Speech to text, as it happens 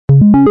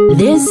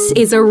This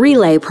is a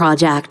relay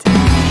project.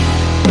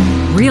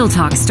 Real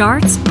Talk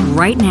starts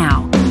right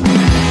now.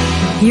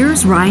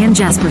 Here's Ryan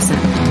Jesperson.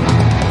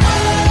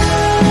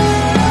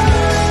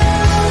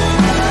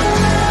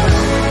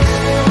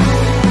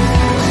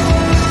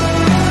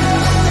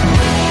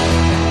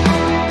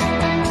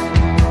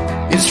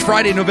 It's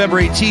Friday, November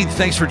 18th.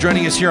 Thanks for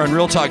joining us here on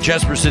Real Talk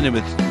Jesperson and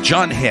with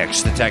John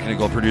Hicks, the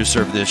technical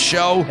producer of this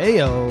show.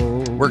 Heyo.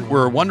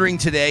 We're wondering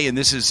today, and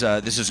this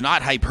is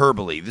not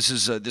hyperbole.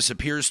 This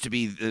appears to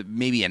be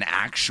maybe an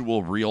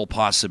actual real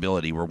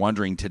possibility. We're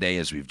wondering today,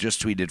 as we've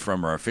just tweeted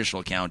from our official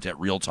account at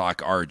Real Talk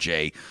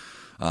RJ.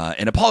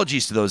 And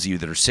apologies to those of you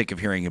that are sick of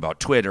hearing about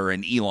Twitter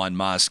and Elon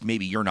Musk.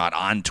 Maybe you're not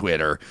on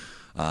Twitter.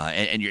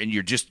 And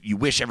you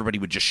wish everybody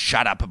would just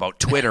shut up about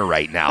Twitter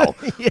right now.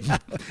 Yeah.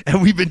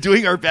 And we've been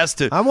doing our best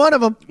to. I'm one of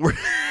them.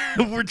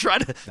 We're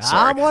trying to.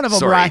 I'm one of them,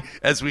 sorry, right?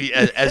 As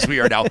we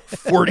are now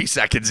 40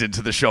 seconds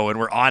into the show and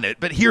we're on it.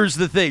 But here's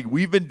the thing: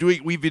 we've been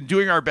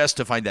doing our best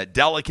to find that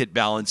delicate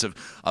balance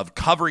of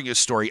covering a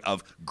story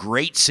of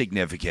great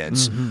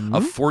significance,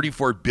 a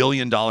 $44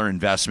 billion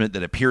investment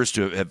that appears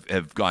to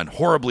have gone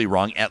horribly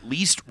wrong, at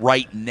least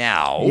right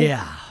now.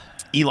 Yeah.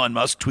 Elon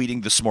Musk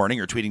tweeting this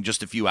morning, or tweeting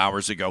just a few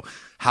hours ago,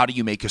 how do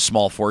you make a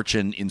small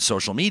fortune in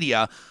social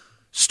media?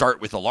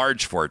 Start with a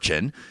large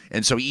fortune.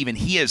 And so even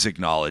he is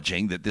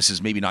acknowledging that this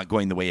is maybe not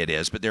going the way it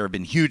is, but there have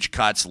been huge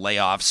cuts,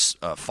 layoffs,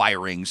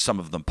 firings,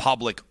 some of them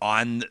public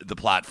on the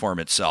platform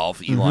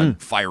itself. Elon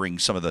firing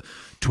some of the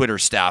Twitter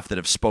staff that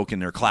have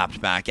spoken or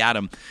clapped back at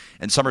him.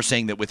 And some are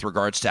saying that with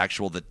regards to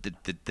actual the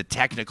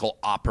technical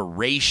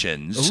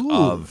operations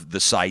of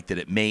the site, that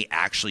it may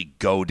actually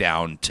go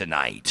down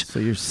tonight. So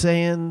you're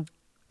saying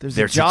there's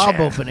a job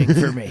opening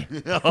for me.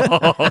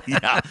 Oh,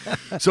 yeah.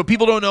 So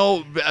people don't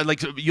know,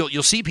 like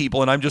you'll see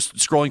people, and I'm just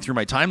scrolling through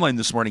my timeline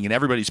this morning, and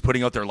everybody's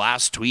putting out their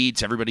last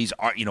tweets. Everybody's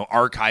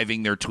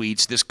archiving their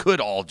tweets. This could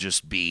all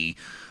just be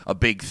a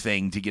big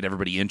thing to get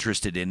everybody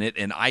interested in it.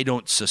 And I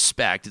don't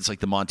suspect, it's like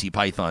the Monty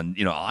Python,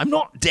 I'm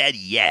not dead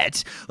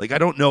yet. Like, I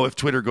don't know if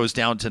Twitter goes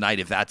down tonight,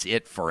 if that's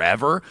it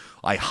forever.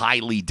 I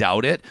highly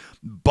doubt it.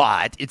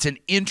 But it's an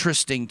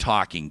interesting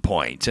talking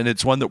point, and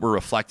it's one that we're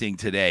reflecting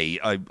today.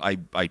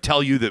 I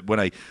tell you that when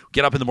I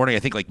get up in the morning, I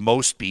think like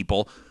most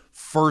people,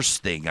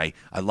 first thing, I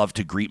love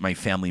to greet my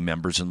family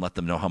members and let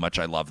them know how much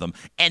I love them.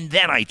 And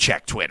then I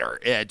check Twitter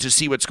to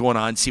see what's going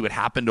on, see what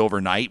happened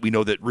overnight. We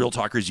know that Real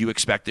Talkers, you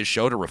expect this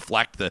show to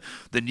reflect the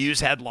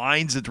news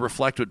headlines and to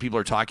reflect what people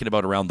are talking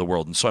about around the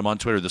world. And so I'm on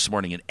Twitter this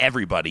morning, and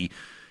everybody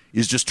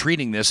is just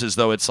treating this as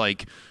though it's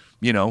like,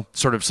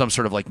 sort of some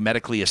sort of like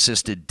medically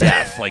assisted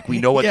death. Like we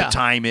know what the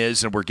time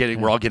is, and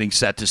we're all getting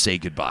set to say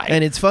goodbye.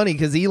 And it's funny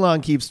because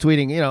Elon keeps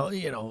tweeting,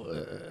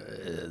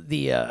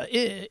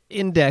 the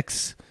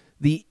index,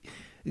 the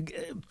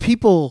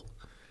people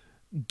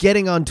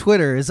getting on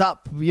Twitter is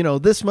up,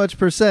 this much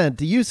percent.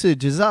 The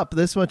usage is up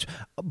this much.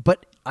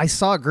 But I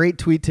saw a great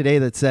tweet today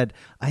that said,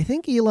 I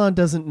think Elon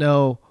doesn't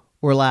know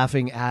we're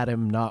laughing at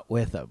him, not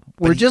with him.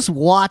 We're just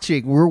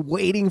watching. We're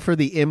waiting for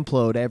the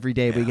implode every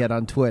day we get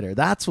on Twitter.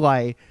 That's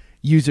why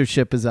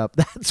usership is up.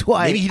 That's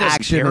why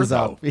action is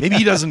up. Maybe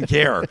he doesn't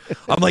care.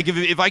 I'm like,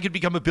 if I could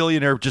become a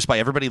billionaire just by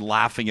everybody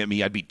laughing at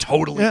me, I'd be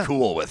totally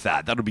cool with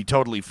that. That would be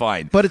totally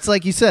fine. But it's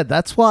like you said,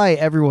 that's why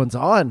everyone's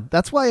on.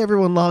 That's why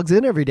everyone logs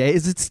in every day.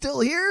 Is it still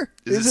here?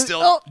 Is it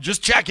still? Oh.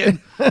 Just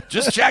checking.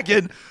 Just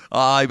checking.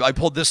 I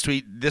pulled this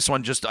tweet. This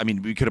one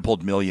we could have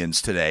pulled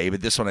millions today,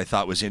 but this one I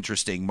thought was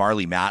interesting.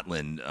 Marlee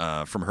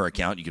Matlin from her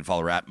account. You can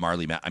follow her at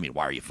Marlee Matlin.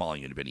 Why are you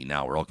following anybody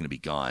now? We're all going to be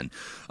gone.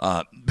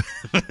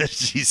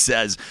 She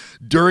says,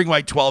 during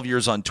my 12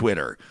 years on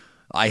Twitter,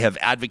 I have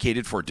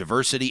advocated for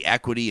diversity,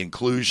 equity,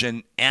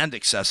 inclusion, and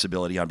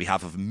accessibility on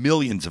behalf of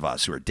millions of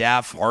us who are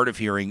deaf, hard of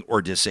hearing,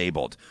 or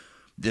disabled.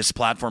 This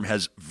platform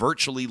has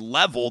virtually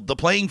leveled the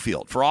playing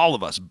field for all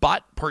of us,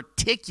 but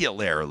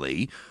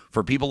particularly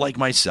for people like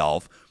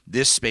myself,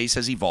 this space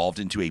has evolved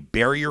into a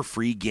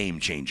barrier-free game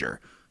changer.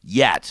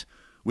 Yet,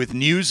 with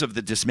news of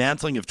the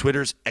dismantling of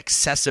Twitter's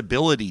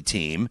accessibility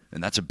team,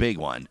 and that's a big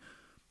one,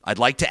 I'd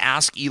like to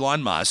ask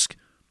Elon Musk,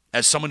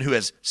 as someone who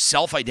has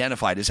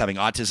self-identified as having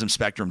autism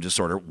spectrum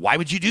disorder, why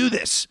would you do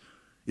this?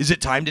 Is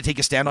it time to take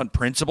a stand on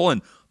principle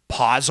and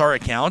pause our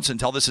accounts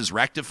until this is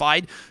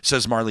rectified?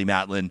 Says Marlee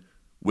Matlin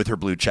with her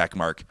blue check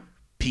mark.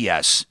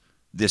 P.S.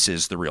 This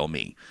is the real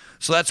me.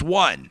 So that's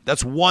one.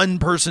 That's one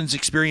person's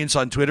experience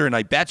on Twitter, and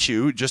I bet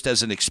you, just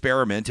as an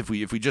experiment, if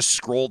we just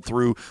scrolled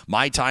through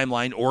my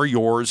timeline or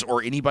yours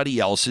or anybody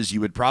else's,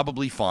 you would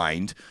probably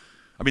find.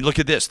 I mean, look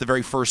at this. The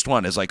very first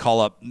one, as I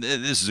call up,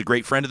 this is a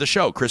great friend of the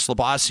show, Chris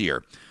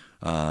Labossiere.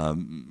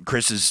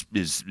 Chris is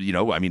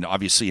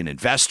obviously an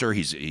investor.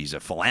 He's a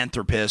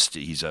philanthropist.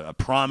 He's a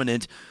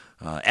prominent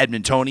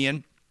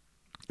Edmontonian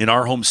in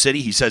our home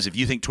city. He says, if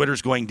you think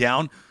Twitter's going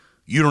down,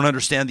 you don't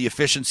understand the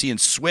efficiency and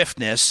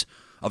swiftness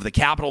of the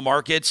capital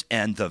markets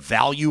and the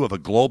value of a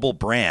global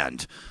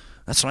brand.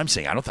 That's what I'm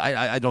saying.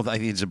 I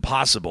think it's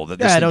impossible that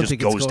this thing just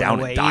goes down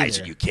and dies.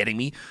 Either. Are you kidding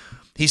me?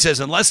 He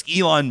says, unless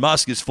Elon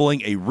Musk is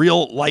fooling a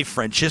real-life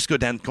Francisco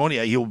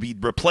d'Anconia, he will be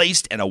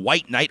replaced and a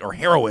white knight or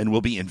heroine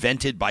will be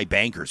invented by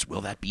bankers.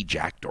 Will that be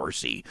Jack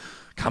Dorsey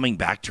coming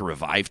back to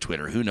revive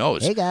Twitter? Who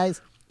knows? Hey,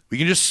 guys. We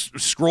can just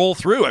scroll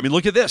through. I mean,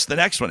 look at this. The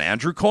next one,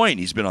 Andrew Coyne.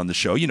 He's been on the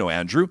show. You know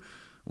Andrew,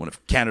 one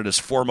of Canada's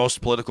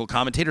foremost political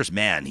commentators.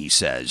 Man, he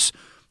says,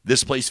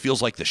 this place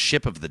feels like the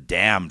ship of the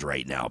damned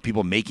right now.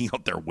 People making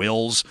out their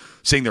wills,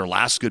 saying their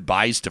last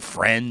goodbyes to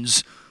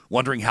friends,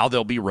 wondering how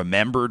they'll be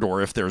remembered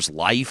or if there's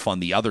life on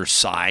the other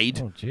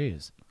side. Oh,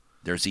 jeez.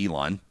 There's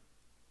Elon,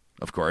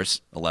 of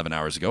course, 11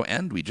 hours ago.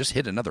 And we just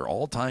hit another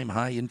all-time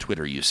high in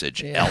Twitter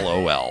usage. Yeah.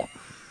 LOL.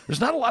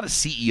 There's not a lot of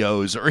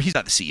CEOs, or he's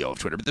not the CEO of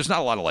Twitter, but there's not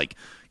a lot of like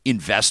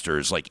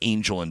investors, like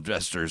angel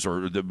investors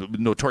or the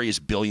notorious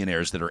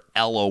billionaires that are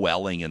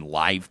LOLing and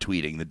live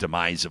tweeting the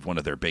demise of one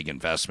of their big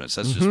investments.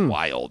 That's just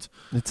wild.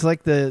 It's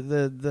like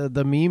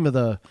the meme of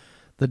the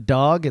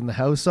dog and the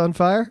house on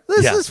fire.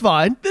 This is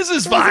fine. This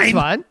is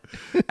fine.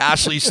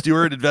 Ashley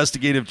Stewart,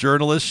 investigative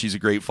journalist. She's a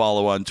great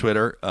follow on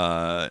Twitter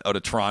out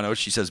of Toronto.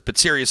 She says, but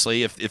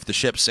seriously, if the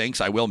ship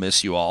sinks, I will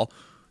miss you all.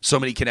 So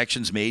many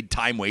connections made,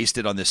 time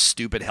wasted on this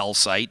stupid hell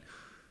site.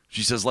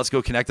 She says, let's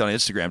go connect on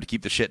Instagram to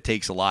keep the shit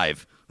takes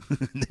alive.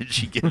 And then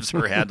she gives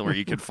her handle where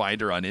you can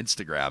find her on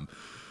Instagram.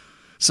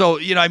 So,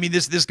 I mean,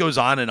 this goes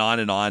on and on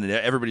and on, and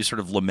everybody's sort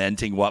of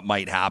lamenting what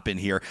might happen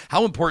here.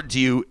 How important to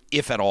you,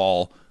 if at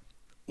all,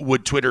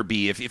 would Twitter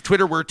be? If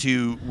Twitter were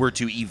to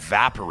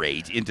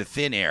evaporate into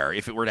thin air,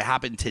 if it were to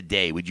happen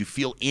today, would you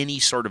feel any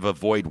sort of a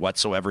void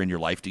whatsoever in your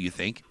life, do you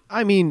think?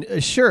 I mean,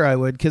 sure I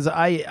would, because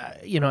I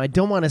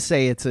don't want to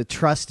say it's a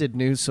trusted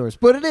news source,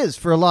 but it is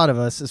for a lot of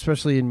us,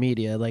 especially in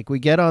media. Like, we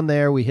get on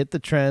there, we hit the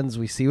trends,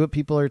 we see what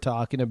people are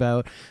talking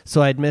about,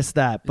 so I'd miss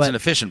that. But it's an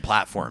efficient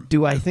platform.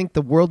 Do I think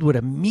the world would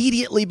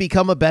immediately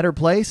become a better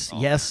place? Oh.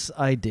 Yes,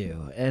 I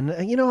do. And,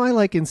 I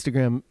like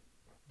Instagram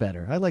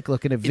better. I like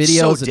looking at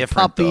videos and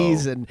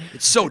puppies and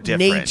it's so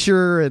different.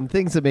 Nature and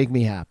things that make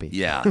me happy.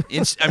 Yeah.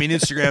 I mean,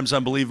 Instagram's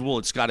unbelievable.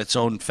 It's got its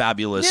own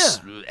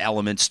fabulous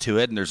elements to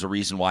it, and there's a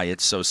reason why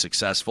it's so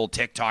successful.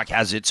 TikTok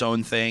has its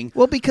own thing.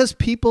 Well, because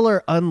people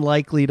are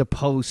unlikely to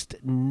post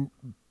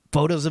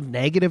photos of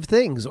negative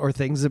things or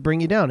things that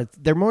bring you down.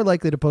 They're more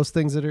likely to post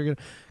things that are going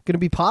to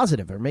be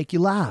positive or make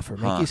you laugh or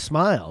make you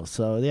smile.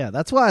 So, yeah,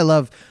 that's why I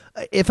love...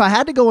 If I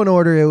had to go in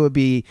order, it would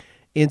be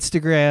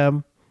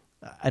Instagram...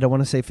 I don't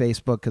want to say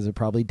Facebook because it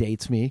probably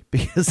dates me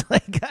because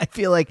I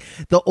feel like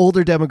the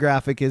older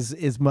demographic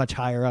is much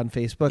higher on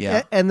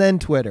Facebook and then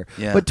Twitter.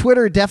 Yeah. But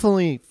Twitter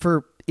definitely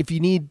if you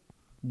need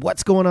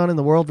what's going on in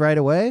the world right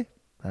away,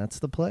 that's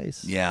the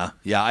place. Yeah,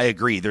 I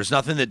agree. There's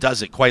nothing that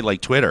does it quite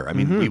like Twitter. I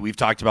mean, we've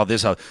talked about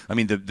this.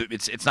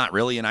 It's not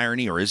really an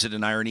irony, or is it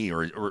an irony,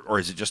 or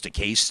is it just a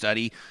case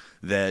study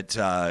that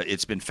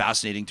it's been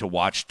fascinating to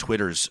watch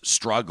Twitter's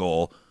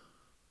struggle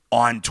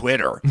on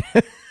Twitter.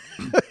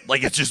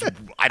 Like, it's just,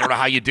 I don't know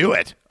how you do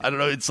it. I don't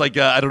know. It's like,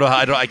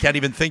 I can't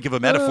even think of a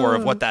metaphor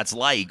of what that's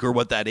like or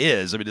what that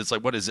is. I mean, it's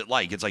like, what is it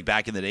like? It's like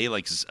back in the day,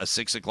 like a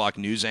 6 o'clock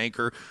news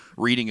anchor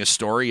reading a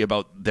story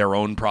about their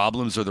own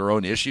problems or their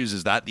own issues.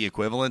 Is that the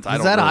equivalent? I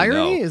don't really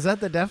irony? know. Is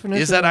that the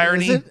definition? Is that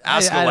irony?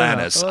 Ask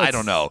Alanis. I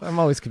don't know. I'm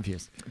always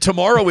confused.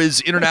 Tomorrow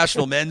is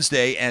International Men's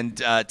Day, and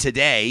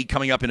today,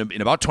 coming up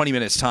in about 20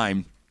 minutes'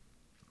 time,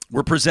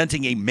 we're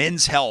presenting a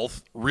men's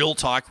health Real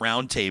Talk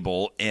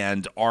roundtable,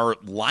 and our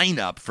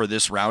lineup for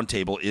this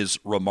roundtable is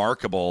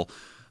remarkable,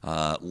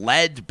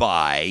 led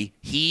by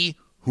he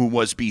who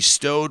was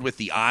bestowed with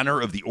the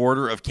honor of the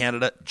Order of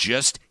Canada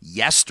just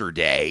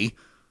yesterday,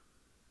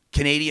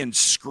 Canadian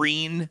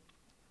screen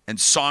and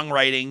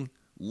songwriting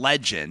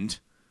legend,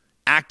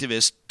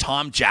 activist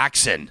Tom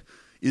Jackson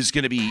is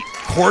going to be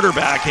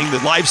quarterbacking.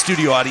 The live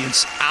studio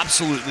audience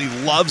absolutely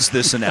loves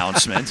this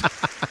announcement.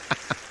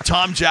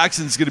 Tom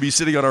Jackson's going to be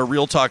sitting on our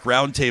Real Talk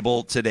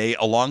roundtable today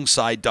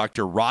alongside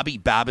Dr. Robbie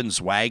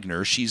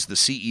Babbins-Wagner. She's the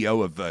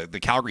CEO of the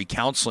Calgary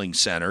Counseling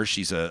Center.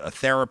 She's a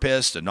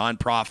therapist, a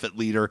nonprofit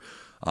leader,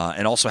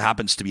 and also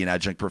happens to be an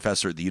adjunct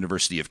professor at the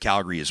University of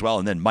Calgary as well.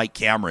 And then Mike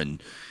Cameron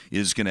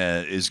is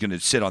gonna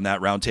sit on that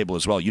roundtable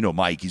as well. You know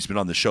Mike. He's been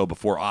on the show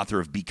before, author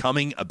of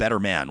Becoming a Better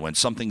Man. When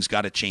something's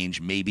got to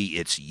change, maybe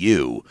it's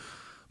you.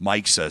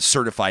 Mike's a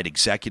certified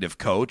executive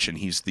coach, and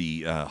he's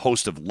the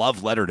host of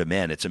Love Letter to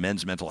Men. It's a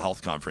men's mental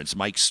health conference.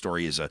 Mike's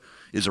story is a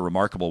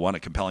remarkable one, a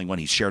compelling one.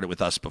 He shared it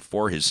with us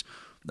before. His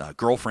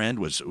girlfriend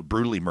was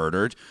brutally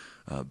murdered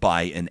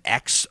by an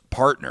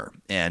ex-partner,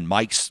 and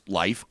Mike's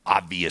life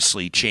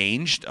obviously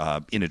changed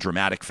in a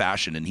dramatic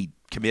fashion, and he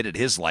committed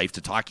his life to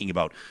talking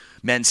about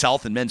men's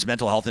health and men's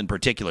mental health in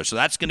particular. So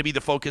that's going to be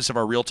the focus of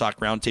our Real Talk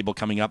roundtable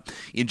coming up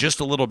in just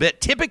a little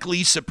bit. Typically,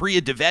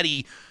 Supriya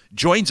Dwivedi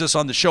joins us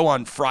on the show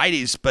on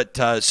Fridays. But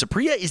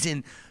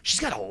Supriya she's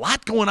got a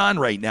lot going on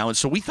right now. And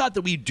so we thought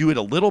that we'd do it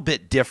a little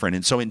bit different.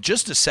 And so in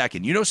just a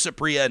second,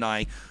 Supriya and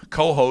I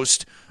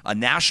co-host a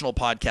national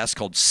podcast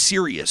called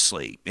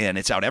Seriously, and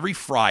it's out every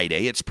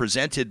Friday. It's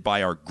presented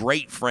by our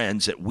great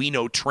friends at We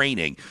Know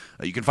Training.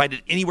 You can find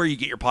it anywhere you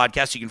get your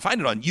podcast. You can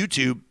find it on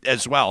YouTube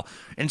as well.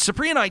 And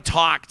Supriya and I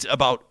talked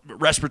about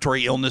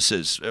respiratory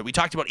illnesses. We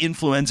talked about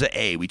influenza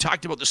A. We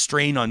talked about the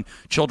strain on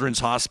children's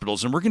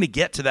hospitals, and we're going to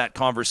get to that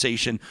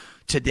conversation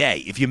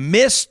today. If you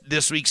missed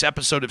this week's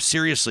episode of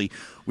Seriously,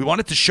 we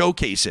wanted to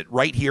showcase it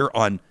right here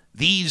on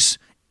these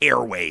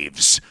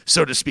airwaves,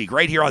 so to speak,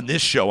 right here on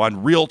this show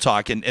on Real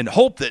Talk, and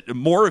hope that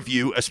more of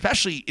you,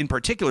 especially in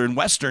particular in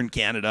Western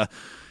Canada,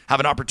 have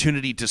an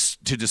opportunity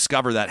to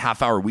discover that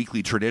half-hour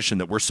weekly tradition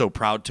that we're so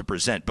proud to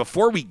present.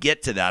 Before we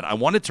get to that, I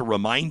wanted to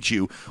remind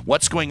you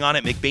what's going on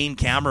at McBain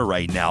Camera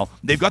right now.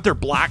 They've got their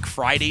Black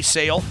Friday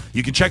sale.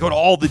 You can check out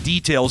all the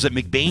details at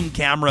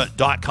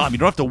mcbaincamera.com. You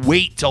don't have to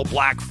wait till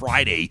Black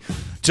Friday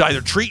to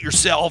either treat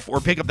yourself or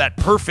pick up that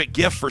perfect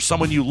gift for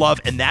someone you love,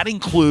 and that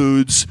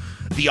includes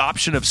the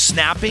option of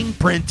snapping,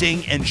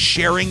 printing, and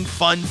sharing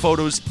fun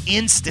photos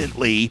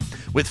instantly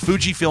with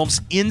Fujifilm's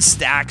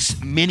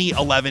Instax Mini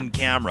 11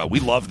 camera. We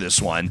love this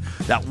one.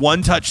 That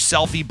one-touch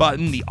selfie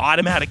button, the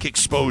automatic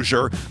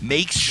exposure,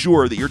 makes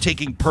sure that you're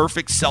taking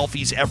perfect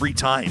selfies every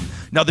time.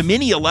 Now, the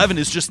Mini 11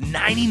 is just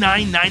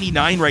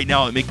 $99.99 right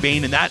now at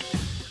McBain, and that,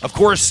 of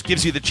course,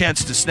 gives you the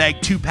chance to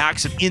snag 2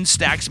 packs of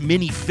Instax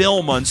Mini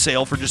Film on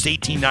sale for just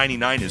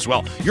 $18.99 as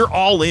well. You're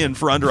all in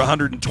for under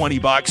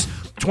 $120.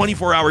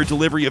 24-hour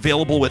delivery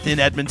available within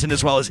Edmonton,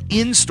 as well as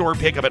in-store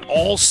pickup at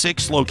all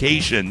 6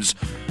 locations.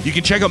 You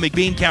can check out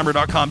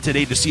McBainCamera.com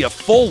today to see a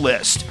full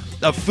list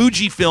of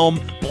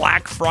Fujifilm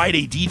Black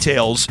Friday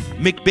details.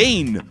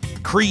 McBain,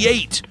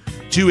 create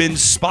to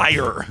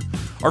inspire.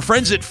 Our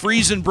friends at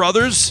Friesen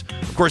Brothers,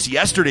 of course,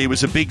 yesterday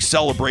was a big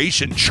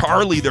celebration.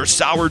 Charlie, their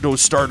sourdough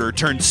starter,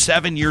 turned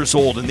 7 years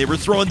old, and they were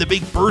throwing the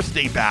big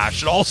birthday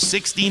bash at all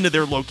 16 of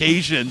their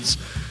locations.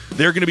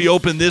 They're going to be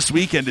open this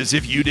weekend, as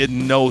if you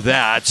didn't know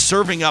that,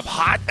 serving up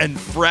hot and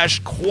fresh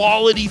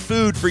quality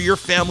food for your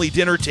family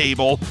dinner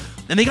table.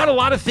 And they got a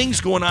lot of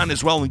things going on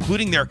as well,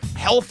 including their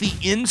Healthy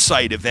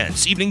Insight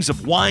events, evenings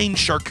of wine,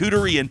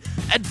 charcuterie, and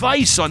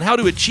advice on how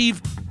to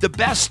achieve the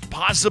best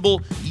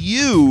possible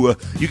you.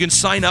 You can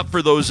sign up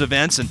for those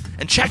events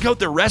and check out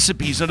their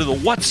recipes under the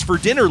What's for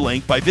Dinner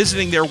link by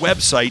visiting their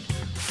website,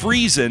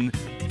 Friesen.com.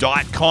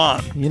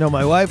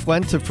 My wife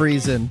went to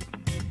Friesen,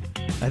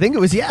 I think it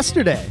was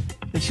yesterday.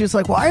 And she was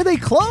like, why are they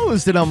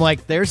closed? And I'm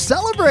like, they're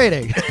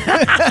celebrating.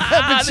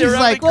 But she's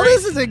like, well,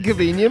 this is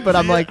inconvenient. But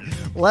I'm like,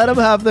 let them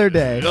have their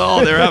day.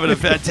 Oh, they're having a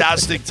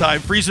fantastic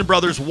time. Friesen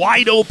Brothers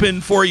wide open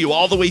for you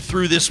all the way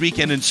through this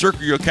weekend, and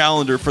circle your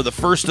calendar for the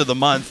first of the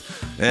month.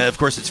 And of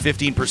course, it's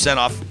 15%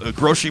 off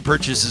grocery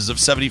purchases of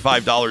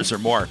 $75 or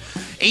more.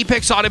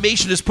 Apex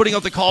Automation is putting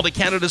out the call to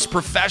Canada's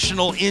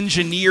professional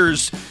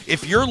engineers.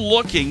 If you're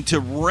looking to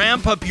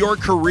ramp up your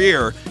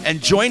career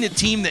and join a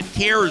team that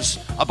cares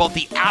about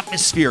the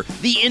atmosphere,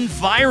 the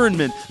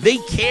environment, they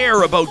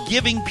care about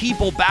giving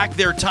people back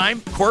their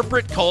time,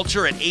 corporate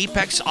culture at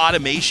Apex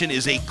Automation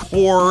is a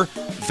core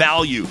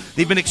value.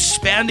 They've been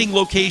expanding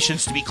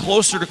locations to be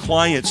closer to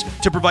clients,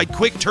 to provide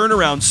quick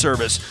turnaround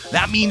service.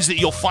 That means that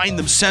you'll find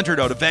them centered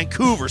out of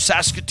Vancouver,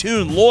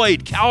 Saskatoon,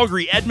 Lloyd,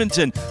 Calgary,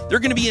 Edmonton. They're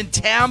going to be in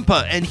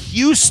Tampa and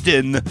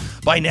Houston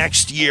by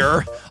next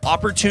year.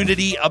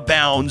 Opportunity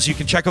abounds. You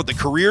can check out the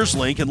careers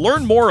link and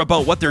learn more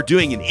about what they're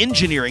doing in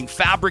engineering,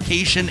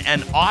 fabrication,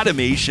 and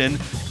automation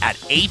at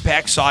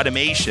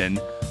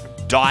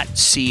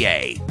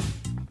apexautomation.ca.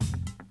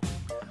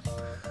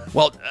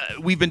 Well,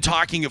 we've been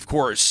talking, of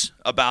course,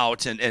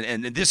 about,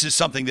 and this is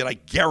something that I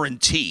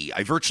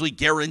virtually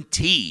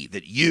guarantee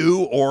that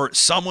you or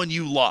someone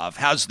you love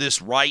has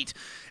this right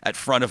at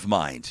front of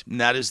mind,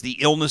 and that is the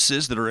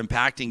illnesses that are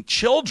impacting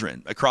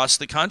children across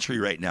the country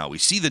right now. We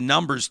see the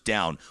numbers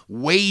down,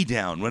 way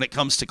down, when it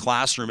comes to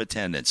classroom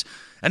attendance,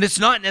 and it's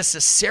not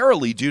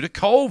necessarily due to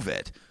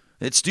COVID.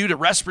 It's due to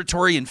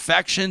respiratory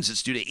infections.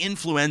 It's due to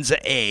influenza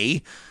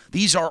A.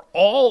 These are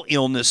all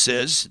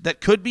illnesses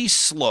that could be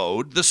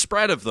slowed, the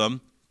spread of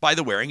them, by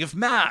the wearing of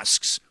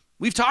masks.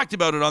 We've talked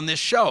about it on this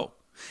show.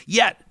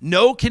 Yet,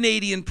 no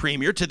Canadian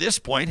premier to this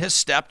point has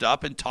stepped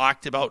up and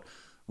talked about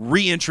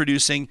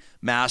reintroducing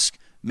mask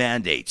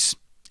mandates.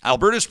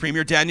 Alberta's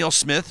Premier Danielle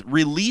Smith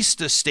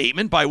released a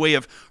statement by way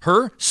of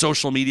her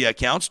social media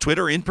accounts,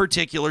 Twitter in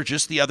particular,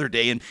 just the other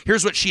day, and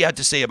here's what she had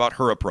to say about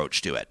her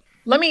approach to it.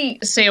 Let me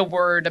say a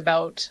word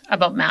about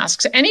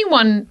masks.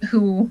 Anyone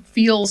who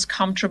feels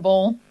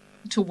comfortable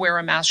to wear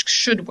a mask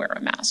should wear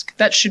a mask.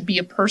 That should be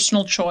a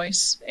personal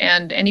choice.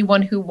 And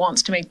anyone who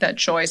wants to make that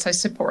choice, I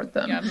support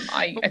them.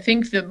 I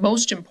think the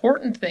most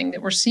important thing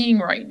that we're seeing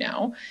right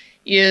now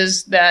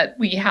is that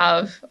we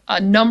have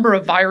a number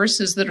of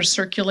viruses that are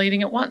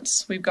circulating at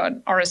once. We've got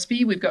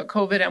RSV, we've got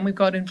COVID, and we've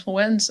got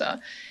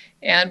influenza.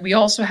 And we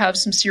also have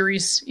some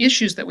serious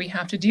issues that we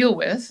have to deal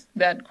with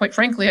that, quite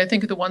frankly, I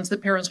think are the ones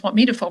that parents want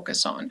me to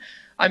focus on.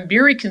 I'm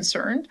very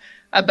concerned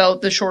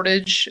about the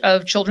shortage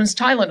of children's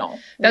Tylenol.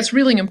 That's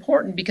really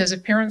important because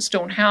if parents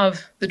don't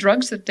have the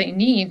drugs that they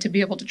need to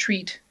be able to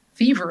treat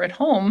fever at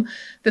home,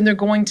 then they're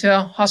going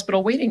to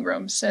hospital waiting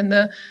rooms. And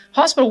the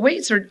hospital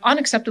waits are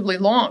unacceptably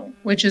long,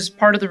 which is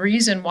part of the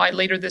reason why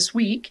later this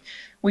week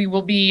we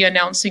will be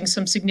announcing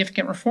some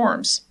significant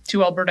reforms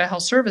to Alberta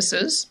Health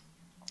Services.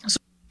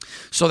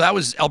 So that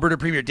was Alberta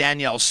Premier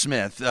Danielle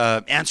Smith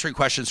answering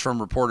questions from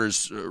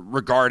reporters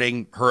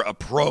regarding her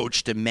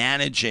approach to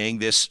managing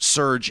this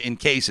surge in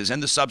cases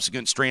and the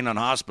subsequent strain on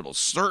hospitals.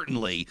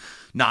 Certainly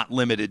not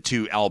limited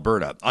to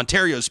Alberta.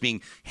 Ontario's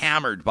being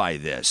hammered by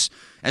this.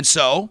 And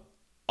so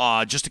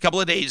just a couple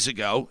of days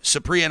ago,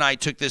 Supriya and I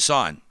took this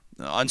on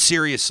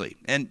seriously.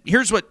 And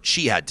here's what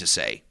she had to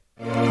say.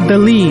 The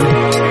lead.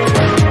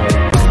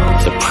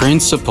 The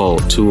principal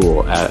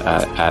tool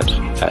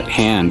at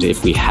hand,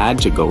 if we had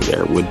to go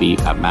there, would be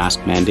a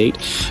mask mandate.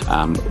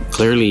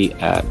 Clearly,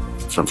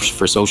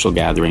 for social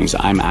gatherings,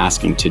 I'm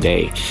asking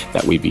today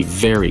that we be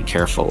very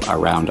careful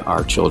around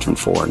our children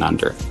 4 and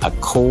under. A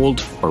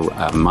cold or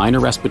a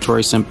minor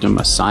respiratory symptom,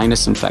 a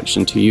sinus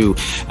infection to you,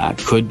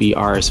 could be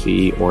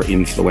RSV or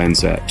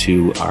influenza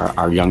to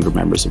our younger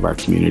members of our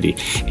community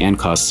and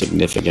cause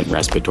significant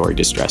respiratory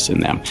distress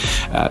in them.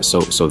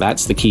 So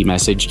that's the key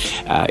message.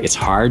 It's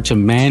hard to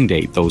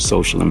mandate those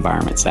social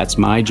environments. That's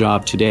my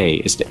job today,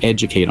 is to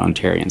educate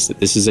Ontarians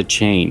that this is a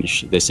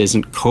change. This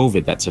isn't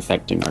COVID that's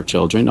affecting our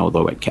children,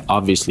 although it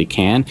obviously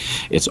can.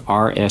 It's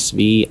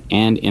RSV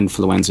and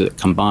influenza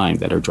combined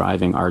that are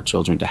driving our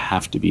children to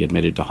have to be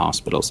admitted to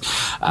hospitals.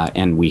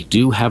 And we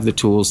do have the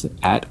tools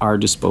at our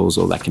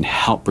disposal that can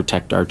help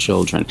protect our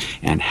children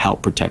and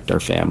help protect our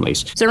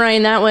families. So,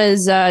 Ryan, that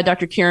was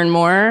Dr. Kieran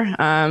Moore,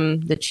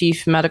 the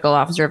Chief Medical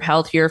Officer of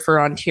Health here for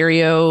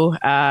Ontario,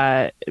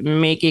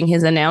 making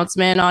his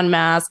announcement on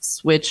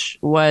masks, which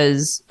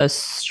was a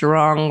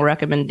strong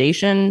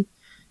recommendation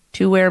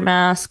to wear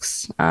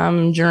masks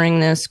during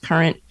this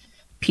current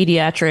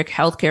pediatric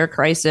healthcare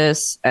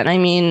crisis. And I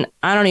mean,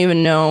 I don't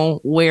even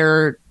know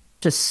where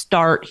to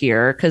start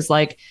here, because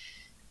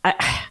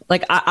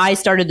I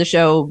started the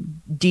show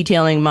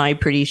detailing my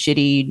pretty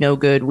shitty, no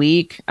good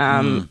week.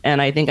 And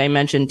I think I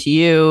mentioned to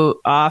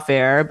you off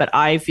air, but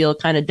I feel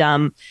kind of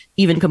dumb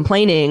even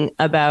complaining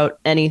about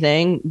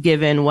anything,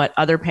 given what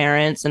other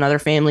parents and other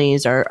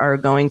families are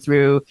going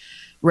through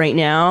right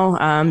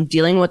now.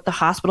 Dealing with the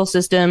hospital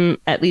system,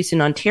 at least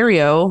in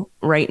Ontario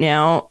right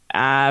now,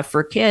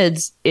 for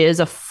kids is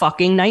a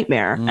fucking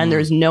nightmare. And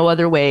there's no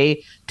other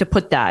way to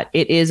put that.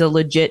 It is a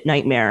legit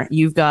nightmare.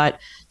 You've got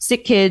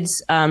sick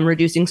kids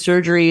reducing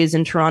surgeries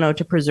in Toronto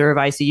to preserve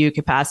ICU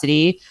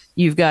capacity.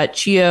 You've got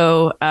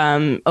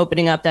CHEO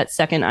opening up that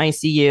second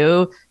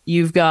ICU.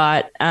 You've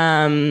got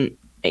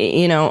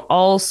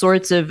all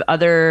sorts of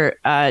other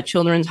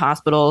children's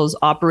hospitals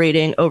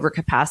operating over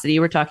capacity.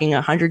 We're talking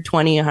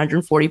 120,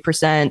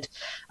 140%.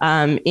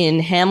 In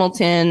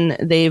Hamilton,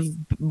 they've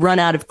run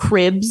out of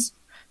cribs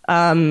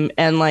and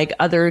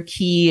other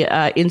key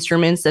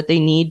instruments that they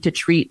need to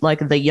treat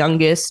the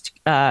youngest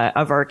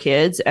of our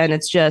kids. And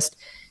it's just,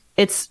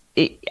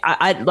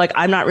 I'm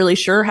not really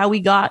sure how we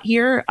got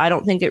here. I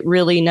don't think it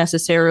really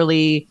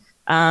necessarily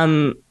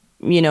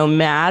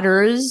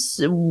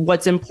matters.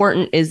 What's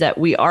important is that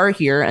we are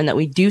here and that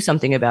we do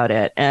something about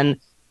it. And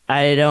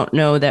I don't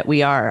know that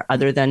we are,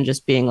 other than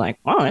just being like,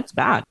 oh, it's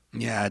bad.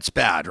 Yeah, it's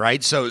bad,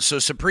 right? So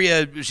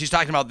Supriya, she's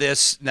talking about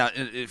this now.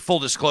 Full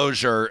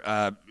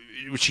disclosure,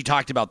 she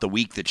talked about the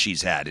week that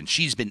she's had, and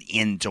she's been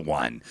into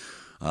one.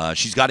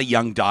 She's got a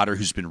young daughter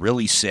who's been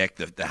really sick.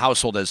 The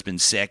household has been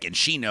sick, and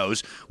she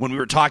knows. When we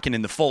were talking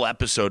in the full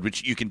episode,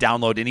 which you can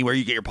download anywhere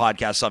you get your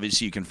podcasts,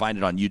 obviously you can find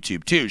it on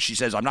YouTube too. She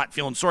says, I'm not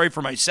feeling sorry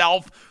for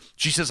myself.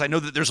 She says, I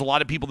know that there's a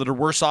lot of people that are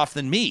worse off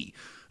than me.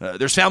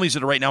 There's families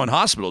that are right now in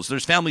hospitals.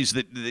 There's families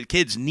that the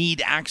kids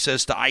need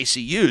access to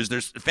ICUs.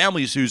 There's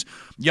families whose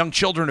young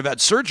children have had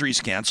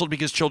surgeries canceled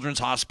because children's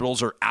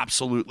hospitals are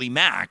absolutely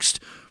maxed,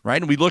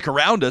 right? And we look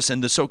around us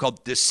and the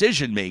so-called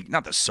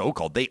not the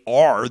so-called, they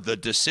are the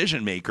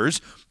decision makers,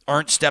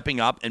 aren't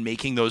stepping up and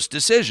making those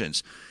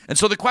decisions. And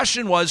so the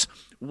question was,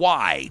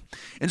 why?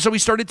 And so we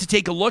started to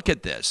take a look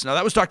at this. Now,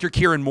 that was Dr.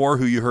 Kieran Moore,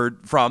 who you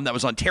heard from. That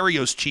was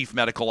Ontario's Chief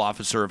Medical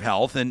Officer of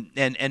Health. And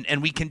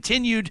we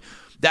continued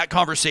that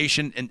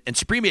conversation, and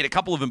Supriya made a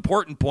couple of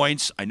important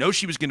points. I know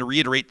she was going to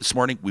reiterate this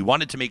morning. We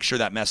wanted to make sure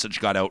that message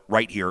got out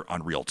right here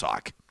on Real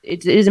Talk.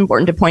 It is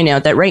important to point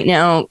out that right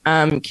now,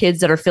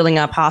 kids that are filling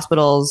up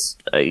hospitals,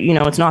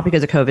 it's not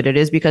because of COVID. It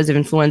is because of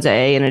influenza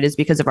A, and it is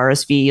because of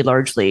RSV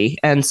largely.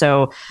 And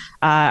so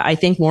I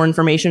think more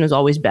information is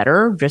always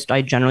better.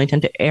 I generally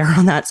tend to err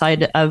on that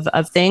side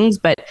of things.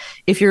 But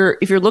if you're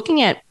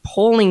looking at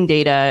polling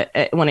data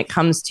when it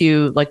comes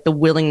to the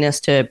willingness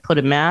to put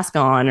a mask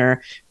on,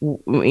 or,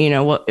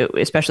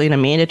 especially in a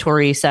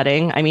mandatory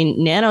setting, I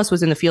mean, Nanos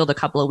was in the field a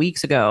couple of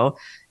weeks ago.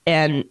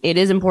 And it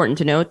is important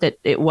to note that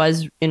it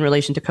was in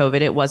relation to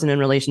COVID. It wasn't in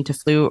relation to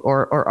flu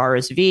or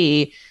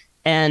RSV.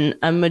 And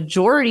a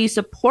majority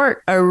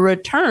support a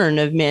return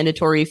of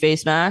mandatory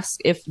face masks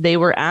if they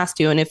were asked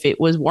to and if it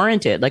was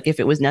warranted, like if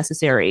it was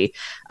necessary.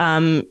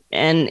 And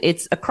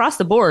it's across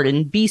the board.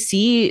 In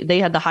BC, they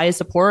had the highest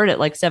support at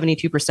like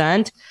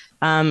 72%.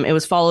 It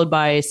was followed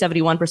by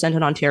 71%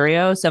 in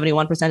Ontario,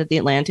 71% at the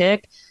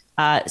Atlantic,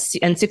 and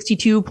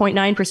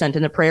 62.9%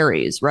 in the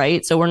prairies,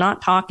 right? So we're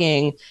not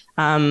talking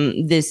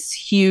this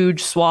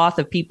huge swath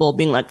of people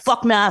being like,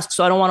 fuck masks,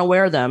 so I don't want to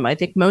wear them. I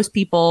think most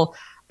people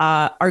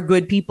are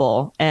good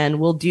people and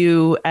will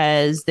do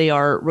as they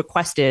are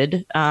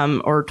requested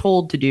or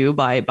told to do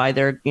by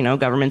their,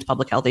 governments,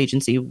 public health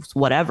agencies,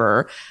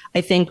 whatever.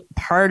 I think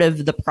part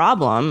of the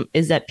problem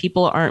is that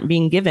people aren't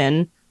being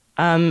given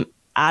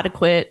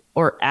adequate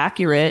or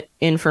accurate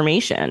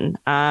information.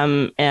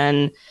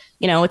 And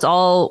it's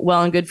all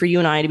well and good for you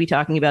and I to be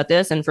talking about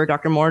this and for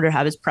Dr. Moore to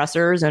have his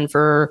pressers and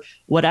for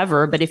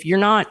whatever. But if you're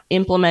not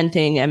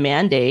implementing a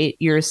mandate,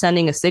 you're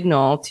sending a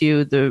signal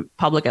to the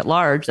public at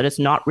large that it's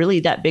not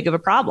really that big of a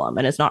problem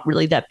and it's not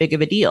really that big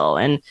of a deal.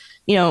 And,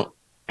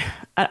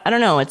 I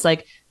don't know. It's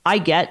like, I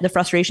get the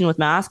frustration with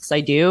masks. I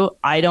do.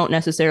 I don't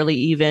necessarily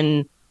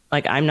even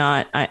I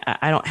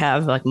don't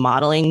have like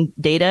modeling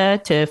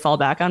data to fall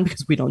back on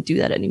because we don't do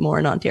that anymore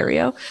in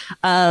Ontario,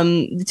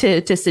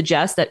 to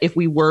suggest that if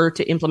we were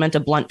to implement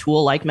a blunt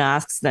tool like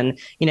masks, then,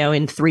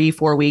 in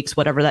 3-4 weeks,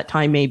 whatever that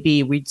time may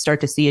be, we'd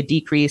start to see a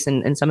decrease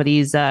in some of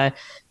these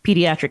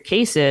pediatric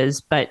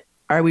cases. But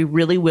are we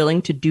really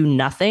willing to do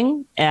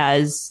nothing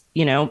as,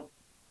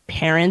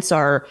 parents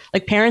are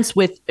like parents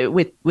with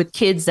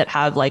kids that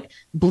have like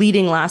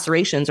bleeding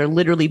lacerations are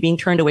literally being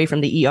turned away from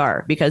the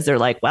ER because they're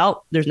like,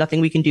 well, there's nothing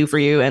we can do for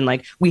you. And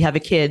like, we have a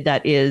kid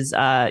that is,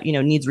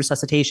 needs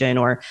resuscitation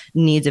or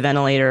needs a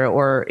ventilator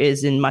or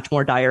is in much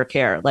more dire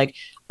care. Like,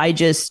 I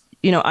just,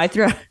 I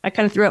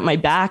kind of threw out my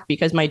back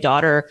because my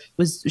daughter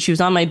she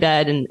was on my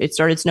bed and it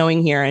started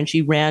snowing here and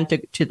she ran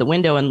to the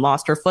window and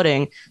lost her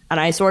footing. And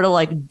I sort of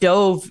like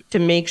dove to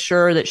make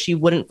sure that she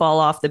wouldn't fall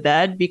off the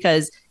bed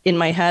because in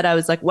my head, I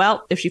was like,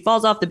 well, if she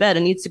falls off the bed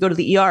and needs to go to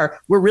the ER,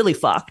 we're really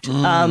fucked.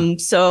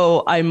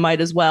 So I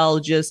might as well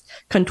just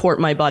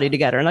contort my body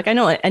together. And like, I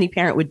know any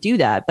parent would do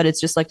that, but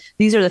it's just like,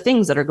 these are the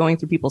things that are going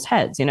through people's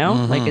heads,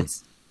 like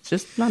it's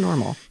just not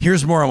normal.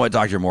 Here's more on what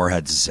Dr. Moore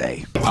had to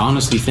say. I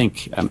honestly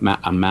think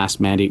a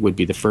mask mandate would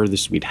be the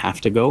furthest we'd have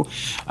to go.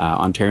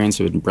 Ontarians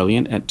have been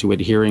brilliant at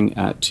adhering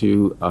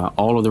to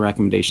all of the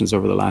recommendations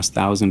over the last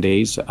 1,000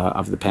 days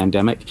of the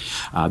pandemic.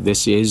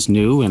 This is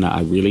new, and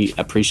I really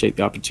appreciate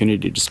the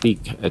opportunity to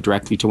speak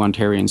directly to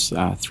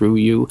Ontarians through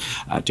you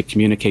to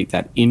communicate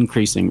that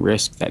increasing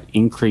risk, that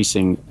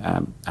increasing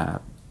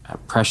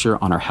pressure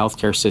on our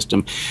healthcare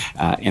system,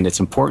 and it's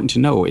important to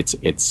know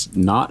it's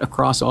not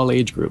across all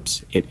age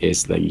groups. It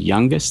is the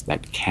youngest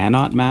that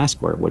cannot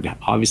mask or would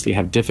obviously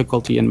have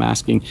difficulty in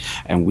masking,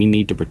 and we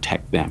need to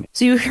protect them.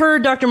 So you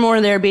heard Dr.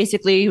 Moore there.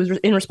 Basically, he was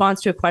in response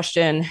to a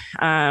question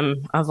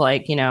of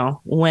like,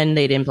 when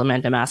they'd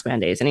implement a mask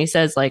mandate, and he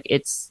says like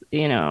it's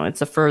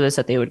the furthest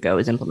that they would go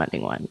is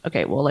implementing one.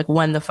 Okay, well, like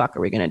when the fuck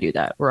are we going to do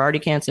that? We're already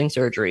canceling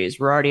surgeries.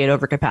 We're already at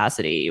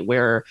overcapacity.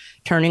 We're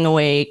turning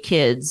away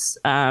kids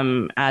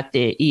at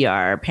the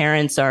ER.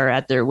 Parents are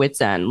at their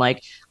wits' end.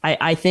 Like,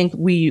 I think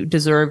we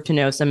deserve to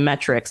know some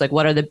metrics. Like,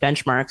 what are the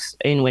benchmarks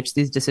in which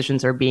these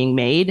decisions are being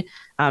made?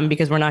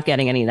 Because we're not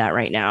getting any of that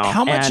right now.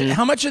 How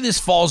much of this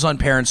falls on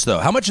parents, though?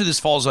 How much of this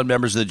falls on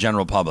members of the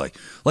general public?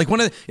 Like,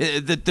 one of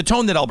the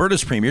tone that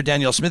Alberta's Premier,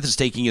 Danielle Smith, is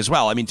taking as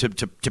well, I mean,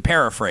 to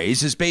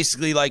paraphrase, is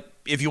basically like,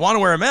 if you want to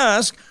wear a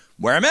mask,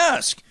 wear a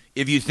mask.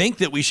 If you think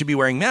that we should be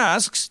wearing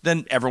masks,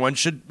 then everyone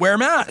should wear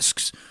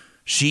masks.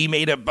 She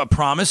made a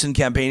promise in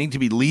campaigning to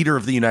be leader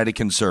of the United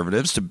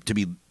Conservatives, to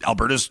be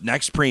Alberta's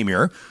next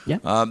premier,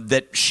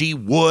 that she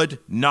would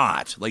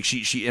not. Like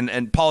she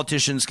and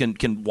politicians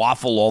can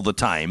waffle all the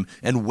time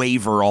and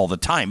waver all the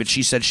time, but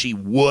she said she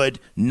would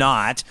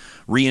not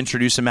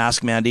reintroduce a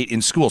mask mandate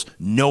in schools,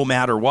 no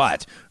matter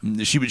what.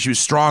 She was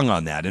strong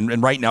on that,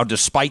 and right now,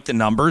 despite the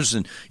numbers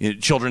and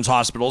children's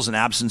hospitals and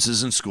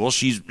absences in schools,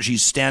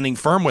 she's standing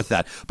firm with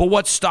that. But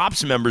what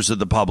stops members of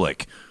the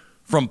public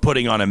from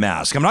putting on a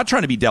mask? I'm not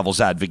trying to be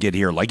devil's advocate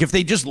here. Like, if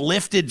they just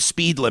lifted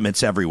speed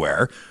limits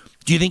everywhere,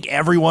 do you think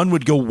everyone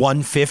would go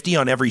 150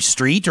 on every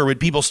street, or would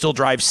people still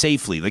drive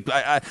safely? Like,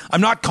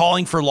 I'm not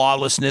calling for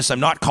lawlessness.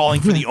 I'm not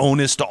calling for the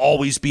onus to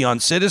always be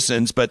on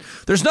citizens, but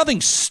there's nothing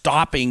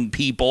stopping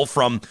people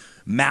from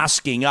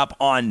masking up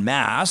en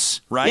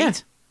masse,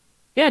 right?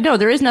 Yeah, no,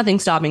 there is nothing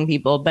stopping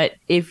people. But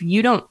if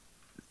you don't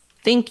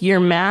think your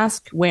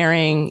mask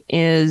wearing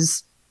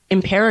is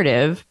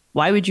imperative,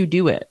 why would you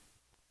do it?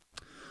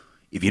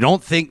 If you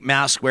don't think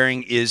mask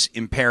wearing is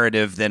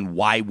imperative, then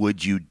why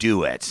would you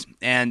do it?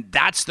 And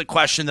that's the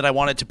question that I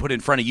wanted to put in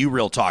front of you,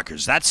 Real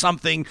Talkers. That's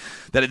something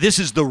that this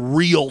is the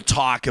real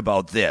talk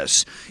about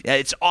this.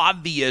 It's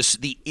obvious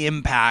the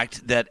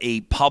impact that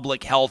a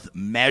public health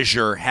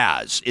measure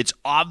has. It's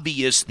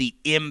obvious the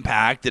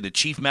impact that a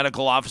chief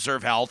medical officer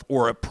of health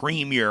or a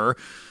premier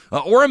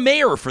or a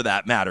mayor, for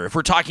that matter, if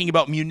we're talking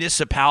about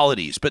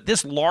municipalities. But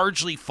this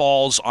largely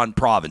falls on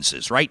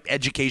provinces, right?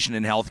 Education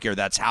and healthcare,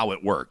 that's how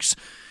it works.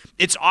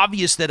 It's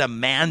obvious that a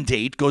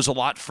mandate goes a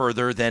lot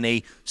further than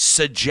a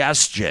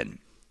suggestion.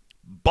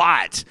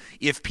 But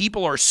if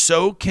people are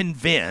so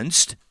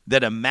convinced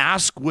that a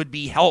mask would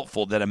be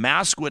helpful, that a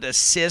mask would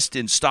assist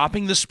in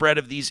stopping the spread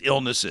of these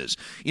illnesses,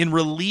 in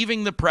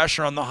relieving the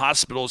pressure on the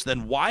hospitals,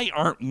 then why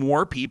aren't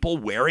more people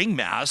wearing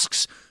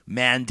masks,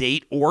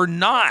 mandate or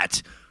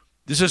not?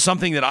 This is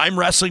something that I'm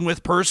wrestling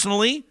with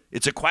personally.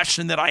 It's a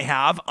question that I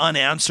have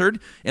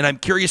unanswered, and I'm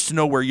curious to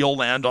know where you'll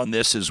land on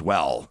this as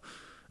well.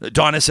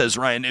 Donna says,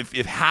 Ryan, if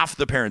half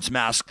the parents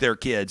mask their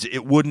kids,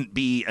 it wouldn't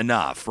be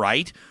enough,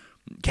 right?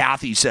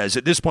 Kathy says,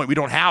 at this point, we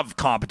don't have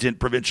competent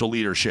provincial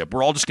leadership.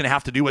 We're all just going to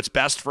have to do what's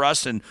best for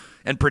us and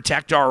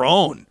protect our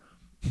own.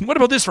 What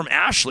about this from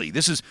Ashley?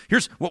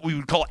 Here's what we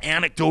would call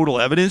anecdotal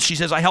evidence. She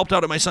says, I helped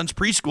out at my son's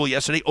preschool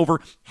yesterday.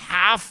 Over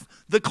half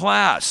the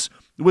class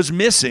was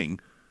missing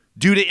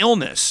due to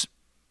illness.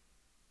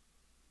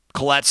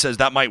 Colette says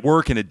that might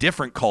work in a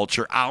different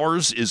culture.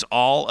 Ours is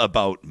all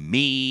about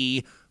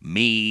me.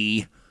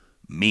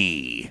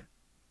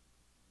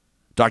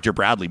 Dr.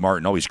 Bradley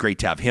Martin, always great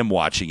to have him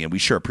watching, and we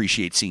sure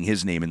appreciate seeing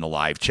his name in the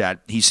live chat.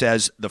 He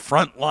says the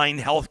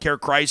frontline healthcare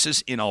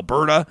crisis in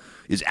Alberta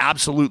is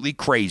absolutely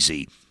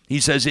crazy.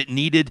 He says it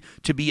needed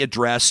to be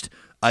addressed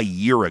a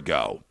year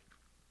ago.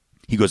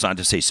 He goes on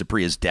to say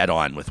Supriya's dead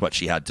on with what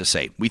she had to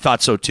say. We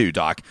thought so too,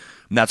 Doc.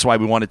 And that's why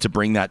we wanted to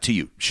bring that to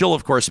you. She'll,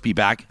 of course, be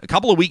back a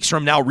couple of weeks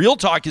from now. Real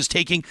Talk is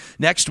taking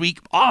next week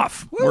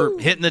off. Woo. We're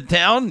hitting the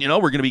town. We're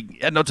going to be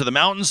heading out to the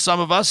mountains, some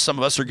of us. Some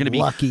of us are going to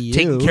be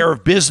taking care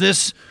of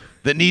business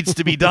that needs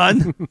to be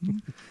done.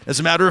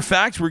 As a matter of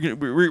fact, we're going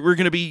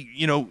to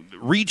be,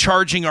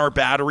 recharging our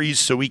batteries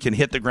so we can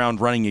hit the ground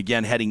running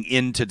again heading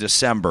into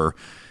December.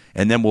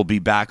 And then we'll be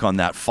back on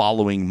that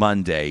following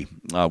Monday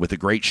with a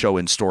great show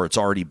in store. It's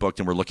already booked,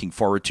 and we're looking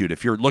forward to it.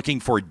 If you're looking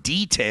for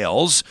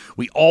details,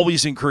 we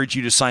always encourage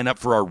you to sign up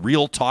for our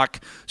Real Talk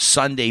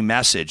Sunday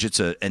message. It's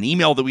an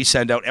email that we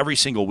send out every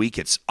single week.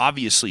 It's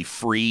obviously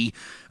free,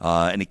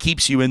 and it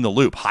keeps you in the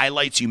loop.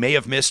 Highlights you may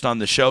have missed on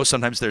the show.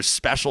 Sometimes there's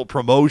special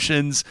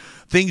promotions,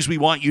 things we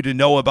want you to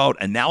know about,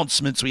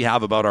 announcements we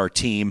have about our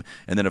team,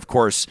 and then, of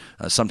course,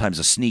 sometimes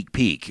a sneak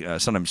peek,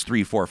 sometimes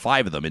 3, 4,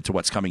 5 of them into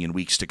what's coming in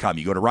weeks to come.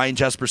 You go to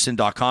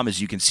ryanjesperson.com,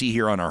 as you can see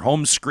here on our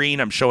home screen.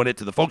 I'm showing it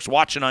to the folks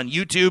watching on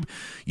YouTube.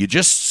 You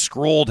just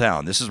scroll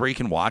down. This is where you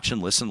can watch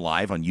and listen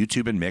live on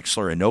YouTube and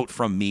Mixlr. A note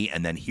from me,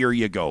 and then here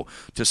you go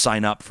to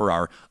sign up for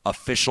our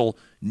official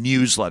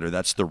newsletter.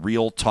 That's the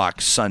Real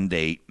Talk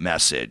Sunday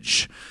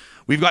message.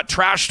 We've got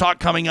Trash Talk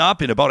coming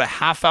up in about a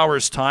half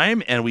hour's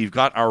time, and we've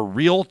got our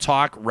Real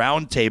Talk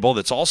Roundtable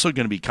that's also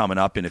going to be coming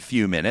up in a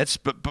few minutes.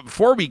 But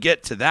before we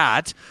get to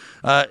that,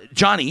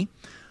 Johnny,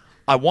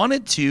 I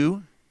wanted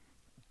to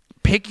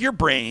pick your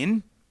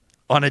brain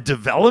on a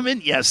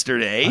development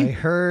yesterday. I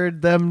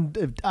heard them.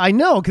 I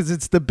know, because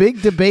it's the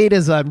big debate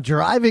as I'm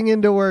driving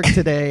into work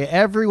today.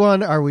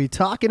 Everyone, are we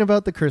talking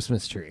about the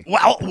Christmas tree?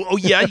 Well,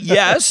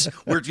 yes.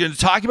 We're going to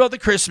talk about the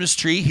Christmas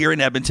tree here in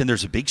Edmonton.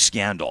 There's a big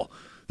scandal.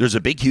 There's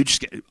a big, huge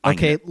scandal.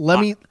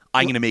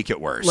 I'm going to make it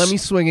worse. Let me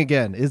swing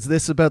again. Is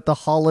this about the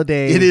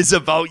holiday? It is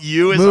about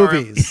you as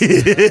movies.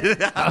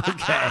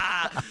 Okay.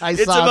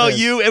 It's about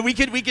you, and we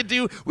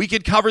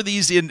could cover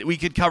these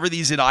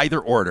in either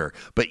order.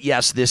 But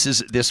yes,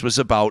 this was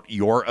about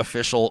your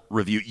official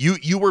review.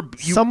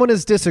 Someone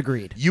has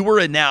disagreed. You were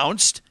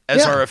announced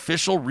as our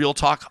official Real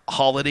Talk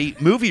holiday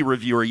movie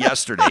reviewer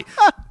yesterday.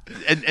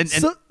 And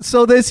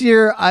so this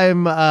year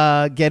I'm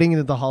getting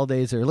into the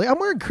holidays early. I'm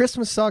wearing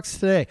Christmas socks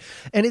today,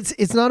 and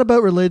it's not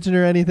about religion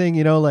or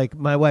anything. Like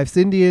my wife's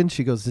Indian,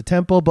 she goes to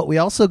temple, but we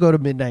also go to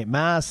midnight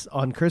mass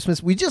on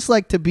Christmas. We just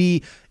like to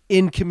be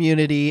in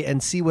community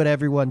and see what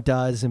everyone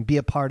does and be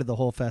a part of the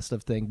whole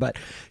festive thing. But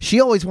she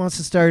always wants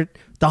to start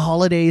the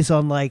holidays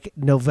on like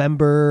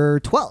November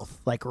 12th,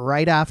 like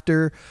right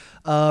after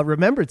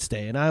Remembrance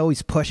Day, and I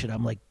always push it.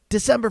 I'm like,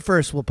 December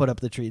 1st we'll put up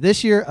the tree.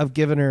 This year I've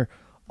given her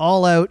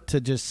all out to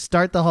just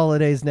start the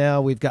holidays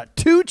now. We've got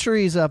 2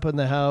 trees up in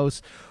the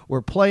house.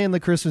 We're playing the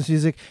Christmas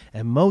music,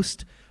 and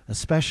most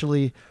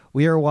especially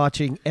we are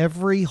watching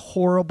every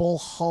horrible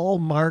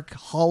Hallmark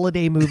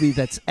holiday movie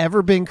that's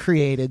ever been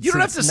created. You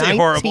don't have to say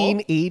horrible.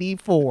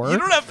 1984. You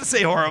don't have to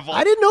say horrible.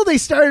 I didn't know they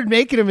started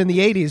making them in the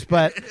 80s,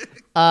 but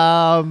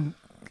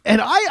and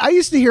I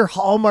used to hear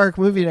Hallmark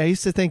movie, and I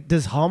used to think,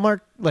 does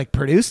Hallmark like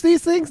produce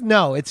these things?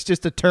 No, it's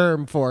just a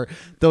term for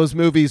those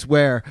movies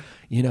where,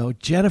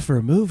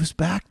 Jennifer moves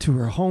back to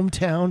her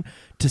hometown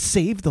to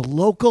save the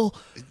local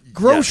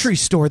grocery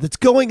store that's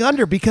going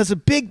under because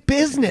of big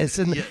business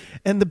and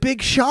the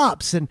big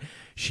shops, and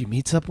she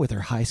meets up with her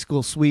high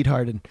school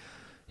sweetheart, and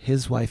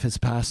his wife has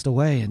passed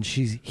away, and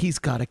he's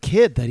got a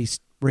kid that he's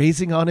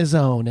raising on his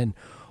own. And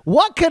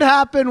what could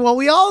happen? Well,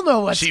 we all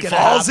know what's going to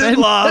happen. She falls in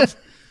love.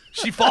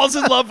 She falls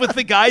in love with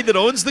the guy that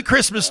owns the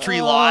Christmas tree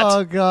lot.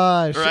 Oh,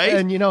 gosh. Right?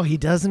 And, he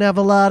doesn't have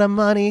a lot of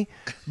money,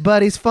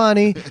 but he's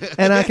funny,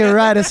 and I can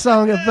write a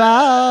song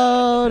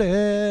about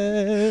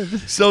it.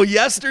 So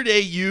yesterday,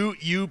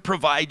 you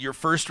provide your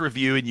first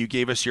review, and you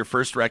gave us your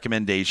first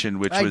recommendation,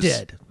 which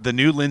was the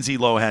new Lindsay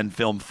Lohan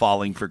film,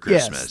 Falling for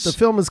Christmas. Yes, the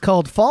film is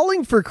called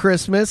Falling for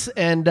Christmas,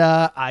 and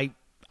I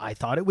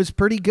thought it was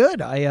pretty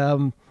good.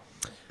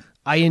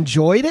 I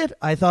enjoyed it.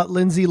 I thought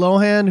Lindsay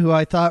Lohan, who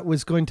I thought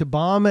was going to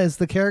bomb as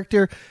the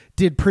character,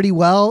 did pretty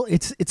well.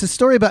 It's a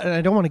story about, and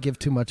I don't want to give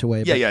too much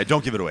away. Yeah,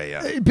 don't give it away.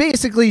 Yeah.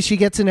 Basically, she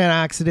gets in an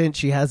accident.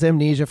 She has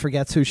amnesia,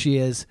 forgets who she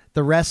is.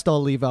 The rest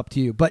I'll leave up to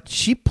you. But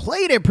she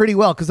played it pretty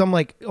well because I'm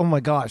like, oh my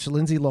gosh,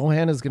 Lindsay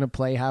Lohan is going to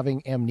play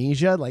having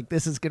amnesia. Like,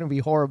 this is going to be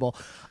horrible.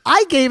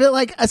 I gave it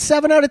like a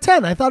 7 out of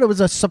 10. I thought it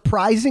was a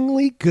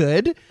surprisingly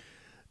good,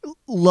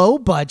 low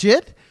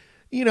budget.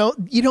 You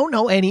don't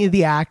know any of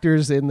the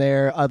actors in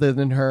there other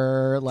than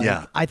her.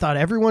 I thought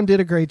everyone did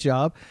a great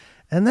job.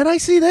 And then I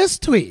see this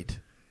tweet.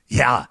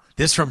 Yeah,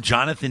 this from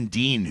Jonathan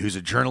Dean, who's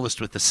a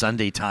journalist with the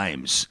Sunday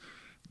Times.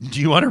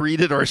 Do you want to read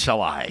it or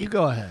shall I? You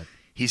go ahead.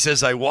 He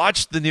says, I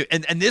watched the new,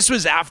 and this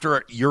was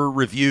after your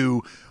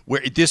review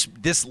where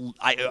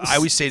I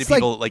always say to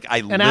people,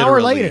 an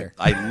hour later.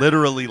 I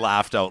literally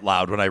laughed out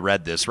loud when I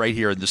read this right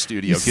here in the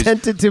studio. You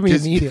sent it to me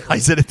immediately. I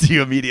sent it to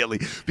you immediately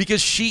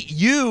because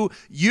you,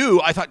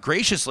 I thought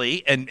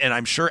graciously, and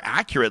I'm sure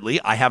accurately,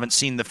 I haven't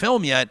seen the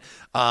film yet,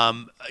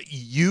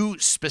 you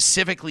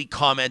specifically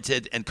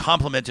commented and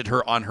complimented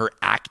her on her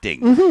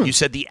acting. Mm-hmm. You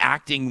said the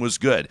acting was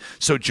good.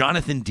 So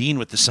Jonathan Dean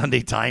with the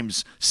Sunday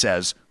Times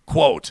says,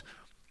 quote,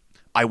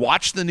 I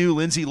watched the new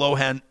Lindsay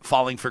Lohan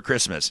Falling for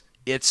Christmas.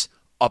 It's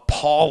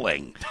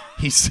appalling.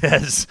 He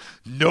says,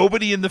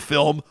 nobody in the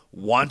film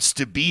wants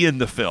to be in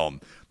the film.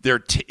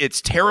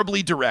 It's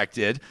terribly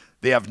directed.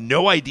 They have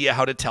no idea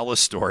how to tell a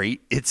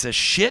story. It's a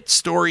shit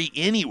story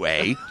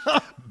anyway.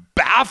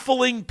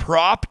 Baffling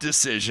prop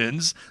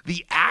decisions.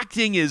 The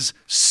acting is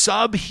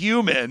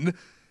subhuman.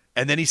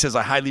 And then he says,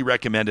 I highly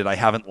recommend it. I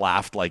haven't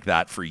laughed like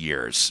that for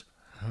years.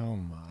 Oh,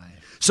 my.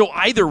 So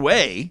either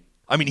way,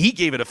 he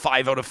gave it a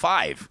 5 out of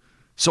 5.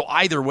 So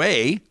either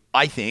way,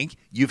 I think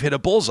you've hit a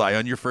bullseye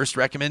on your first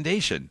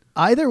recommendation.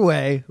 Either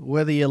way,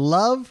 whether you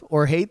love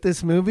or hate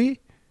this movie,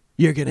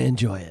 you're going to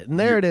enjoy it. And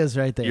there it is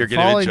right there. You're going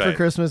to enjoy it. Falling for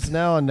Christmas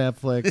now on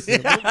Netflix.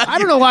 I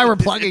don't know why we're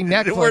plugging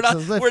Netflix.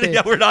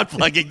 We're not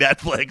plugging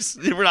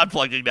Netflix. We're not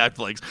plugging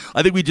Netflix.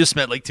 I think we just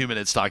spent like 2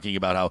 minutes talking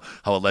about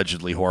how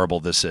allegedly horrible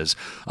this is.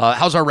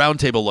 How's our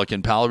roundtable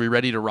looking, pal? Are we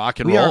ready to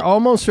rock and roll? We are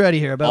almost ready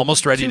here.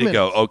 Almost ready to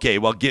go. Okay,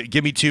 well,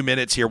 give me 2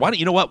 minutes here. Why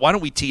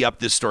don't we tee up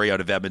this story out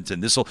of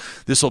Edmonton? This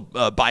will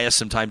buy us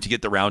some time to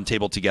get the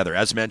roundtable together.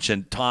 As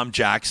mentioned, Tom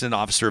Jackson,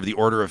 Officer of the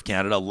Order of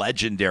Canada,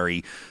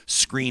 legendary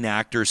screen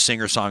actor,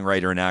 singer-songwriter,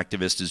 and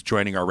activist, is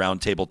joining our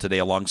roundtable today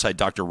alongside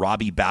Dr.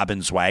 Robbie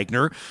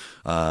Babbins-Wagner,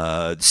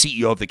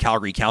 CEO of the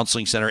Calgary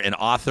Counseling Center, and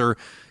author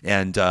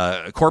and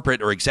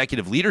corporate or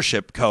executive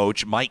leadership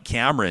coach Mike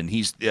Cameron.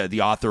 He's the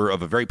author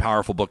of a very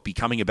powerful book,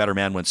 Becoming a Better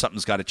Man When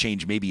Something's Got to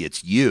Change, Maybe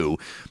It's You.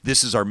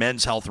 This is our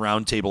Men's Health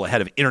Roundtable ahead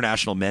of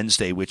International Men's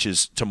Day, which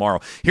is tomorrow.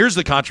 Here's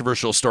the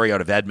controversial story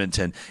out of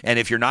Edmonton, and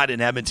if you're not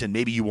in Edmonton,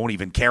 maybe you won't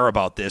even care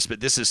about this,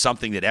 but this is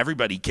something that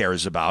everybody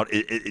cares about.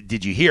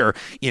 Did you hear?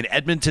 In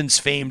Edmonton's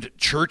famed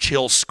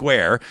Churchill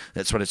Square,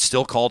 that's what it's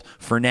still called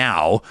for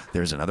now.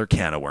 There's another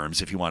can of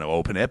worms if you want to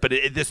open it, but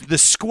the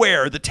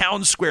square, the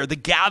town square, the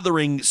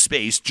gathering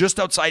space just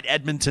outside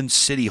Edmonton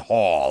City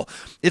Hall.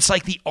 It's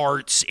like the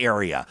arts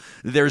area.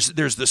 There's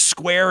the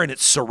square, and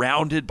it's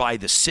surrounded by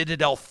the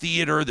Citadel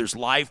Theatre. There's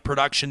live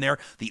production there.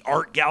 The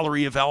Art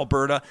Gallery of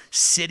Alberta,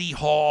 City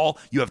Hall.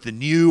 You have the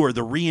new or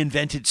the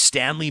reinvented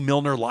Stanley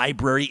Milner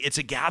Library. It's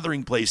a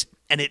gathering place.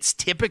 And it's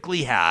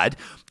typically had,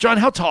 John,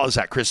 how tall is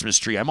that Christmas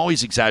tree? I'm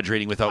always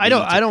exaggerating without. I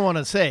don't want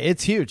to say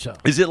it's huge. Though.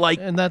 Is it like?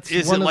 And that's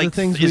one of the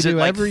things we do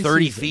every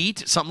 30 season.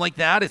 feet, something like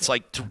that? It's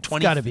like 20.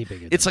 It's got to be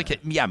bigger. It's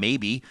like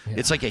maybe. Yeah.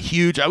 It's like a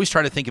huge. I always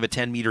try to think of a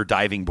 10-meter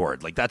diving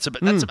board. Like that's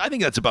I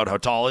think that's about how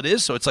tall it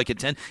is. So it's like a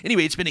 10.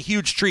 Anyway, it's been a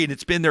huge tree, and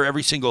it's been there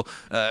every single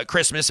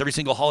Christmas, every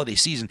single holiday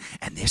season.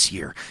 And this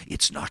year,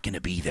 it's not going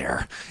to be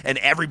there. And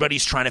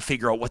everybody's trying to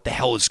figure out what the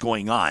hell is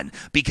going on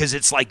because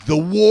it's like the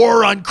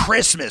war on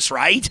Christmas,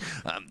 right?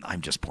 I'm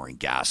just pouring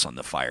gas on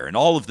the fire, and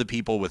all of the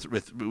people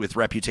with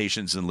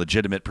reputations and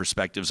legitimate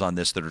perspectives on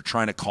this that are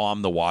trying to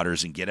calm the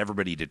waters and get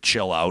everybody to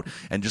chill out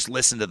and just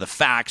listen to the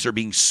facts are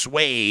being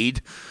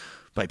swayed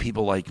by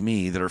people like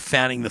me that are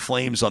fanning the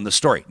flames on the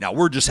story. Now,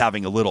 we're just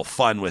having a little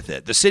fun with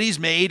it. The city's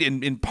made,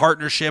 in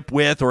partnership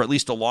with, or at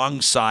least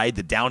alongside,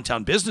 the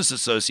Downtown Business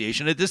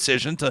Association, a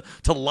decision to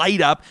light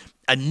up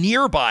a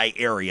nearby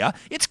area.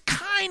 It's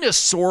kind kind of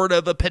sort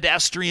of a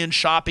pedestrian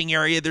shopping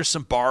area. There's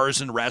some bars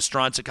and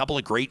restaurants, a couple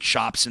of great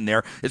shops in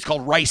there. It's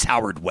called Rice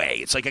Howard Way.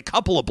 It's like a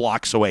couple of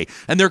blocks away,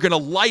 and they're going to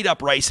light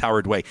up Rice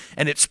Howard Way,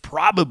 and it's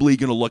probably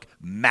going to look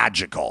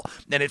magical,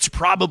 and it's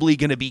probably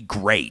going to be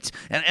great.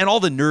 And all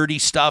the nerdy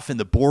stuff in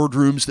the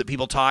boardrooms that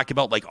people talk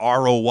about, like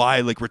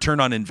ROI, like return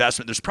on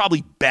investment, there's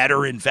probably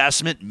better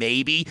investment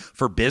maybe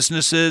for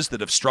businesses that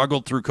have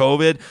struggled through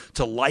COVID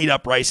to light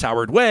up Rice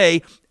Howard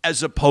Way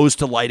as opposed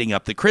to lighting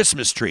up the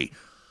Christmas tree.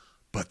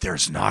 But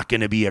there's not going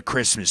to be a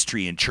Christmas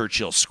tree in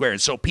Churchill Square.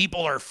 And so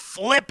people are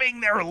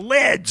flipping their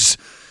lids.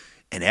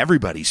 And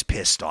everybody's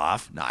pissed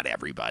off. Not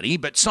everybody,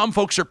 but some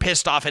folks are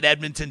pissed off at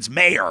Edmonton's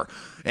mayor.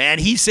 And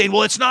he's saying,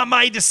 well, it's not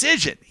my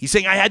decision. He's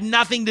saying I had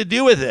nothing to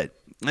do with it.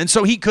 And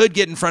so he could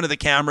get in front of the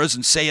cameras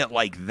and say it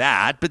like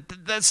that, but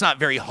that's not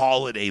very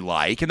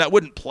holiday-like, and that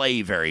wouldn't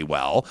play very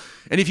well.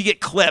 And if you get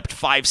clipped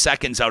 5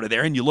 seconds out of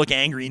there and you look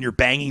angry and you're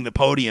banging the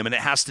podium and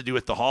it has to do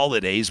with the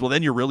holidays, well,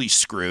 then you're really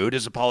screwed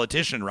as a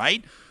politician,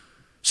 right?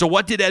 So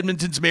what did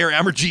Edmonton's Mayor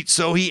Amarjeet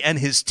Sohi and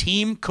his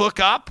team cook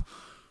up?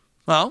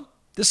 Well,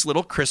 this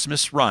little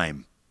Christmas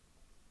rhyme.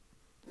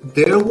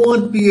 There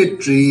won't be a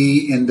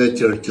tree in the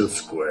Churchill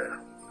Square,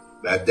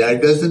 but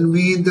that doesn't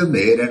mean the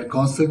mayor and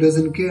council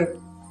doesn't care.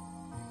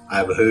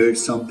 I've heard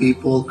some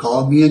people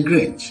call me a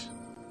Grinch,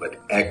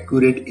 but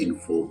accurate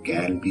info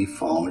can be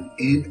found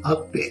in a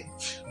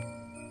pinch.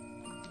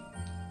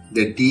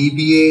 The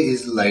DBA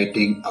is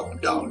lighting up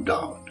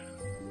downtown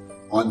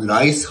on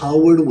Rice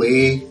Howard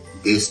Way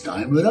this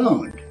time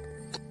around.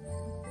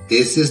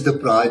 This is the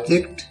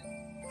project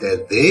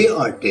that they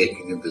are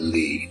taking the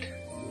lead.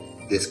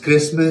 This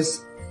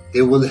Christmas,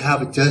 they will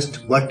have just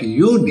what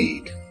you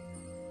need.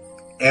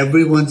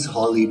 Everyone's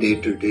holiday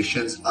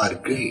traditions are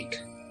great.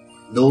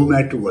 No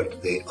matter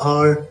what they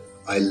are,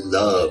 I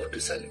love to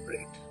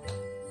celebrate.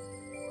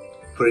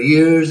 For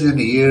years and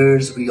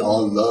years, we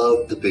all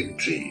loved the big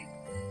tree.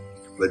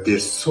 But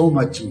there's so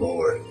much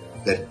more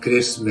that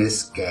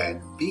Christmas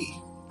can be.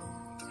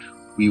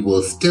 We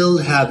will still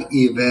have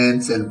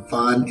events and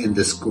fun in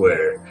the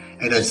square,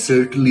 and I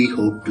certainly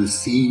hope to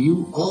see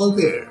you all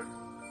there.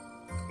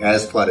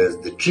 As far as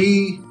the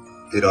tree,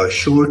 there are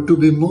sure to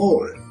be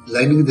more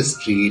lining the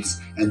streets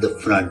and the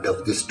front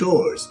of the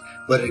stores.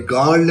 But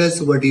regardless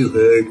of what you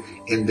heard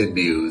in the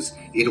news,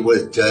 it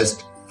was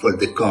just for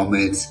the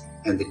comments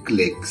and the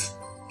clicks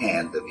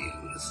and the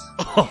views.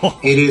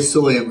 It is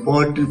so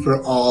important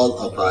for all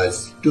of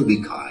us to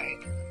be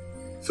kind.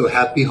 So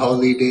happy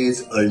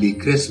holidays, early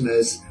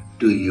Christmas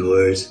to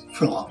yours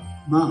from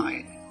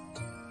mine.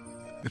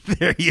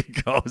 There you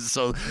go.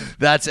 So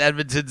that's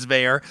Edmonton's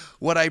mayor.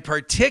 What I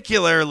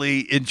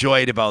particularly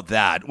enjoyed about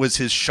that was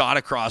his shot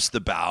across the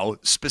bow,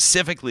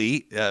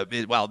 specifically,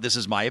 well, this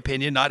is my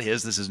opinion, not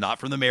his. This is not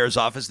from the mayor's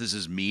office. This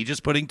is me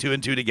just putting two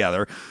and two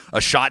together.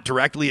 A shot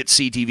directly at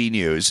CTV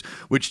News,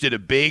 which did a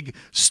big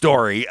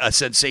story, a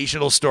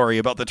sensational story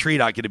about the tree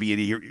not going to be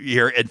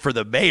here. And for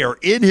the mayor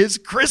in his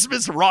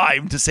Christmas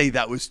rhyme to say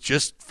that was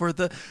just for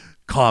the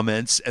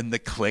comments and the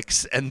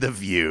clicks and the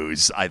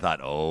views. I thought,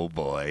 oh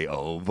boy.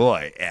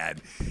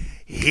 And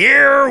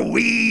here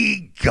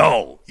we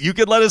go. You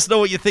can let us know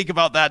what you think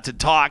about that to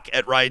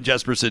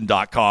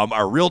talk@ryanjesperson.com.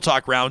 Our Real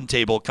Talk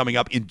Roundtable coming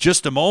up in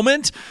just a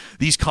moment.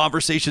 These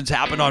conversations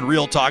happen on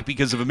Real Talk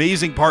because of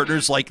amazing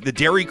partners like the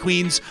Dairy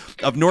Queens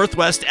of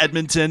Northwest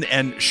Edmonton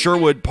and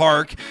Sherwood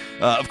Park.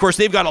 Of course,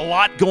 they've got a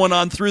lot going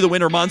on through the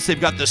winter months. They've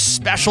got the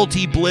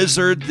specialty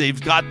blizzard.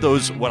 They've got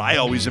those, what I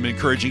always am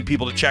encouraging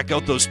people to check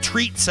out, those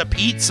treats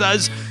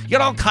pizzas. You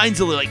got all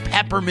kinds of like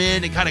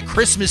peppermint and kind of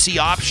Christmassy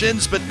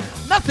options, but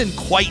nothing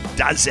quite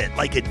does it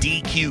like a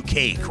DQ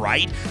cake,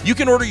 right? You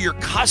can order your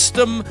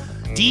custom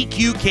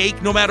DQ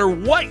cake no matter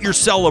what you're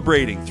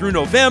celebrating through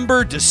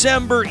November,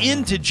 December,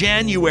 into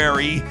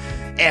January.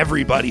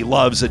 Everybody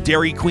loves a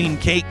Dairy Queen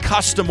cake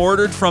custom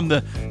ordered from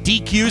the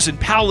DQs in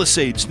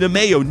Palisades,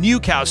 Nemeo,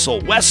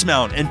 Newcastle,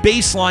 Westmount, and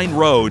Baseline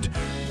Road.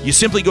 You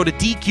simply go to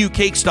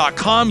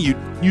dqcakes.com. You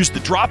use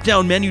the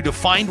drop-down menu to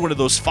find one of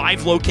those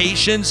 5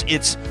 locations.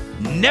 It's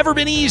never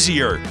been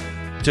easier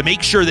to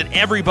make sure that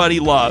everybody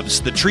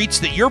loves the treats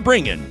that you're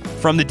bringing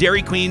from the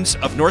Dairy Queens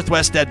of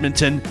Northwest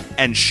Edmonton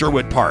and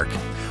Sherwood Park.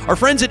 Our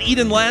friends at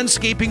Int'l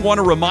Landscaping want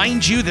to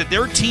remind you that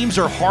their teams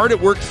are hard at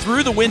work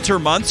through the winter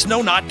months.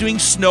 No, not doing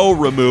snow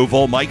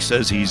removal. Mike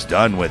says he's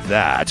done with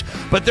that.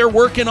 But they're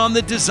working on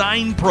the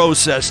design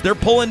process. They're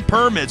pulling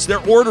permits.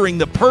 They're ordering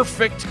the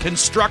perfect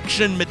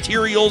construction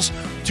materials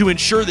to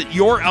ensure that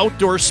your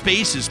outdoor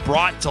space is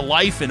brought to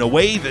life in a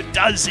way that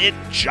does it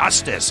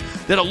justice,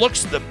 that it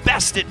looks the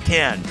best it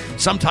can.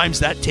 Sometimes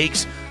that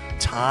takes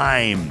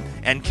time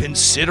and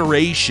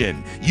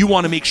consideration. You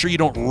want to make sure you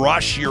don't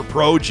rush your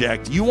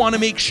project. You want to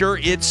make sure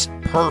it's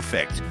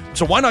perfect.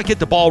 So why not get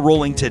the ball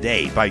rolling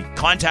today by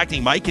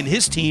contacting Mike and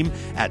his team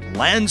at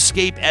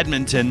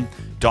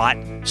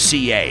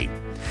landscapeedmonton.ca.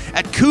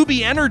 At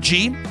Kubi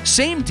Energy,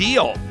 same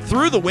deal.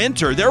 Through the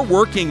winter, they're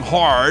working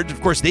hard.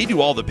 Of course, they do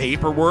all the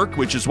paperwork,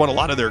 which is what a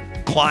lot of their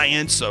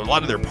clients, a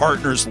lot of their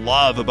partners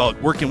love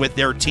about working with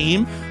their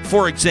team.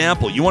 For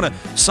example, you want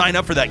to sign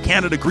up for that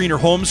Canada Greener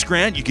Homes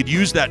grant. You could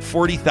use that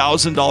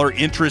 $40,000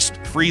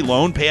 interest-free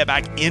loan, pay it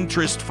back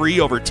interest-free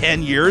over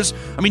 10 years.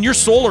 I mean, your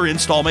solar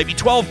install might be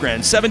 12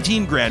 grand,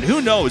 17 grand.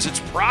 Who knows?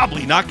 It's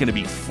probably not going to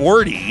be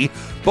 40.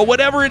 But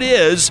whatever it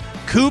is,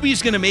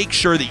 Kubi's going to make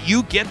sure that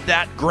you get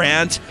that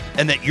grant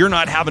and that you're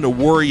not having to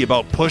worry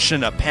about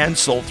pushing a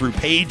pencil through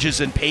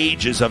pages and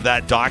pages of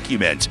that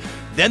document.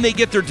 Then they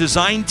get their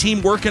design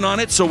team working on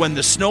it, so when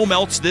the snow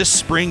melts this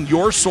spring,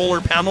 your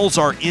solar panels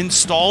are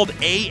installed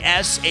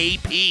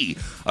ASAP.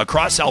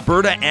 Across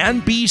Alberta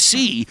and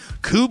BC,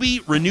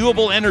 Kubi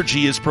Renewable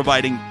Energy is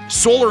providing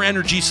solar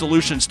energy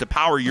solutions to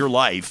power your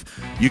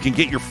life. You can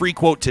get your free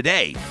quote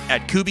today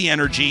at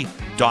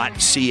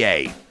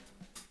kubienergy.ca.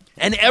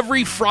 And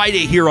every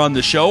Friday here on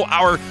the show,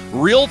 our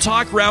Real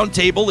Talk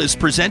Roundtable is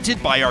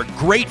presented by our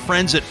great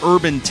friends at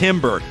Urban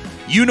Timber.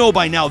 You know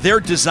by now, their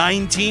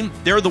design team,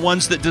 they're the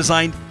ones that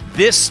designed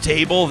this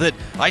table that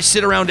I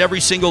sit around every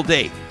single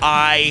day.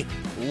 I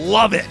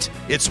love it.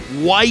 It's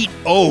white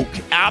oak,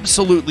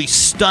 absolutely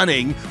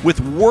stunning, with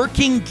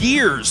working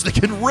gears that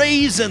can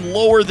raise and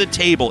lower the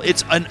table.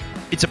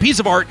 It's a piece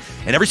of art,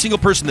 and every single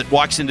person that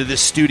walks into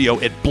this studio,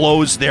 it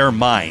blows their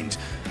mind.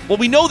 Well,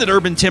 we know that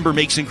Urban Timber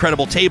makes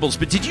incredible tables,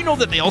 but did you know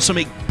that they also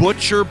make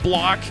butcher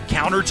block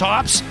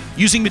countertops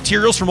using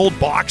materials from old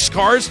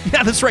boxcars?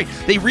 Yeah, that's right.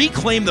 They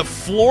reclaim the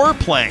floor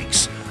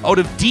planks out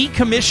of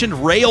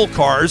decommissioned rail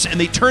cars, and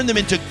they turn them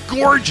into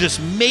gorgeous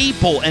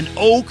maple and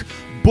oak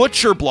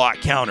butcher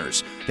block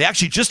counters. They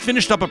actually just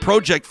finished up a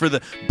project for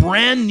the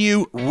brand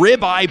new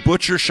Ribeye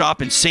Butcher Shop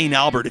in St.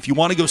 Albert. If you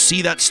want to go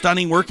see that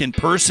stunning work in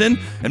person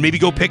and maybe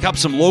go pick up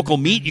some local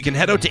meat, you can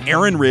head out to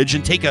Erin Ridge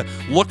and take a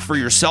look for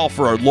yourself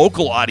for our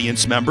local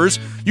audience members.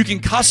 You can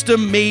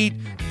custom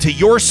made to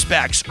your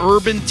specs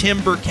Urban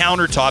Timber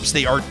countertops.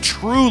 They are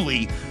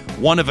truly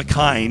one of a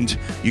kind.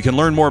 You can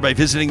learn more by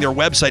visiting their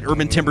website,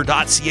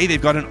 urbantimber.ca.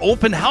 They've got an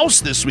open house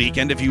this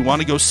weekend if you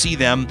want to go see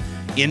them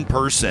in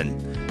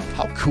person.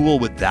 How cool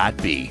would that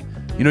be?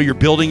 You know, you're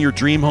building your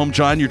dream home,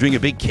 John. You're doing a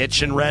big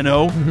kitchen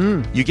reno.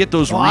 Mm-hmm. You get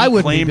those reclaimed I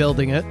would be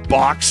building it.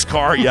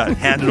 Boxcar. Yeah,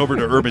 hand it over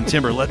to Urban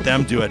Timber. Let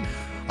them do it.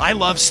 I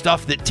love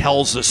stuff that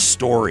tells a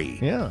story.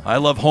 Yeah. I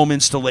love home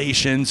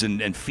installations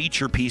and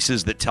feature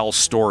pieces that tell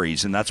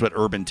stories, and that's what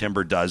Urban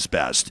Timber does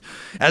best.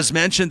 As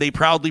mentioned, they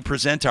proudly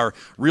present our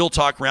Real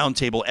Talk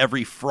Roundtable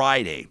every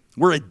Friday.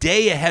 We're a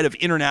day ahead of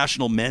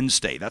International Men's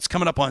Day. That's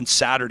coming up on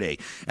Saturday.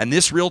 And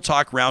this Real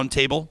Talk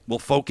Roundtable will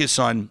focus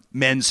on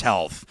men's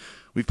health.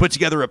 We've put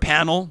together a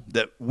panel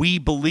that we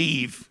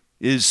believe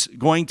is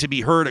going to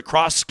be heard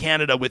across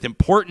Canada with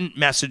important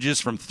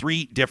messages from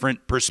 3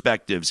 different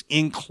perspectives,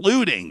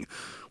 including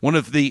one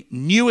of the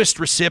newest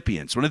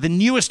recipients, one of the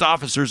newest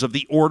officers of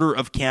the Order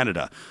of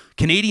Canada,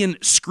 Canadian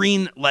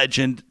screen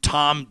legend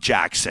Tom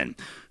Jackson,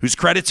 whose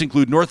credits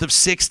include North of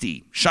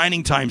 60,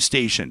 Shining Time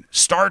Station,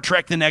 Star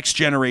Trek The Next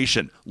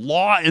Generation,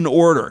 Law and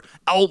Order,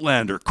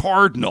 Outlander,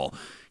 Cardinal.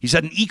 He's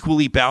had an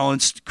equally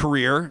balanced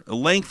career,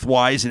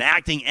 lengthwise in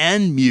acting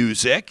and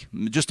music.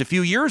 Just a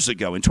few years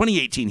ago, in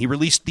 2018, he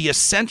released The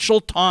Essential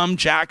Tom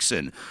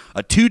Jackson,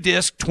 a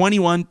 2-disc,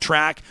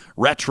 21-track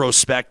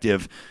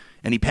retrospective,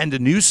 and he penned a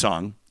new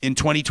song in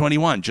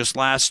 2021, just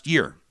last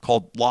year,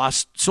 called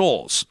Lost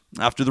Souls,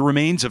 after the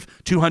remains of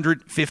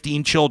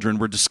 215 children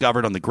were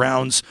discovered on the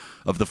grounds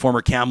of the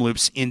former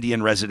Kamloops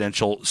Indian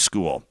Residential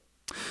School.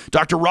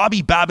 Dr.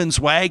 Robbie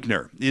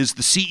Babbins-Wagner is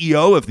the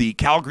CEO of the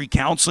Calgary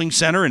Counseling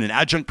Center and an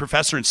adjunct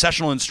professor and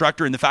sessional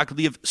instructor in the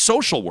Faculty of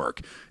Social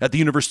Work at the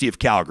University of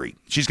Calgary.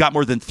 She's got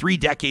more than 3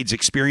 decades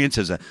experience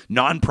as a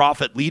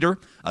nonprofit leader,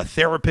 a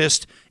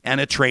therapist,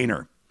 and a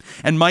trainer.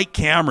 And Mike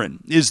Cameron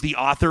is the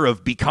author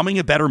of Becoming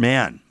a Better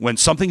Man. When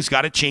something's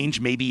got to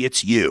change, maybe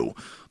it's you.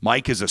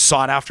 Mike is a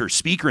sought-after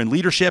speaker in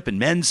leadership and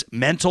men's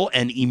mental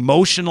and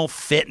emotional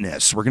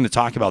fitness. We're going to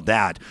talk about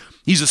that.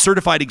 He's a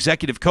certified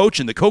executive coach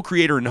and the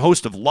co-creator and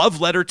host of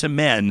Love Letter to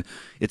Men.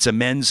 It's a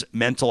men's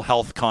mental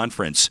health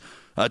conference.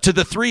 To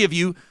the 3 of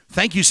you,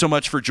 thank you so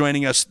much for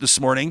joining us this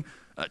morning.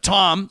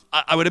 Tom,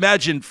 I would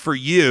imagine for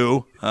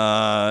you,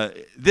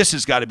 this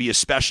has got to be a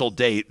special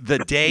day. The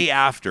day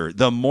after,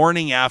 the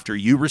morning after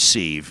you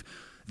receive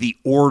the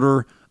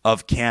Order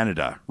of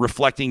Canada,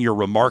 reflecting your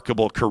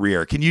remarkable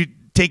career. Can you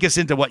take us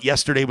into what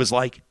yesterday was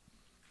like?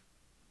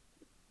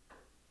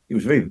 It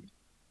was very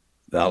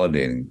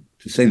validating,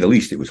 to say the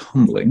least. It was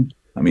humbling.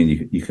 I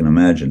mean, you can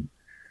imagine.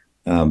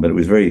 But it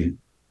was very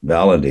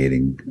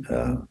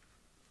validating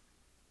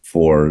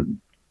for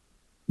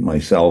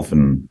myself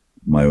and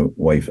my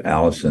wife,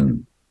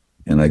 Allison,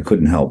 and I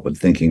couldn't help but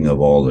thinking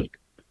of all the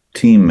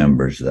team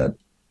members that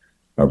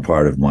are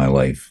part of my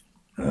life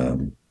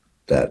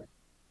that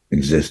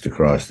exist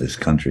across this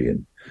country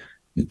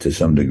and to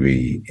some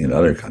degree in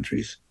other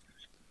countries.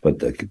 But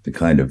the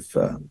kind of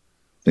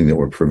thing that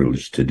we're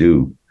privileged to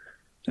do,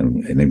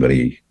 and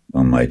anybody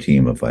on my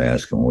team, if I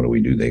ask them, what do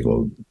we do? They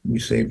go, we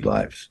save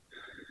lives.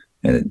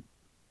 And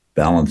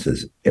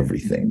balances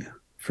everything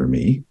for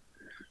me.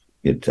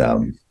 It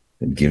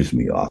gives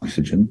me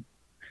oxygen.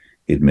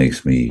 It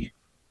makes me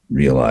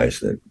realize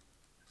that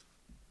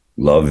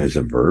love is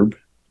a verb.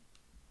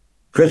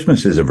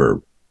 Christmas is a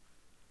verb.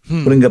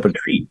 Putting up a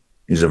tree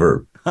is a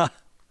verb.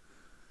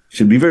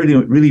 Should be very,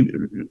 really,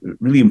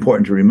 really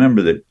important to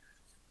remember that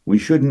we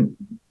shouldn't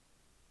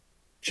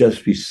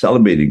just be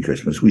celebrating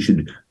Christmas. We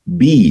should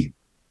be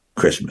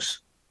Christmas.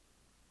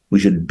 We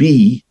should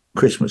be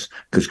Christmas,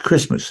 because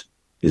Christmas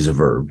is a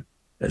verb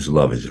as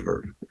love is a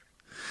verb.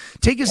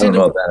 Take us I don't into.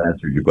 know if that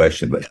answered your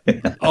question, but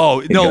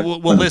Oh no!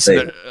 Well,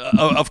 listen.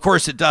 Of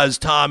course it does,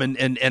 Tom,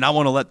 and I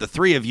want to let the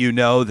three of you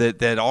know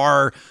that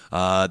our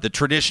the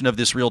tradition of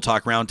this Real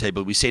Talk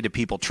Roundtable, we say to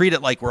people, treat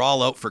it like we're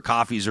all out for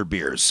coffees or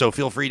beers. So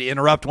feel free to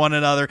interrupt one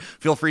another.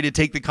 Feel free to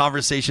take the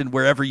conversation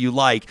wherever you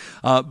like.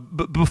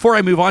 But before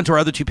I move on to our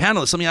other two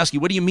panelists, let me ask you,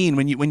 what do you mean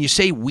when you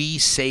say we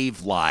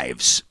save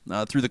lives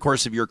through the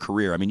course of your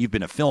career? I mean, you've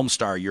been a film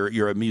star.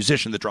 You're a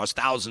musician that draws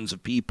thousands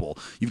of people.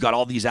 You've got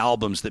all these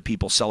albums that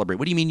people celebrate.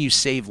 What do you mean you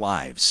save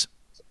lives?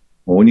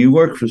 Well, when you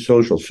work for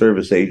social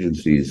service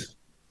agencies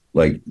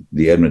like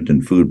the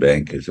Edmonton Food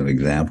Bank as an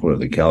example, or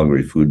the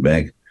Calgary Food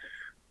Bank,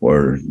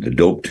 or the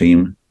DOPE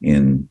team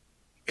in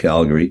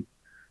Calgary,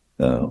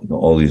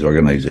 all these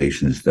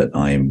organizations that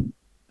I'm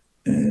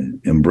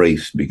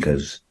embrace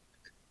because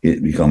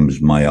it becomes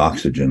my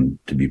oxygen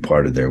to be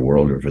part of their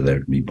world or for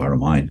them to be part of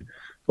mine.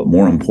 But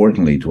more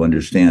importantly, to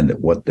understand that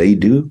what they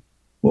do,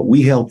 what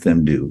we help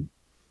them do,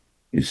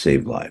 is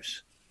save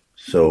lives.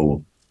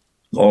 So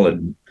all it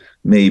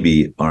may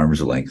be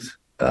arm's length,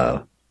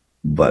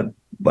 but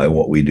by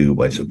what we do,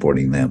 by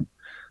supporting them,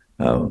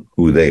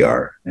 who they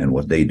are and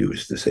what they do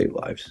is to save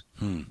lives.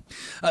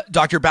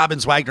 Dr.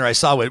 Babins-Wagner, I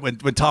saw when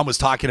Tom was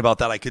talking about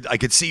that, I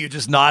could see you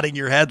just nodding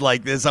your head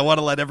like this. I want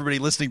to let everybody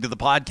listening to the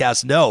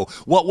podcast know,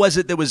 what was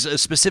it that was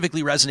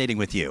specifically resonating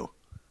with you?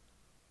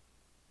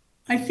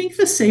 I think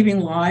the saving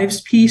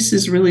lives piece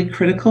is really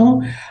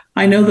critical.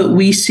 I know that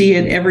we see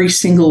it every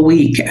single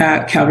week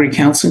at Calgary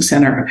Counseling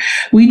Center.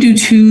 We do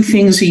 2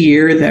 things a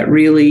year that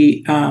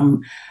really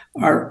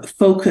are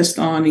focused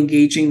on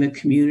engaging the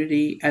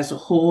community as a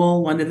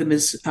whole. One of them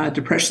is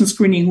Depression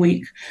Screening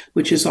Week,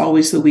 which is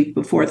always the week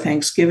before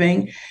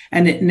Thanksgiving.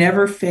 And it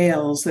never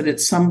fails that at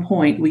some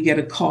point we get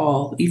a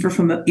call, either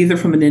from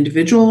an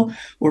individual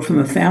or from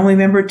a family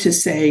member, to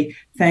say,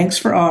 thanks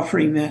for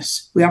offering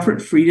this. We offer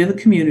it free to the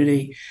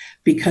community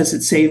because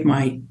it saved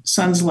my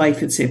son's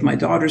life, it saved my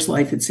daughter's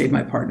life, it saved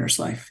my partner's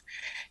life.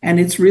 And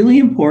it's really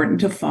important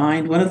to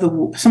find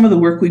some of the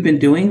work we've been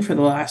doing for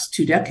the last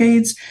 2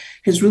 decades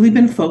has really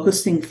been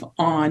focusing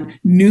on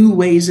new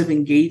ways of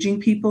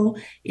engaging people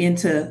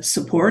into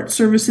support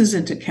services,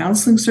 into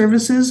counseling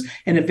services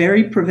in a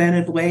very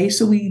preventive way.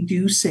 So we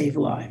do save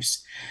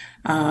lives.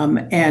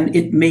 And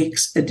it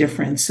makes a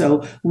difference.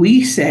 So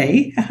we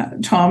say,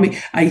 Tommy,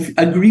 I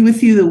agree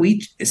with you that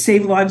we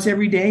save lives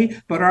every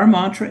day, but our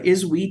mantra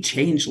is we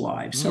change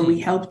lives. So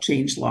we help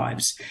change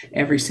lives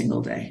every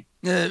single day.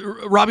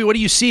 Robbie, what are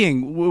you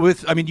seeing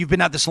you've been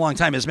at this a long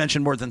time, as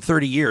mentioned, more than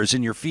 30 years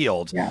in your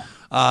field. Yeah.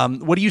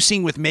 What are you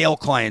seeing with male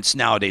clients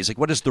nowadays? Like,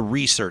 what does the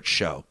research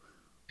show?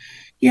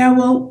 Yeah,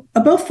 well,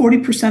 about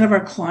 40% of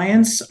our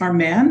clients are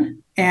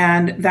men,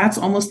 and that's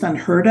almost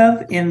unheard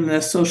of in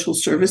the social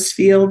service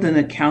field and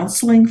the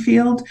counseling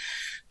field,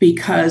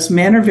 because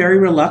men are very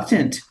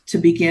reluctant to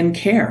begin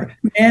care.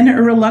 Men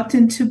are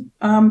reluctant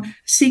to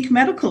seek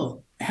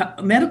medical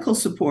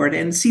support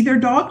and see their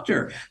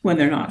doctor when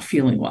they're not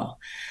feeling well.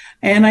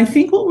 And I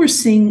think what we're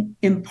seeing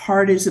in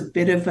part is a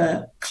bit of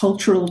a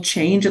cultural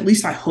change. At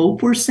least I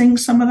hope we're seeing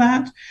some of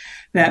that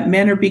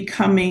men are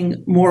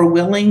becoming more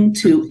willing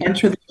to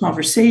enter the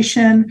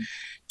conversation,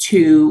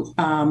 to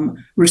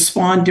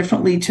respond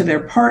differently to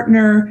their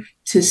partner,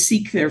 to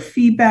seek their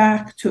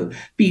feedback, to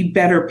be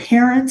better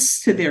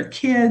parents to their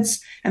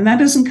kids. And that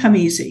doesn't come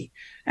easy.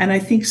 And I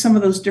think some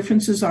of those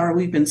differences are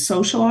we've been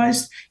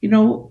socialized.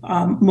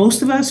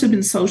 Most of us have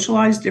been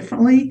socialized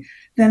differently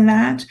than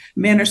that.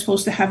 Men are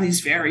supposed to have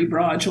these very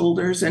broad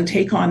shoulders and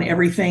take on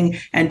everything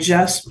and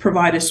just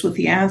provide us with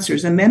the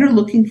answers. And men are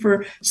looking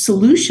for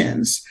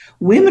solutions.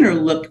 Women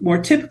are more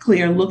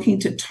typically looking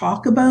to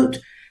talk about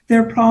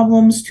their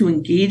problems, to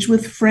engage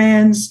with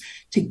friends,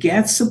 to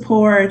get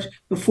support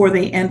before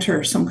they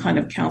enter some kind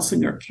of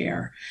counseling or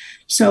care.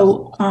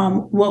 So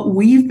what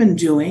we've been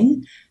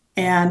doing,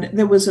 and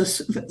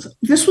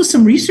this was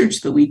some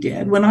research that we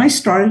did when I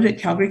started at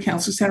Calgary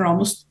Counseling Center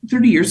almost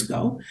 30 years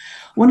ago.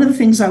 One of the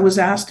things I was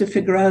asked to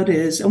figure out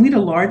is, and we had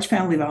a large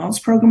family violence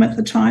program at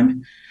the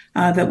time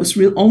that was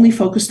only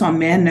focused on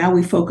men. Now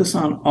we focus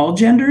on all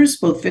genders,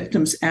 both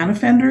victims and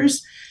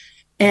offenders.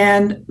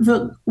 And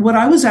what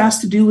I was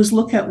asked to do was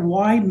look at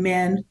why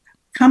men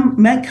come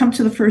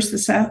to the first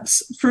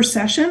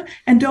session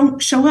and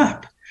don't show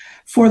up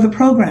for the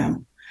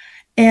program.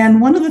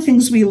 And one of the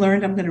things we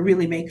learned, I'm going to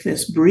really make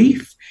this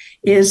brief,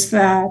 is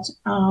that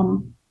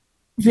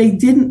they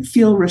didn't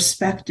feel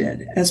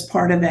respected as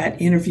part of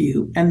that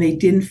interview, and they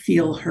didn't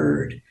feel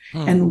heard.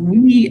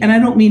 And I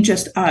don't mean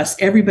just us,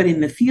 everybody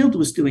in the field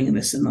was doing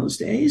this in those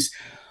days.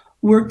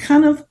 we're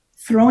kind of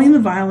throwing the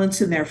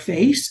violence in their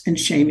face and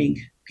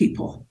shaming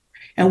people.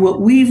 And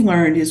what we've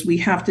learned is we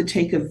have to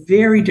take a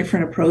very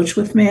different approach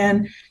with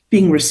men,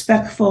 being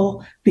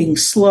respectful, being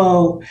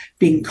slow,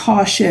 being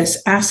cautious,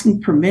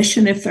 asking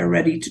permission if they're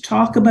ready to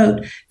talk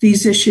about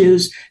these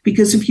issues.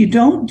 Because if you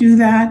don't do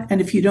that,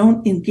 and if you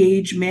don't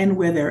engage men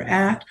where they're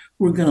at,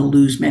 we're going to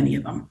lose many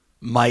of them.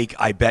 Mike,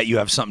 I bet you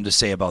have something to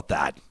say about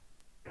that.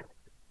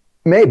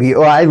 Maybe.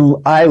 Well,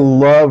 I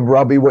love,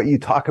 Robbie, what you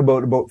talk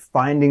about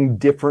finding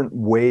different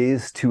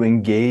ways to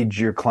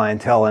engage your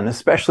clientele, and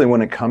especially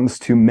when it comes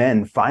to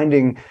men,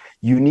 finding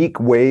unique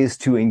ways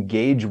to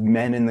engage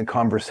men in the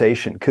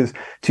conversation. Because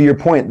to your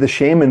point, the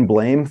shame and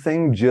blame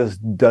thing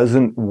just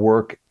doesn't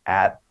work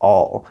at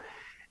all.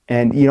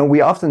 And,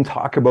 we often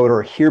talk about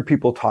or hear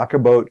people talk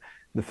about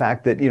the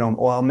fact that,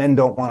 well, men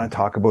don't want to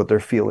talk about their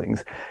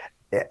feelings.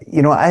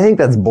 I think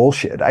that's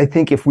bullshit. I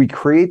think if we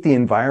create the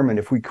environment,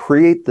 if we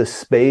create the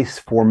space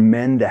for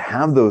men to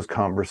have those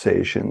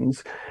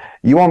conversations,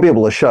 you won't be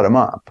able to shut them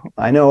up.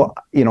 I know,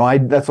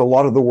 that's a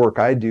lot of the work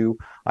I do.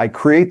 I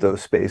create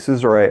those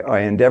spaces, or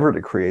I endeavor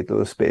to create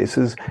those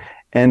spaces.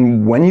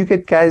 And when you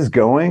get guys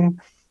going,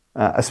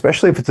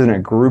 especially if it's in a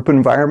group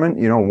environment,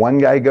 one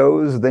guy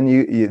goes, then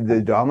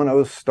the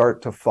dominoes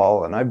start to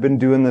fall. And I've been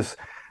doing this,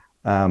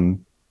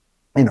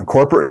 in a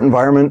corporate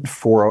environment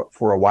for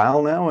a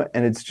while now,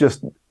 and it's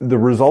just, the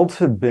results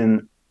have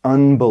been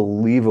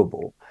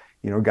unbelievable.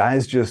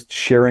 Guys just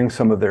sharing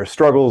some of their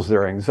struggles,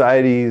 their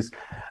anxieties,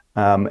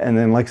 and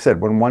then, like I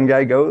said, when one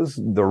guy goes,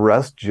 the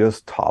rest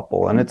just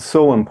topple. And it's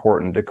so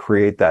important to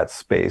create that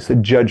space, a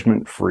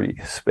judgment-free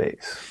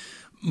space.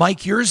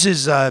 Mike, yours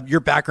is your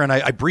background.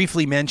 I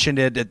briefly mentioned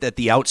it at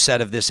the outset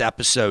of this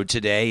episode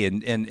today,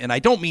 and I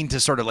don't mean to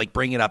sort of like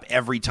bring it up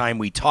every time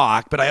we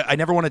talk, but I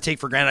never want to take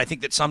for granted. I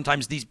think that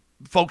sometimes these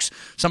folks,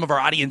 some of our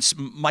audience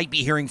might be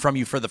hearing from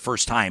you for the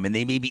first time, and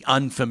they may be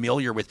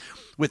unfamiliar with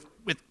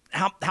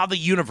how the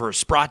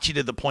universe brought you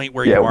to the point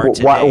where you are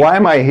today. Why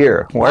am I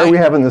here? Why are we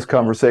having this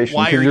conversation?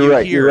 Why are you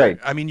here? You're right.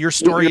 I mean, your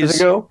story is...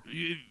 8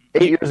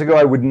 years ago,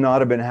 I would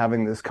not have been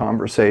having this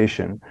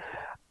conversation.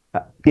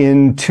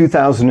 In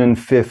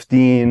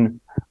 2015,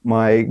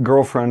 my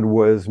girlfriend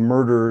was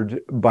murdered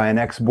by an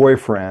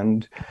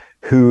ex-boyfriend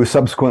who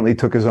subsequently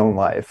took his own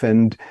life.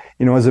 And,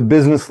 as a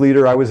business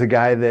leader, I was a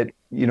guy that,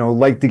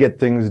 liked to get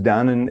things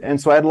done.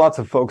 And so I had lots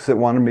of folks that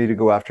wanted me to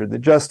go after the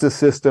justice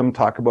system,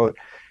 talk about,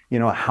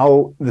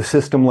 how the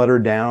system let her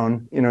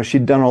down.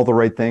 She'd done all the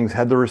right things,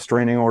 had the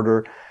restraining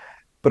order.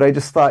 But I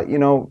just thought,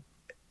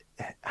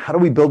 how do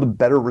we build a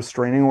better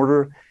restraining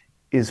order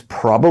is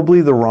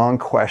probably the wrong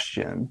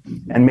question.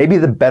 And maybe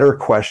the better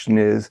question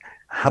is,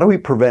 how do we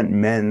prevent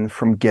men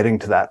from getting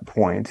to that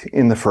point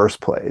in the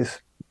first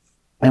place?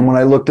 And when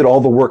I looked at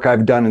all the work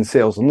I've done in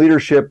sales and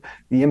leadership,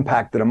 the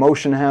impact that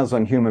emotion has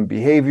on human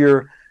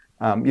behavior,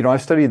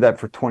 I've studied that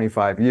for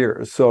 25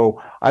 years.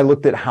 So I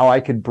looked at how I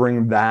could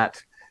bring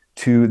that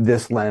to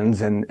this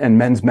lens and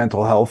men's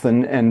mental health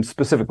and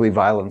specifically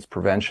violence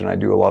prevention. I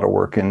do a lot of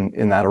work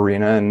in that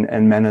arena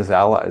and men as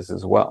allies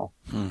as well.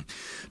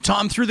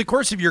 Tom, through the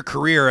course of your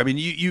career, I mean,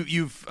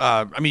 you've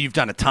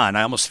done a ton.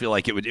 I almost feel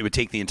like it would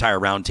take the entire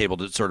roundtable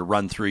to sort of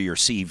run through your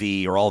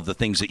CV or all of the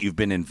things that you've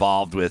been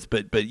involved with.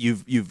 But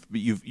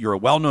you're a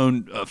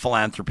well-known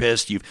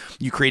philanthropist.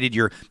 You created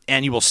your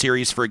annual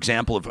series, for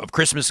example, of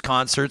Christmas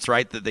concerts,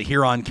 right? The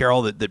Huron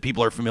Carol that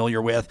people are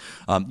familiar with.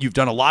 You've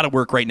done a lot of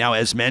work right now,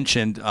 as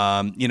mentioned.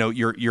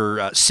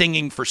 You're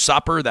singing for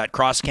supper, that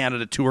cross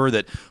Canada tour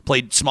that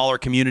played smaller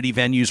community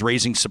venues,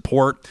 raising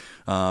support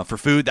for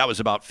food. That was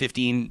about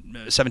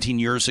 17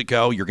 years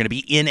ago. You're going to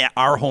be in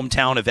our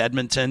hometown of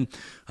Edmonton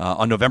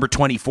on November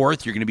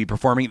 24th. You're going to be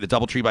performing at the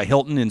Doubletree by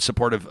Hilton in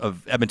support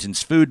of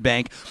Edmonton's food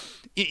bank.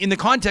 In the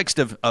context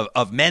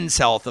of men's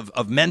health,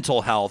 of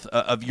mental health,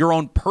 of your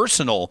own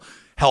personal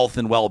health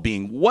and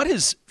well-being, what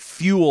has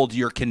fueled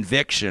your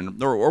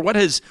conviction or what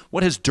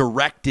has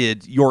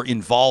directed your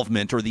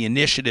involvement or the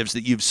initiatives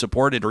that you've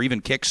supported or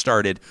even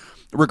kickstarted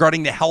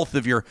regarding the health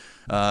of your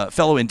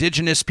fellow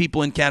Indigenous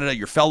people in Canada,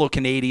 your fellow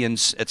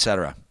Canadians,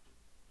 etc.?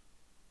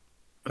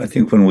 I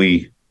think when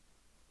we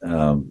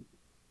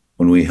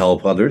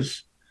help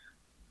others,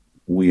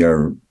 we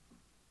are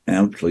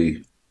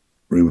amply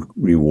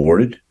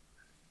rewarded.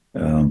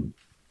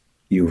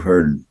 You've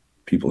heard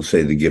people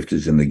say the gift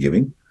is in the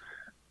giving.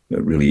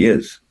 It really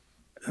is.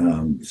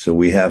 So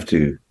we have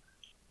to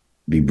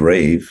be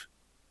brave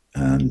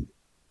and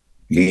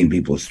gain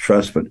people's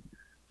trust, but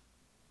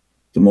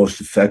the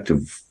most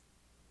effective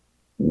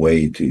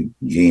way to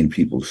gain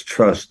people's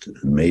trust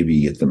and maybe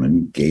get them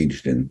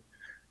engaged in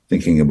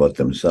thinking about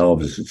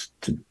themselves is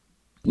to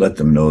let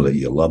them know that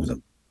you love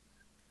them.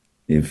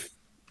 If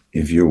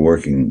you're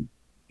working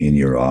in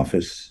your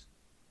office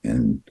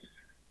and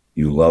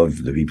you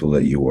love the people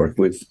that you work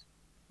with,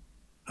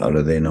 how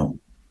do they know?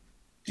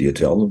 Do you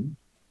tell them?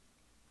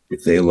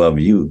 If they love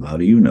you, how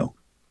do you know?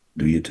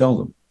 Do you tell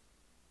them?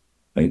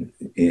 Right?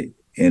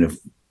 And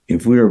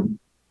if we're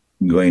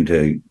going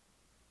to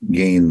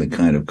gain the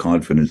kind of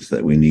confidence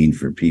that we need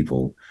for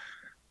people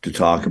to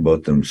talk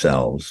about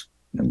themselves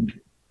and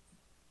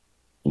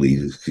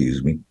please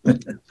excuse me.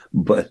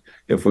 But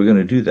if we're going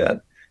to do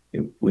that,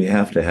 we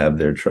have to have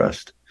their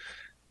trust.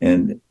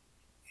 And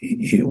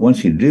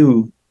once you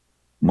do,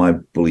 my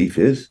belief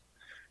is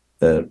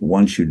that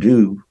once you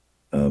do,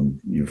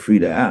 you're free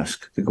to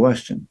ask the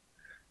question,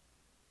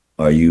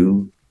 are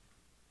you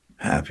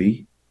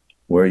happy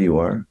where you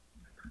are?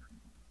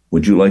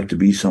 Would you like to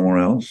be somewhere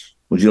else?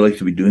 Would you like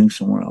to be doing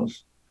somewhere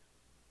else?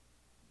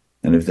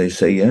 And if they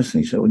say yes,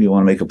 and you say, well, do you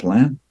want to make a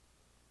plan?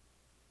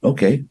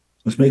 Okay,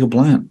 let's make a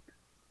plan.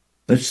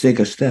 Let's take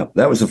a step.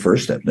 That was the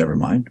first step. Never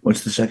mind.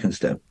 What's the second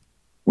step?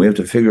 We have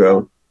to figure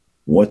out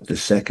what the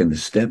second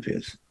step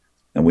is.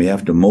 And we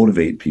have to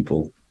motivate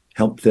people,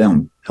 help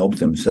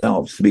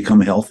themselves to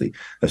become healthy.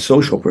 A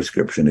social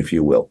prescription, if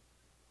you will,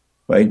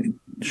 right?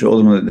 Show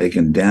them that they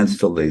can dance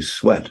till they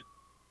sweat,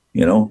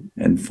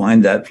 and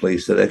find that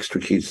place that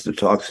extricates the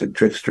toxic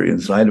trickster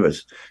inside of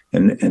us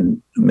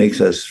and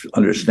makes us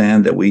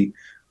understand that we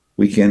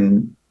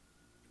can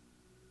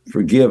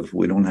forgive.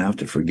 We don't have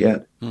to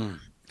forget.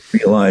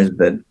 Realize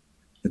that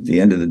at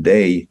the end of the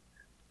day,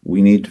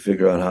 we need to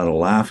figure out how to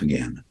laugh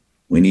again.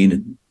 We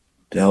need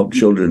to help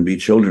children be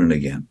children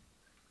again.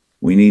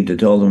 We need to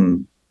tell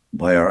them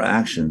by our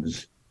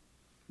actions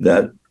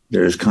that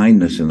there is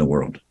kindness in the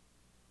world.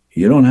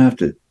 You don't have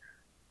to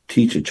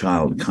teach a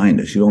child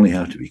kindness. You only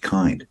have to be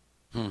kind.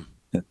 And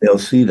they'll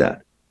see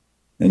that.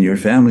 And your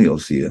family will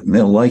see it, and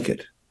they'll like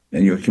it.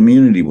 And your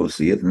community will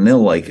see it, and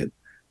they'll like it.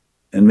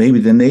 And maybe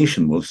the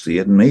nation will see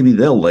it, and maybe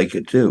they'll like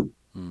it too.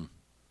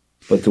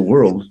 But the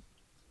world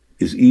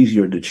is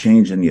easier to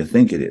change than you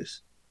think it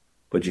is.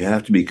 But you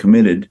have to be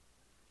committed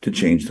to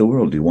change the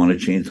world. Do you want to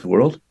change the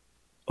world?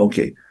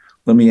 Okay,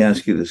 let me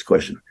ask you this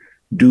question.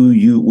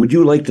 Would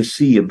you like to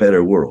see a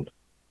better world?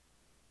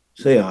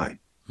 Say aye.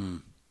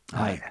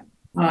 Aye.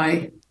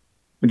 Aye.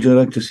 Would you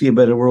like to see a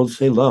better world?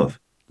 Say love.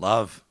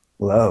 Love.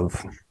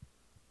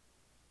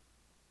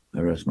 I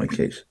rest my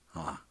case.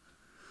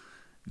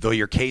 Though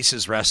your case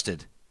is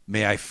rested,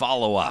 may I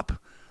follow up?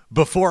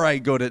 Before I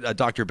go to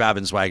Dr.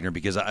 Babins-Wagner,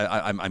 because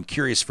I'm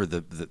curious for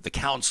the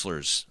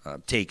counselor's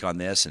take on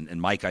this,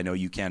 and Mike, I know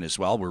you can as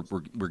well. We're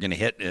going to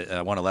hit.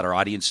 I want to let our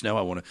audience know.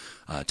 I want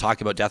to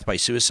talk about death by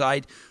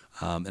suicide,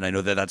 and I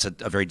know that that's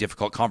a very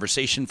difficult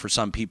conversation for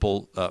some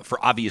people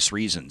for obvious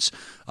reasons.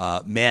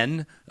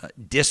 Men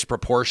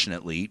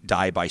disproportionately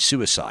die by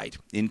suicide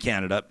in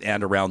Canada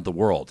and around the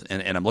world,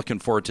 and I'm looking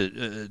forward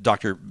to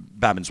Dr.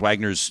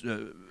 Babins-Wagner's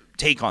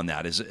take on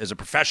that as a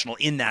professional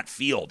in that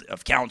field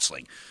of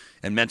counseling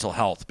and mental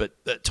health.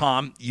 But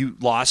Tom, you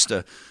lost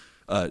a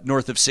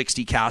North of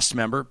 60 cast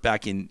member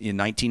back in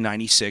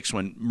 1996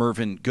 when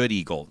Mervyn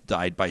Goodeagle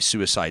died by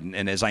suicide.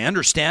 And as I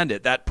understand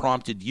it, that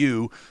prompted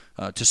you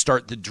to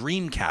start the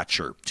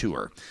Dreamcatcher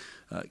tour.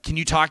 Can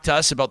you talk to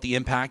us about the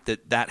impact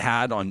that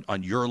had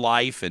on your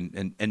life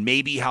and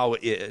maybe how,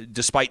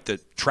 despite the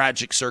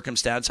tragic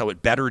circumstance, how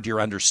it bettered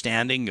your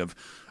understanding of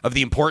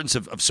the importance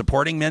of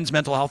supporting men's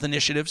mental health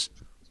initiatives?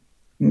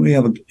 We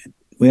had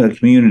a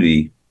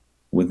community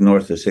with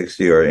North of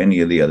 60 or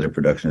any of the other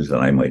productions that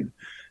I might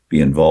be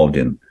involved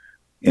in.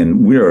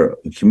 And we're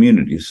a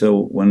community.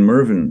 So when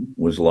Mervyn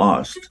was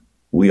lost,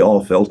 we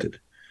all felt it.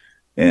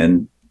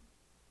 And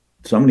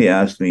somebody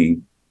asked me,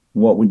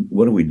 what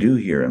do we do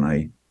here?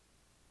 And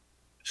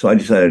so I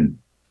decided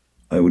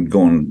I would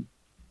go and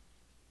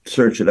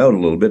search it out a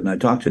little bit. And I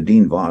talked to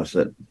Dean Voss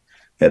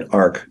at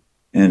ARC.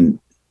 And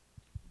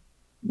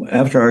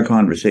after our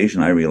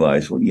conversation, I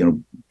realized,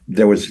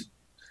 there was,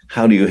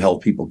 how do you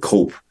help people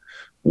cope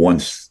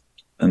once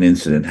an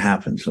incident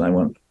happens? And I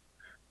went,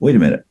 wait a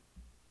minute.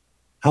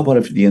 How about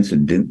if the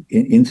incident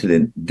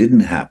didn't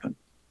happen?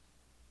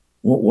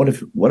 What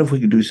if we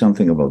could do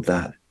something about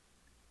that?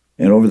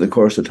 And over the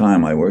course of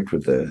time, I worked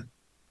with the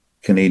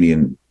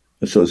Canadian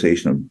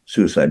Association of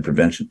Suicide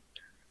Prevention.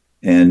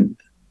 And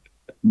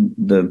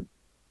the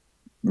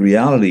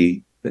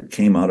reality that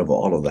came out of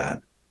all of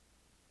that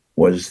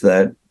was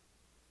that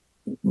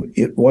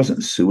it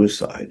wasn't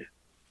suicide.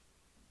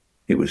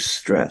 It was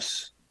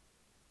stress.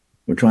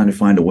 We're trying to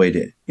find a way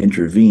to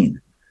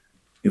intervene.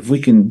 If we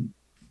can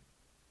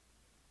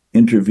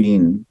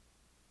intervene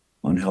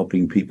on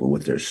helping people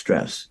with their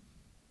stress,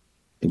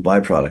 the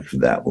byproduct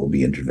of that will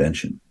be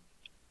intervention.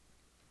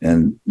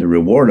 And the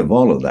reward of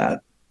all of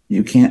that,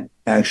 you can't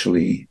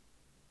actually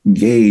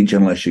gauge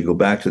unless you go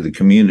back to the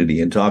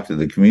community and talk to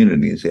the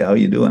community and say, how are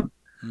you doing?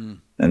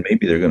 And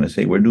maybe they're going to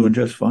say, we're doing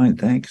just fine,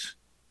 thanks.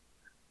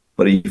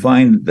 But you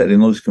find that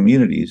in those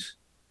communities,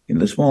 in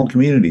the small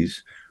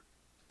communities,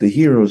 the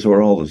heroes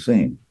are all the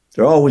same.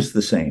 They're always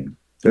the same.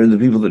 They're the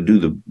people that do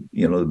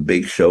the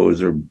big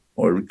shows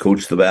or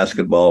coach the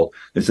basketball.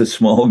 It's a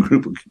small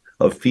group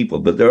of people,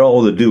 but they're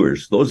all the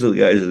doers. Those are the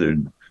guys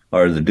that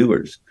are the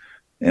doers,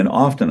 and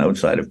often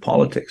outside of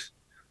politics.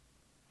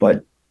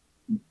 But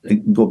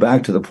go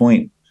back to the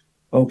point,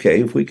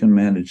 okay, if we can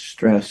manage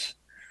stress,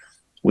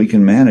 we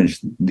can manage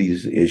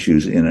these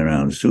issues in and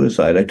around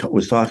suicide. I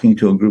was talking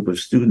to a group of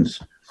students,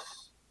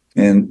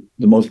 and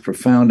the most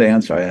profound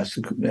answer, I asked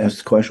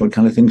the question, what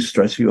kind of things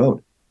stress you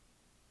out?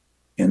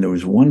 And there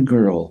was one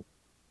girl,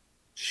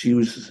 she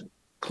was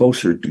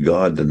closer to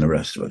God than the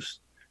rest of us.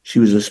 She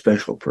was a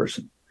special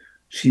person.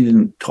 She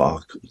didn't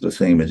talk the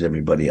same as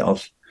everybody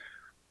else,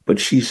 but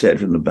she said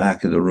from the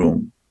back of the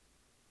room,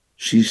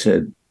 she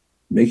said,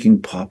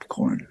 making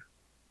popcorn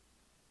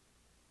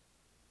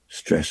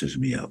stresses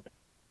me out.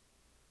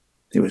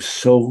 It was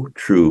so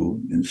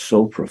true and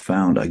so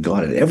profound. I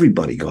got it.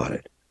 Everybody got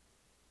it.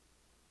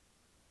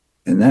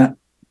 And that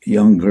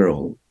young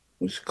girl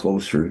was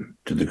closer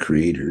to the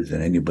Creator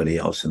than anybody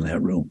else in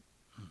that room.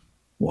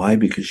 Why?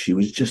 Because she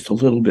was just a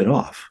little bit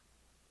off,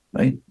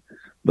 right?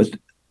 But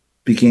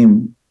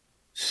became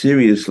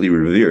seriously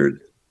revered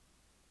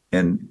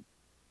and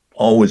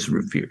always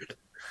revered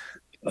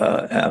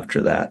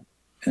after that.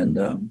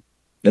 And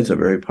that's a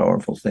very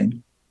powerful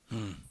thing.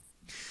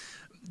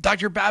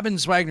 Dr.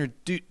 Babins-Wagner,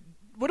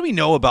 what do we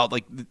know about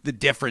like the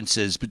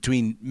differences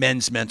between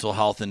men's mental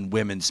health and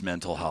women's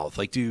mental health?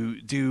 Like, do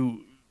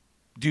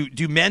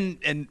men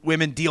and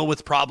women deal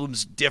with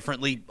problems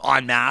differently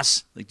en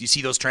masse? Like, do you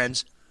see those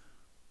trends?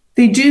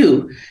 They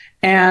do.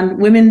 And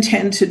women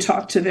tend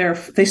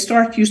to they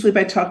start usually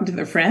by talking to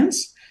their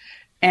friends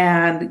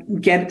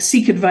and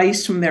seek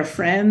advice from their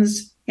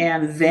friends.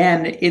 And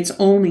then it's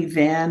only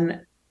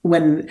then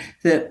when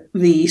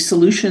the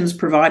solutions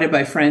provided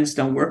by friends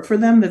don't work for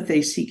them that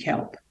they seek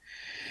help.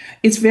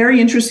 It's very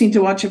interesting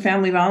to watch a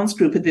family violence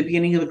group. At the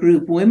beginning of the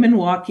group, women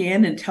walk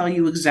in and tell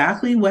you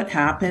exactly what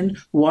happened,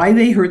 why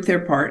they hurt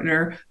their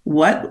partner,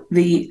 what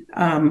the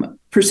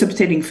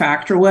precipitating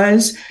factor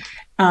was.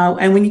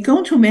 And when you go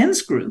into a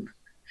men's group,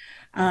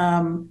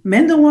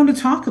 men don't want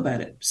to talk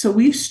about it. So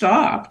we've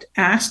stopped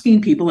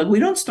asking people, like we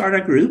don't start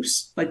our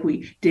groups like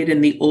we did in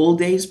the old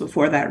days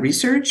before that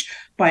research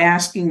by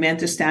asking men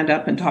to stand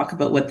up and talk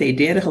about what they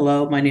did.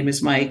 Hello, my name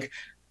is Mike.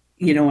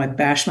 I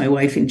bashed my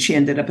wife and she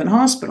ended up in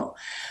hospital.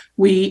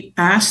 We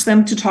ask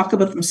them to talk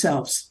about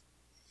themselves.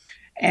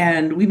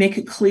 And we make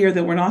it clear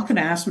that we're not going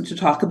to ask them to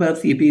talk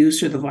about the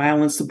abuse or the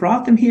violence that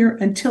brought them here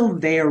until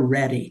they are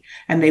ready.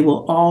 And they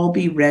will all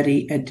be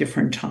ready at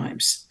different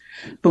times.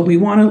 But we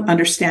want to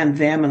understand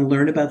them and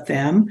learn about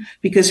them,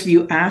 because if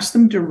you ask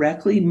them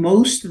directly,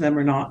 most of them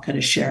are not going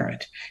to share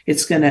it.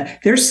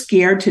 They're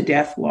scared to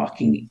death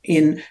walking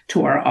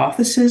into our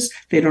offices.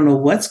 They don't know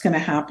what's going to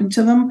happen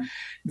to them.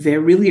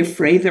 They're really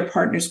afraid their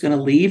partner's going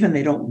to leave, and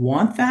they don't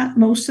want that,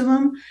 most of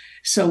them.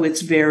 So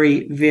it's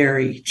very,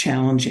 very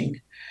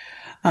challenging.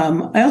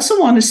 I also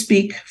want to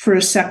speak for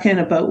a second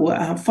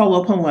about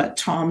follow up on what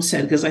Tom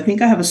said, because I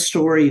think I have a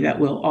story that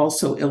will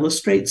also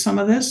illustrate some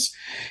of this.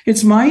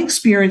 It's my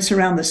experience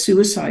around the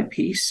suicide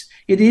piece.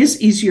 It is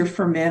easier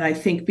for men, I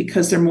think,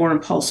 because they're more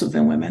impulsive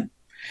than women.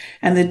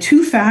 And the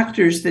two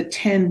factors that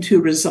tend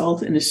to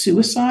result in a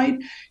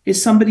suicide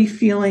is somebody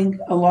feeling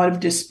a lot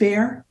of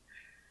despair.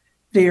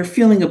 They are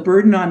feeling a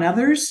burden on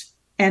others,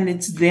 and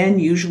it's then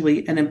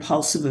usually an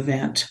impulsive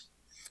event.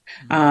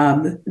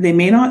 They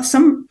may not,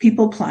 some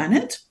people plan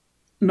it.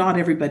 Not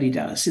everybody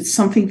does. It's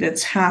something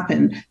that's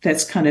happened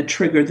that's kind of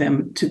triggered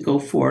them to go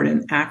forward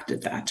and act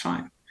at that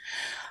time.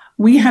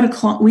 We had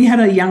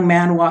a young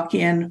man walk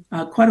in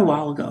quite a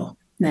while ago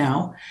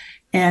now,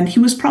 and he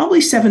was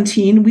probably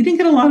 17. We didn't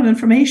get a lot of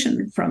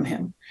information from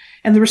him.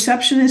 And the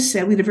receptionist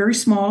said, we had a very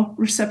small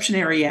reception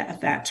area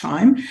at that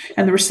time.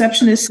 And the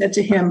receptionist said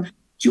to him,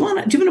 do you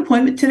have an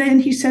appointment today?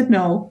 And he said,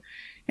 no.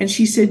 And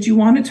she said, do you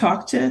want to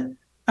talk to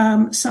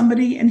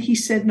somebody? And he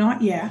said,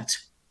 not yet.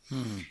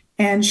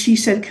 And she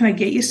said, can I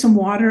get you some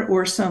water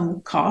or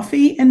some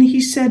coffee? And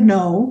he said,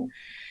 no.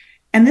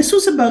 And this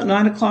was about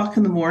 9:00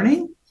 in the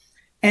morning.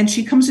 And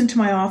she comes into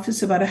my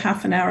office about a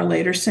half an hour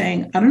later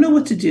saying, I don't know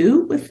what to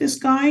do with this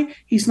guy.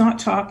 He's not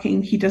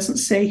talking. He doesn't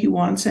say he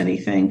wants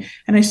anything.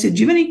 And I said,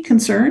 do you have any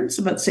concerns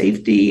about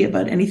safety,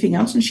 about anything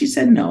else? And she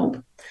said,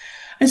 no.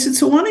 I said,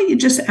 so why don't you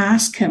just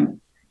ask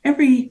him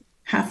every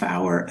half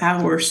hour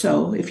or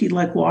so if he'd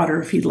like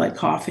water, if he'd like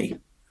coffee.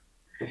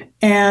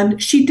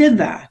 And she did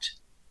that.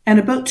 And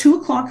about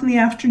 2:00 in the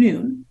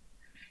afternoon,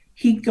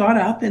 he got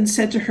up and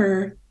said to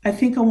her, I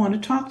think I want to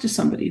talk to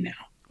somebody now.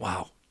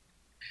 Wow.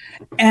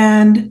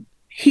 And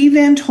he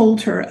then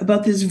told her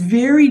about this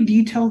very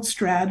detailed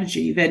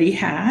strategy that he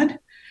had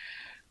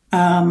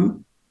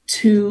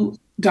to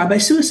die by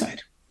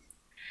suicide.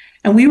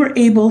 And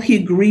he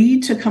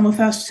agreed to come with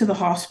us to the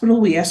hospital.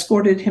 We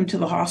escorted him to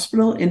the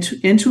hospital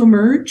into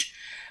Emerge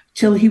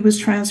till he was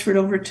transferred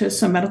over to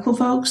some medical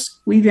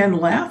folks. We then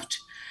left,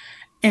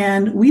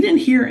 and we didn't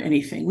hear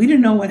anything. We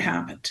didn't know what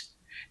happened.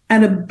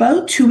 And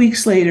about 2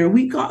 weeks later,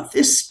 we got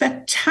this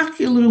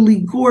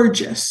spectacularly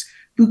gorgeous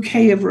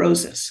bouquet of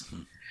roses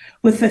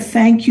with a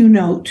thank you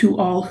note to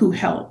all who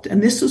helped.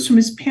 And this was from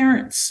his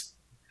parents,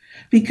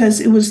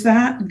 because it was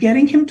that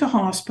getting him to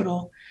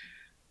hospital,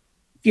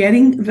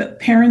 getting the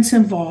parents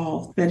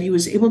involved, that he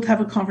was able to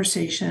have a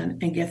conversation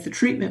and get the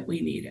treatment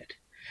we needed.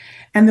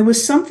 And there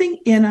was something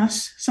in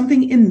us,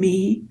 something in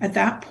me at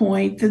that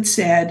point that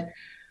said,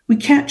 we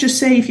can't just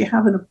say if you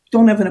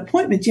don't have an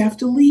appointment, you have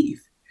to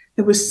leave.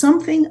 There was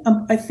something,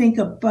 I think,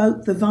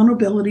 about the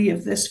vulnerability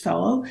of this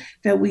fellow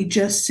that we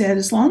just said,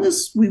 as long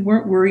as we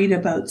weren't worried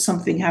about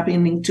something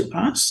happening to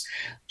us,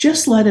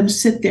 just let him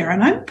sit there.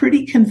 And I'm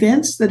pretty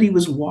convinced that he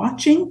was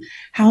watching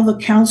how the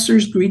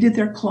counselors greeted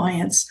their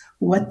clients,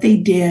 what they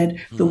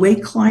did, the way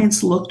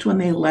clients looked when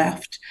they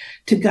left,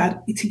 to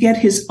get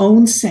his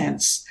own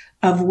sense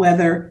of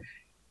whether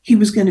he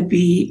was going to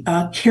be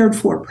cared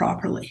for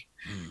properly.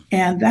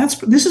 And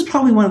this is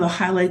probably one of the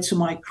highlights of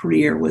my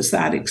career, was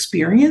that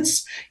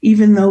experience.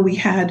 Even though we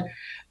had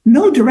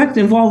no direct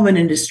involvement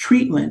in his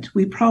treatment,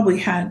 we probably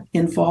had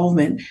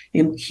involvement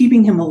in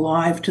keeping him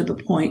alive to the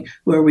point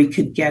where we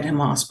could get him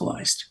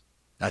hospitalized.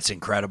 That's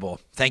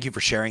incredible. Thank you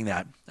for sharing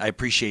that. I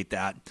appreciate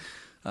that.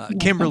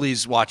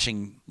 Kimberly's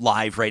watching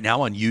live right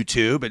now on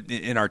YouTube.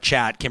 In our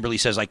chat, Kimberly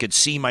says, I could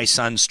see my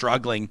son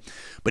struggling,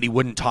 but he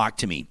wouldn't talk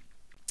to me.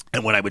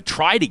 And when I would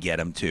try to get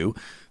him to,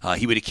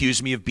 he would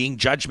accuse me of being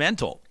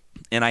judgmental.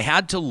 And I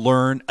had to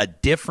learn a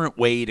different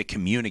way to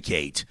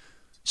communicate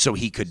so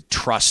he could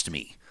trust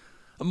me.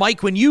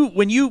 Mike, when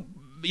you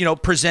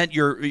present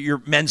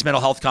your men's mental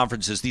health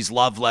conferences, these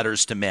love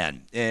letters to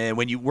men, and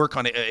when you work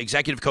on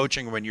executive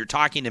coaching, or when you're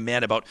talking to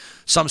men about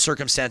some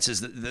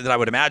circumstances that I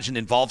would imagine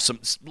involve some,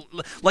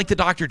 like the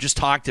doctor just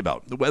talked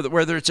about,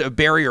 whether it's a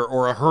barrier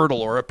or a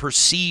hurdle or a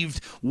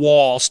perceived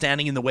wall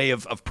standing in the way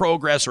of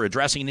progress or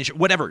addressing an issue,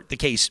 whatever the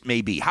case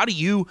may be, how do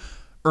you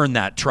earn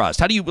that trust?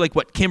 How do you, like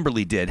what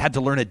Kimberly did, had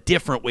to learn a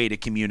different way to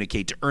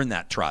communicate to earn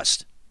that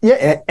trust?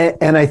 Yeah,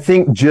 and I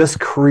think just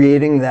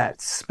creating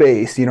that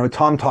space,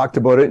 Tom talked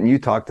about it and you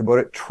talked about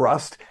it,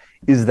 trust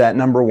is that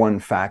number one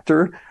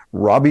factor.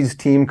 Robbie's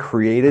team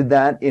created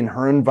that in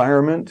her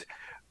environment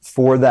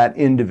for that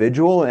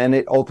individual, and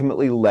it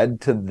ultimately led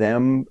to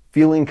them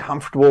feeling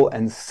comfortable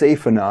and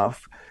safe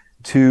enough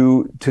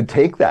to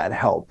take that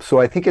help. So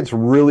I think it's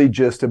really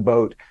just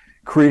about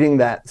creating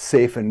that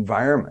safe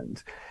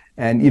environment.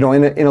 And, in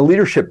a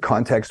leadership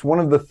context, one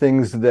of the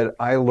things that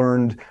I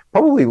learned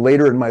probably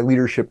later in my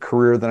leadership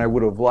career than I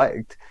would have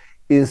liked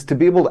is to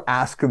be able to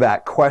ask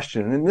that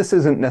question. And this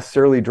isn't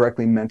necessarily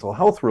directly mental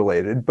health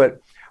related, but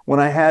when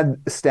I had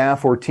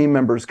staff or team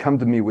members come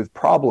to me with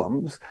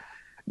problems,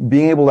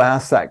 being able to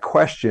ask that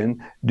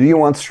question, do you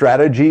want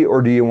strategy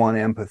or do you want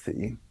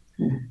empathy?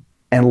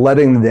 And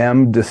letting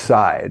them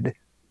decide,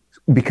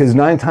 because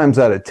 9 times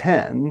out of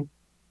 10,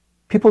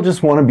 people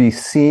just want to be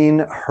seen,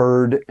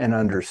 heard, and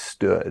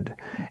understood.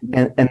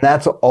 And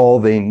that's all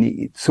they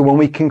need. So when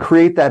we can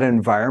create that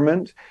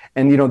environment,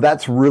 and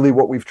that's really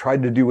what we've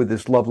tried to do with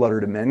this Love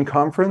Letter to Men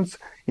conference.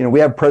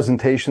 We have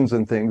presentations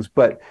and things,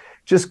 but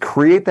just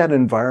create that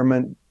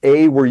environment,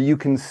 where you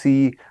can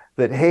see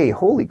that, hey,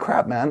 holy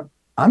crap, man,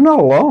 I'm not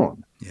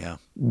alone. Yeah.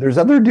 There's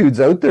other dudes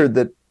out there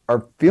that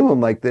are feeling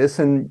like this,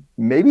 and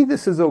maybe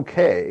this is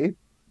okay.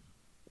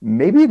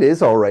 Maybe it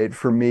is all right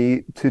for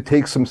me to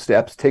take some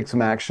steps, take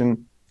some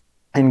action,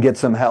 and get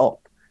some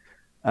help.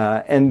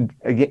 And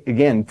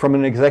again, from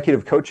an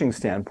executive coaching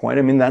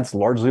standpoint, that's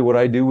largely what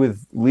I do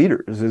with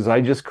leaders, is I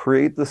just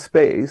create the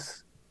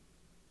space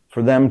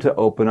for them to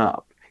open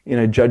up in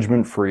a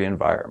judgment-free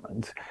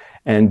environment.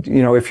 And,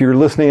 if you're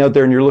listening out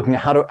there and you're looking at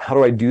how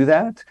do I do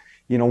that?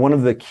 One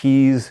of the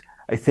keys,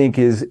 I think,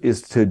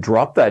 is to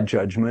drop that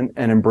judgment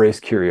and embrace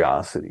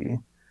curiosity.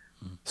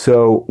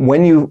 So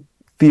when you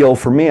feel,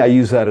 for me, I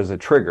use that as a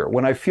trigger.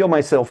 When I feel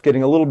myself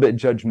getting a little bit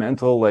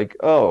judgmental, like,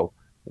 oh,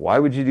 why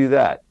would you do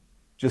that?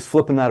 Just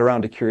flipping that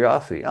around to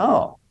curiosity.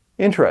 Oh,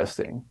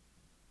 interesting.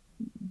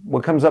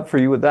 What comes up for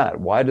you with that?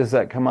 Why does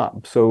that come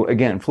up? So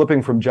again,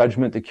 flipping from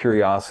judgment to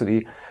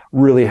curiosity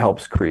really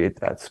helps create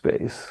that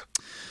space.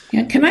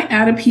 Yeah, can I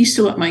add a piece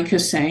to what Mike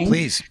is saying?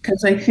 Please.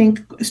 Because I think,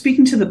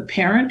 speaking to the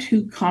parent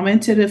who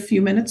commented a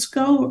few minutes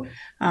ago,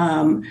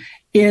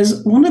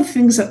 is one of the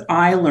things that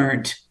I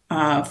learned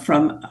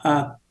from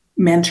a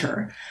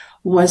mentor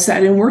was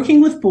that in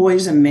working with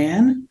boys and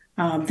men,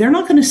 they're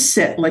not going to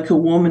sit like a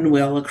woman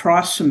will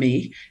across from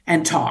me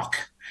and talk.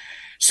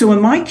 So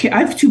I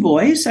have 2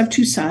 boys, I have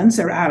 2 sons,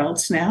 they're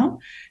adults now.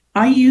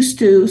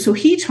 So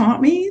he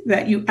taught me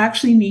that you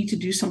actually need to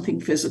do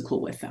something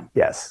physical with them.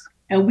 Yes.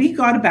 And we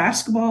got a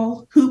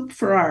basketball hoop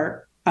for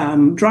our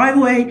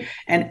driveway.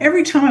 And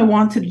every time I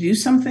wanted to do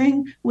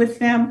something with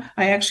them,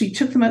 I actually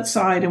took them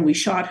outside and we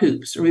shot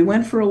hoops, or we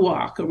went for a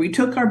walk, or we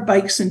took our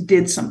bikes and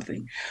did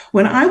something.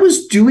 When I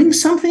was doing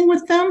something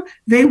with them,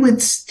 they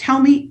would tell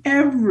me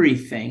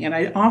everything. And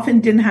I often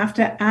didn't have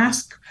to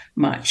ask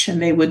much,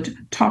 and they would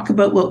talk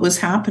about what was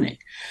happening.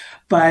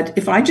 But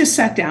if I just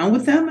sat down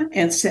with them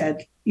and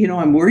said,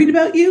 I'm worried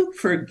about you,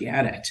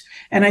 forget it.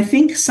 And I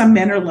think some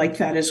men are like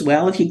that as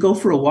well. If you go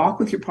for a walk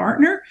with your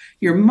partner,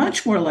 you're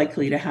much more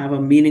likely to have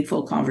a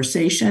meaningful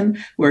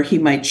conversation where he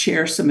might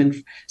share some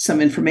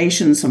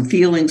information, some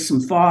feelings,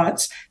 some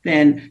thoughts,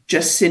 than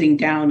just sitting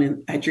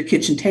down at your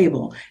kitchen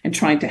table and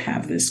trying to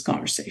have this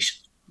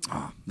conversation.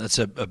 Oh, that's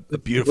a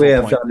beautiful We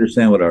have point. to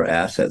understand what our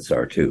assets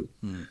are too.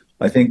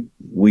 I think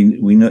we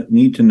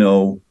need to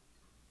know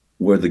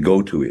where the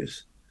go-to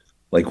is.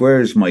 Like, where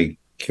is my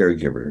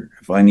caregiver?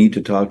 If I need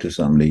to talk to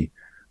somebody,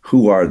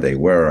 who are they?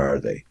 Where are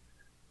they?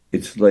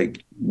 it's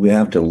like we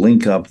have to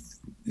link up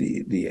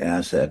the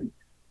asset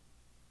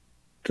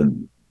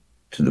to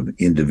the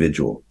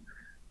individual.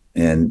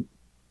 And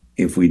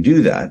if we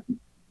do that,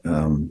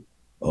 a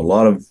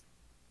lot of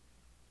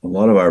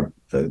our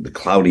the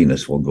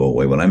cloudiness will go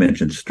away. When I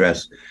mentioned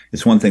stress,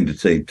 it's one thing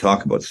to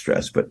talk about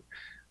stress, but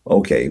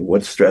okay,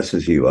 what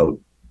stresses you out?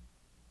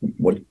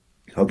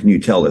 How can you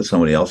tell that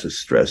somebody else is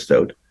stressed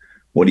out?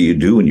 What do you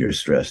do when you're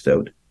stressed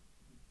out?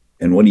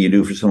 And what do you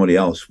do for somebody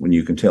else when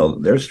you can tell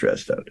that they're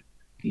stressed out?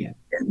 Yeah.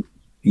 And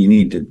you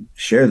need to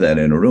share that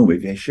in a room.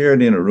 If you share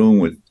it in a room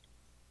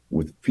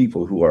with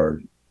people who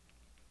are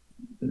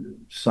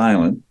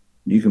silent,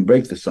 you can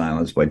break the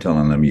silence by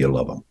telling them you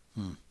love them.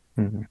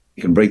 Mm-hmm.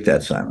 You can break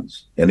that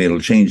silence, and it'll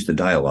change the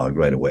dialogue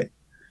right away.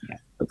 Yeah.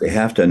 But they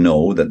have to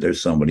know that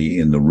there's somebody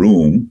in the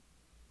room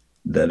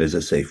that is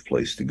a safe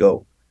place to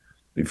go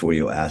before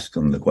you ask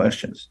them the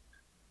questions.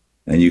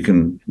 And you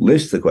can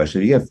list the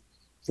questions. You have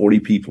 40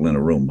 people in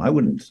a room. I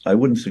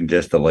wouldn't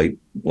suggest a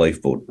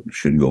lifeboat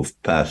should go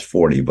past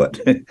 40, but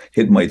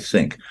it might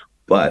sink.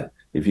 But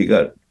if you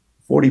got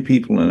 40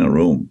 people in a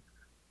room,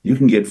 you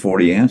can get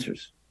 40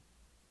 answers.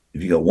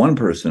 If you got one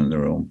person in the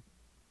room,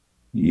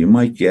 you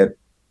might get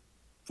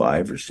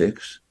 5 or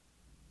 6.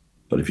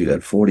 But if you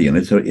got 40, and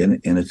it's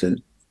a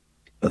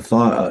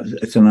thought,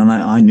 it's an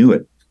I knew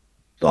it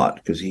thought,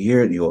 because you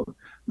hear it and you go,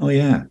 oh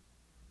yeah,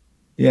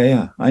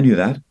 I knew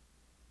that.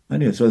 I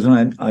knew it. So it's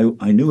an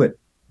I knew it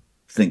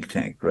think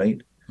tank,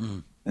 right?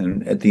 Mm.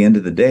 And at the end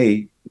of the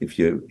day, if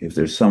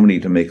there's somebody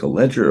to make a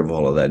ledger of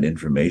all of that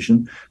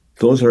information,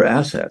 those are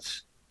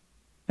assets.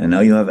 And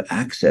now you have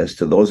access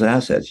to those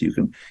assets. You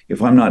can,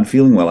 if I'm not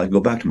feeling well, I go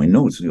back to my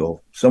notes and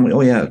go, somebody,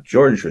 oh yeah,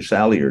 George or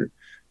Sally, or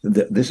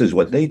this is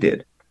what they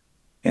did.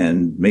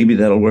 And maybe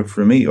that'll work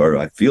for me, or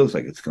it feels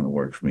like it's going to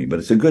work for me, but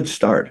it's a good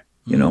start,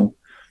 you know,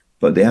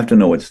 but they have to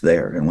know it's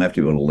there, and we have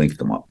to be able to link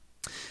them up.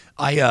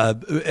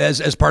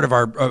 As part of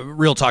our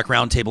Real Talk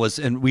Roundtable,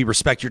 and we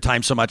respect your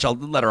time so much, I'll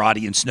let our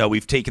audience know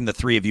we've taken the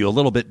three of you a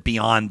little bit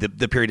beyond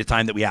the period of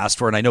time that we asked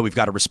for, and I know we've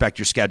got to respect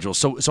your schedule.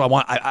 So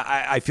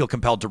I feel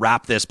compelled to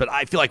wrap this, but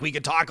I feel like we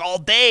could talk all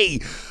day.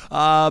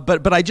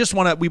 But I just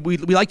want to we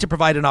like to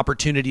provide an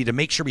opportunity to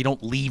make sure we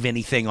don't leave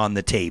anything on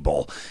the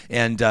table.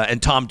 And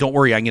Tom, don't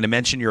worry, I'm going to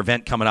mention your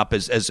event coming up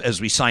as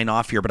we sign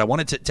off here. But I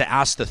wanted to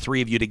ask the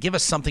three of you to give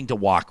us something to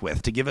walk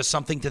with, to give us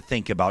something to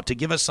think about, to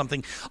give us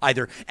something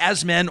either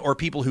as men or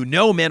people who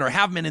know men or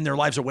have men in their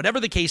lives, or whatever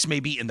the case may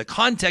be, in the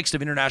context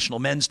of International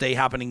Men's Day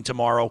happening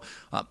tomorrow,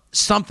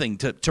 something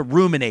to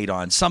ruminate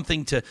on,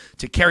 something to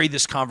carry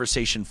this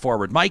conversation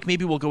forward. Mike,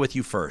 maybe we'll go with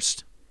you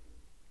first.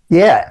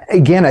 Yeah,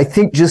 again, I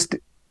think just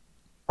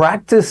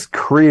practice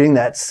creating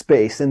that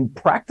space, and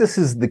practice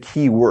is the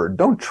key word.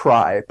 Don't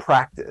try,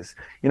 practice.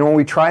 You know, when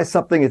we try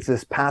something, it's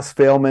this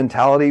pass-fail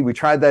mentality. We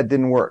tried that,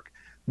 didn't work,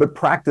 but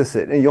practice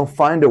it and you'll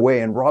find a way.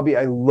 And Robbie,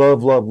 I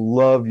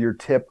love your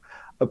tip.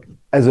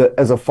 As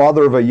a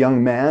father of a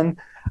young man,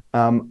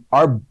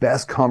 our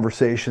best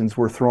conversations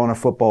were throwing a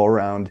football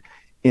around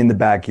in the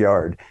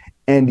backyard,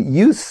 and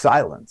use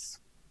silence.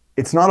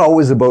 It's not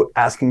always about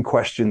asking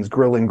questions,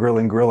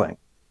 grilling.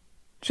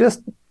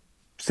 Just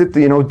sit,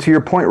 to your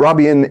point,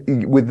 Robbie,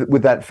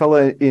 with that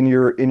fella in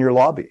your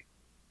lobby.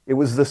 It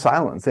was the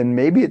silence, and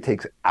maybe it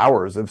takes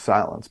hours of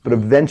silence, but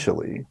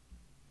eventually,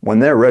 when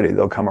they're ready,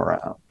 they'll come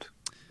around.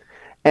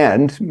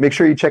 And make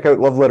sure you check out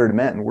Love Letter to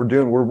Men.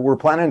 We're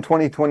planning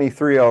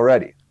 2023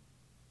 already.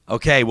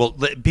 Okay, well,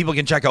 people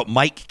can check out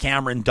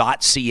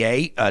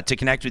mikecameron.ca to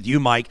connect with you,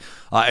 Mike.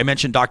 I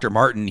mentioned Dr.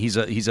 Martin. He's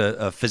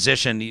a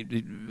physician.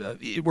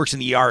 He works in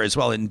the ER as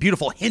well in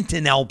beautiful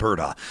Hinton,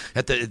 Alberta,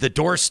 at the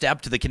doorstep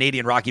to the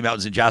Canadian Rocky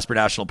Mountains in Jasper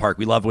National Park.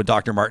 We love when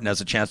Dr. Martin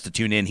has a chance to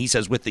tune in. He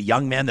says with the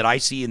young men that I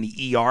see in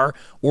the ER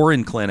or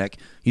in clinic,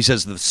 he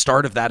says the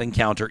start of that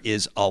encounter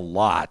is a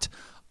lot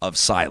of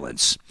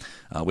silence.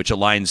 Which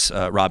aligns,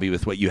 Robbie,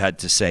 with what you had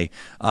to say.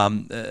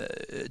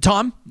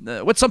 Tom,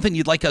 what's something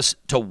you'd like us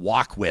to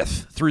walk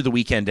with through the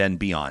weekend and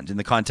beyond in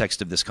the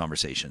context of this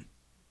conversation?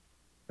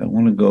 I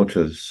want to go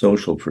to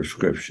social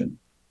prescription.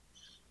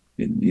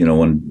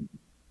 When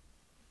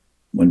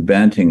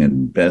Banting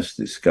and Best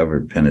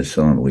discovered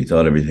penicillin, we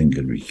thought everything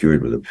could be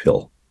cured with a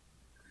pill.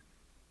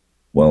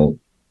 Well,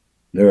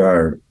 there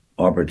are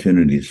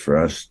opportunities for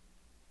us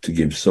to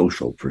give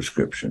social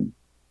prescription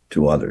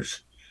to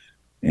others,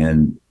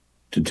 and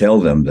to tell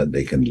them that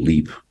they can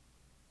leap,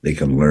 they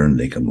can learn,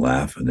 they can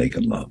laugh, and they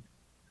can love.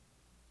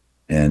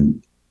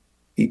 And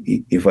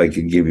if I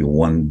could give you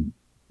one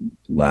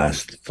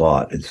last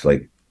thought, it's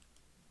like,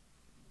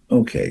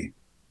 okay,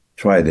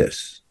 try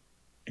this.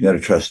 You got to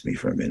trust me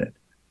for a minute.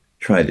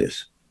 Try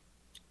this.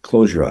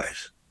 Close your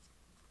eyes.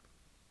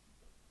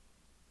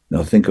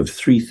 Now think of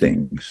 3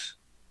 things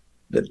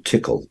that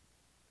tickle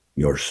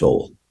your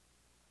soul.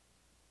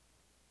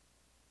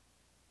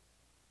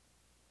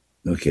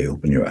 Okay,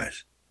 open your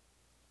eyes.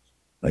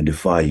 I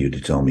defy you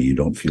to tell me you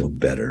don't feel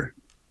better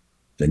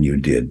than you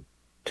did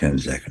 10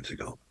 seconds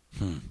ago.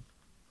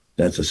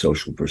 That's a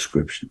social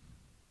prescription.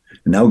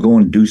 And now go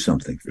and do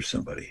something for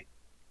somebody.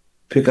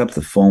 Pick up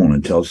the phone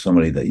and tell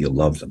somebody that you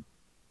love them.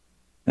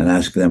 and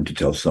ask them to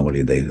tell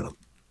somebody they love.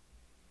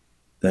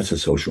 That's a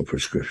social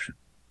prescription.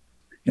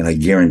 And I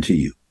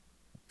guarantee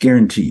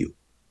you,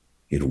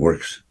 it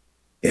works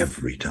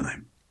every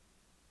time.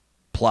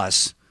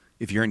 Plus,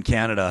 if you're in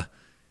Canada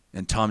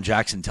and Tom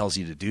Jackson tells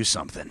you to do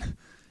something,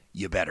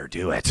 you better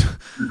do it.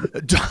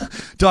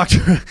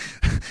 Doctor,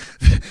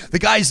 the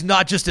guy's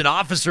not just an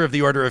officer of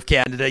the Order of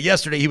Canada.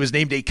 Yesterday, he was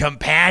named a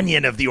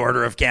companion of the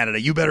Order of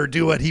Canada. You better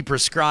do what he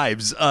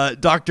prescribes.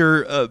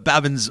 Dr.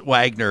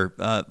 Babins-Wagner,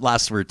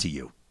 last word to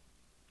you.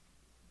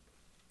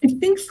 I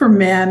think for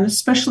men,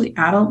 especially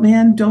adult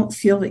men, don't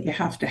feel that you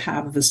have to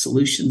have the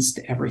solutions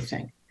to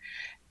everything.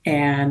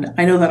 And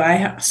I know that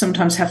I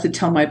sometimes have to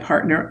tell my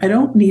partner, I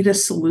don't need a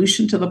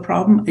solution to the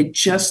problem. I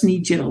just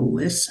need you to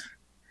listen.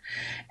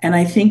 And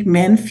I think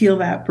men feel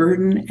that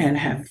burden and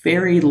have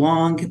very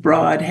long,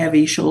 broad,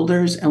 heavy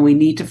shoulders, and we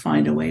need to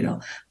find a way to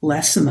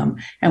lessen them.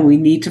 And we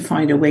need to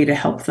find a way to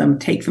help them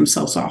take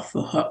themselves off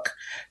the hook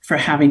for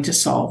having to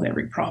solve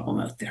every problem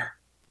out there.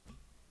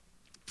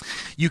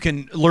 You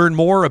can learn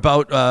more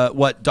about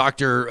what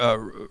Dr.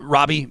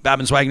 Robbie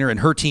Babins-Wagner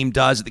and her team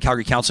does at the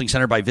Calgary Counseling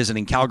Center by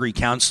visiting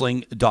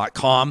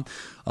calgarycounseling.com.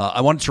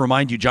 I wanted to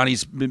remind you,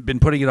 Johnny's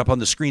been putting it up on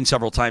the screen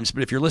several times,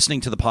 but if you're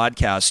listening to the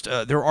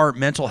podcast, there are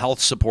mental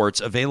health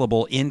supports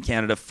available in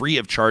Canada free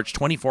of charge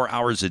 24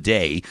 hours a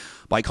day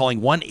by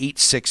calling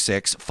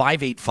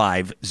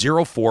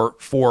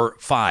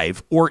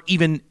 1-866-585-0445, or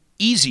even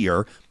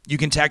easier, you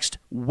can text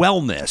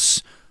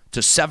wellness to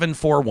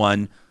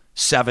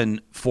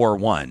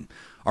 741-741.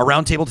 Our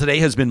roundtable today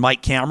has been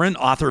Mike Cameron,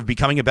 author of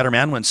Becoming a Better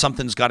Man When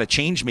Something's Gotta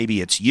Change.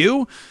 Maybe it's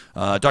you.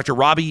 Dr.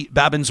 Robbie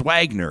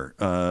Babins-Wagner,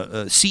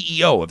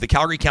 CEO of the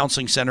Calgary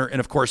Counseling Center, and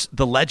of course,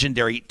 the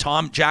legendary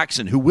Tom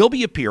Jackson, who will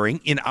be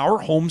appearing in our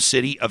home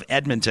city of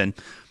Edmonton.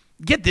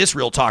 Get this,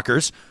 Real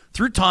Talkers.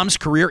 Through Tom's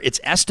career, it's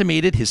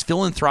estimated his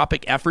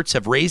philanthropic efforts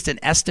have raised an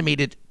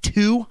estimated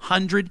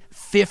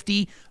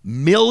 $250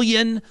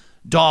 million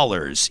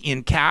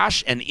in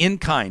cash and in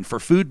kind for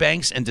food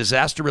banks and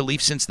disaster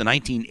relief since the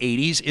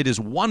 1980s. It is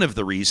one of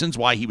the reasons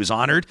why he was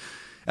honored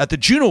at the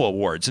Juno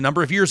Awards a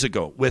number of years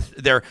ago with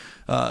their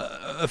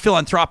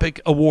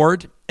philanthropic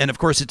award. And of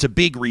course, it's a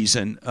big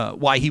reason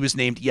why he was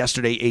named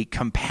yesterday a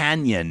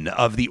companion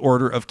of the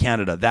Order of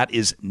Canada. That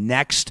is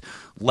next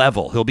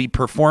level. He'll be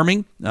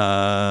performing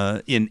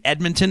in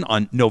Edmonton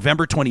on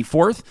November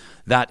 24th.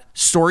 That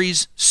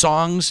Stories,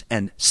 Songs,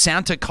 and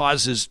Santa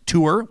Causes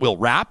tour will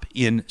wrap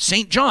in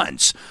St.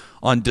 John's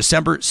on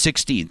December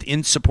 16th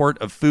in support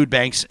of food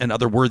banks and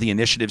other worthy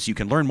initiatives. You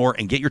can learn more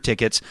and get your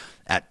tickets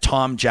at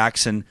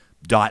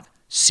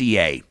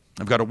tomjackson.ca.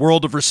 I've got a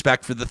world of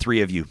respect for the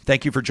three of you.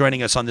 Thank you for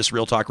joining us on this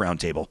Real Talk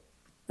Roundtable.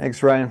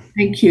 Thanks, Ryan.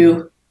 Thank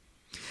you.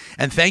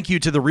 And thank you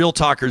to the Real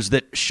Talkers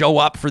that show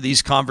up for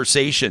these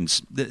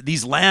conversations.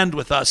 These land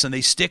with us and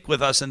they stick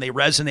with us and they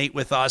resonate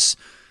with us.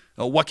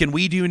 What can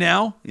we do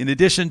now? In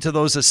addition to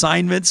those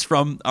assignments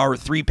from our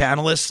three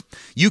panelists,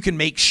 you can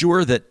make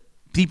sure that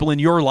people in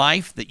your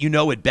life that you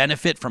know would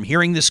benefit from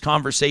hearing this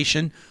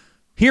conversation,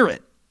 hear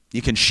it.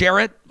 You can share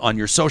it on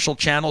your social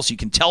channels. You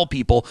can tell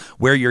people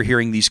where you're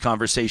hearing these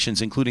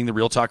conversations, including the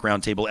Real Talk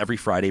Roundtable every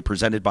Friday,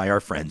 presented by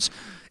our friends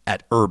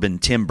at Urban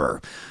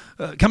Timber.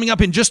 Coming up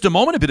in just a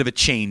moment, a bit of a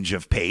change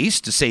of pace,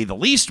 to say the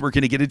least. We're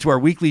going to get into our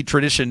weekly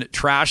tradition,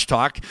 Trash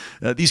Talk.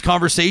 These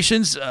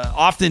conversations,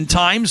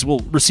 oftentimes, we'll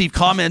receive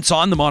comments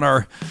on them on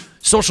our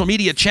social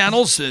media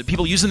channels,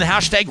 people using the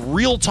hashtag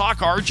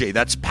RealTalkRJ.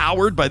 That's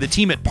powered by the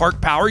team at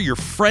Park Power, your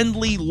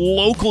friendly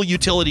local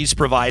utilities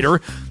provider.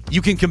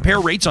 You can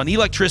compare rates on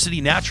electricity,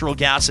 natural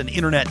gas, and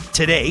internet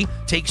today.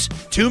 Takes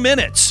 2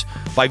 minutes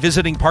by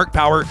visiting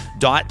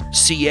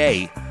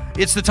parkpower.ca.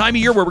 It's the time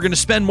of year where we're going to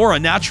spend more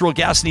on natural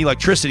gas and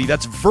electricity.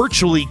 That's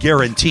virtually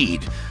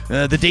guaranteed.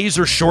 The days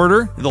are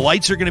shorter. The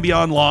lights are going to be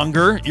on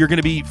longer. You're going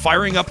to be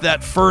firing up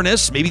that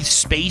furnace. Maybe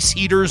space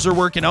heaters are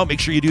working out. Make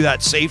sure you do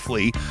that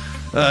safely.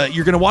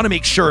 You're going to want to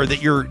make sure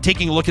that you're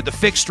taking a look at the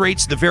fixed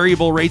rates, the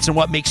variable rates, and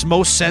what makes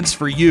most sense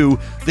for you.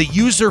 The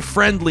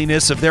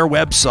user-friendliness of their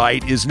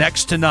website is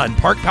next to none.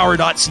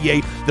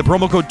 Parkpower.ca. The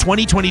promo code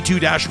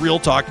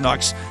 2022-RealTalk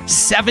knocks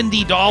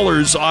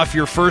 $70 off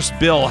your first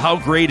bill. How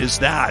great is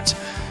that?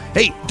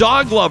 Hey,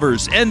 dog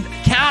lovers and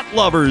cat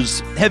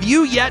lovers, have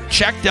you yet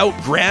checked out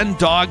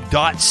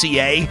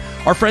granddog.ca?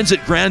 Our friends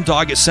at Grand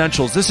Dog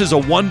Essentials, this is a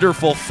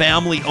wonderful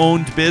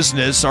family-owned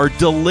business, are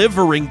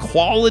delivering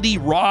quality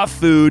raw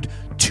food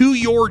to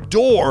your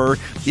door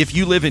if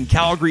you live in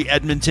Calgary,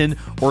 Edmonton,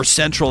 or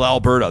Central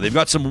Alberta. They've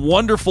got some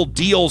wonderful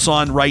deals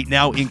on right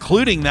now,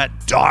 including that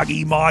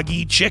Doggy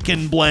Moggy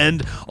chicken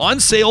blend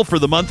on sale for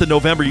the month of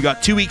November. You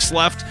got 2 weeks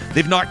left.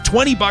 They've knocked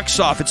 $20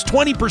 off. It's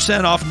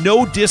 20% off,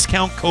 no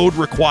discount code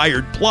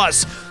required.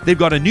 Plus, they've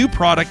got a new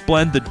product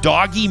blend, the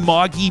Doggy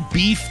Moggy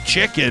beef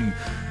chicken.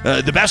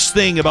 The best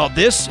thing about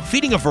this,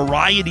 feeding a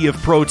variety of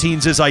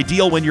proteins is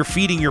ideal when you're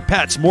feeding your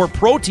pets. More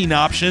protein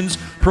options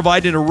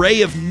provide an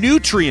array of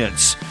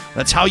nutrients.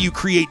 That's how you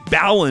create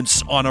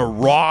balance on a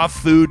raw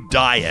food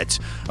diet.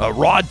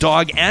 Raw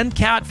dog and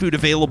cat food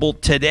available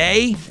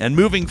today and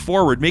moving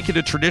forward. Make it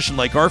a tradition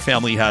like our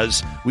family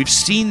has. We've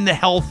seen the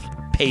health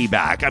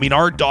payback. I mean,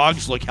 our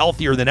dogs look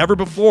healthier than ever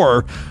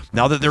before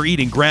now that they're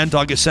eating Grand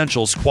Dog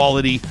Essentials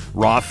quality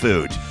raw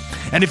food.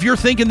 And if you're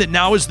thinking that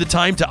now is the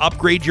time to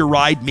upgrade your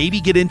ride, maybe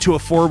get into a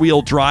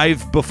four-wheel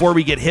drive before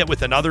we get hit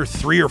with another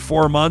 3 or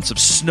 4 months of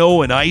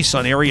snow and ice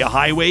on area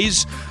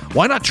highways,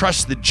 why not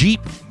trust the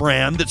Jeep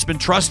brand that's been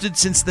trusted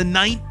since the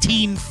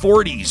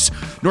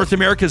 1940s? North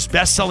America's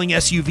best-selling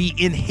SUV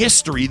in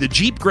history, the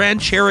Jeep Grand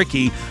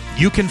Cherokee.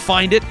 You can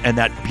find it and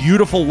that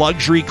beautiful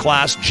luxury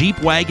class Jeep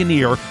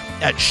Wagoneer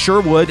at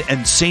Sherwood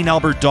and St.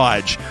 Albert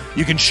Dodge.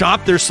 You can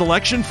shop their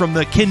selection from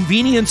the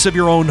convenience of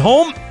your own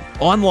home,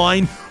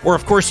 online, or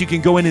of course you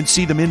can go in and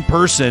see them in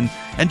person.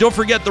 And don't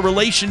forget, the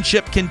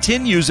relationship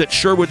continues at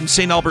Sherwood and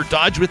St. Albert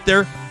Dodge with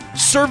their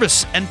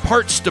service and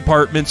parts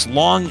departments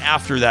long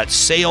after that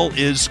sale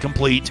is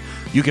complete.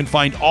 You can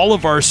find all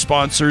of our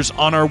sponsors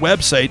on our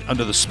website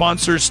under the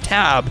sponsors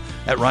tab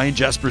at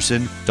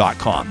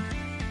ryanjesperson.com.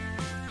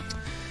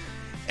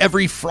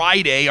 Every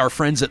Friday, our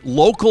friends at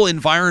Local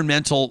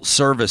Environmental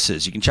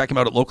Services, you can check them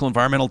out at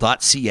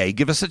localenvironmental.ca,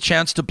 give us a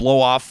chance to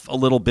blow off a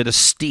little bit of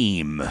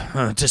steam,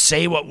 to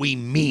say what we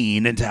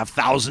mean and to have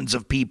thousands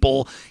of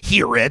people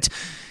hear it.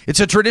 It's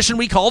a tradition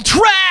we call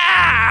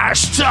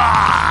Trash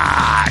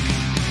Talk.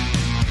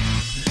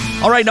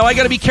 All right, now I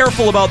got to be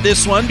careful about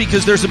this one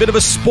because there's a bit of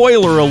a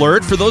spoiler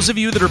alert. For those of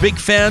you that are big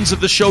fans of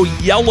the show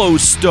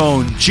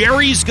Yellowstone,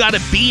 Jerry's got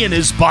a bee in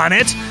his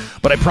bonnet,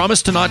 but I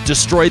promise to not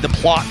destroy the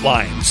plot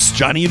lines.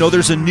 Johnny, you know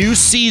there's a new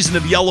season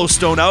of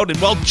Yellowstone out,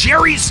 and well,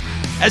 Jerry's,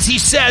 as he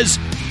says,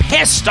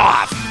 pissed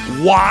off.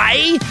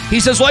 Why? He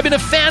says, well, I've been a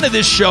fan of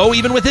this show,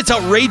 even with its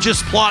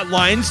outrageous plot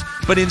lines,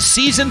 but in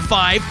season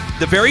 5,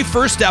 the very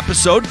first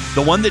episode,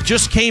 the one that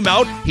just came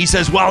out, he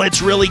says, well,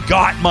 it's really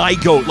got my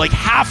goat. Like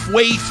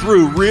halfway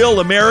through, real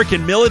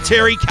American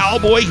military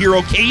cowboy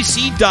hero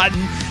Casey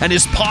Dutton and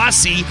his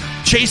posse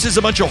chases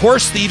a bunch of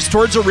horse thieves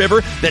towards a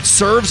river that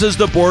serves as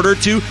the border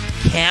to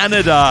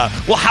Canada.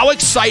 Well, how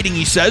exciting,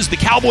 he says. The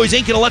Cowboys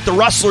ain't going to let the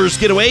rustlers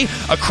get away.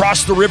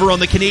 Across the river on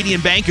the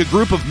Canadian bank, a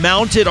group of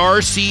mounted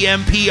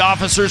RCMP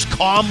officers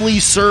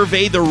calmly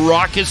survey the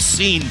raucous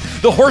scene.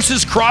 The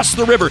horses cross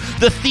the river.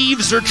 The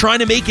thieves are trying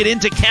to make it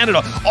into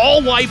Canada,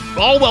 all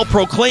while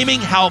proclaiming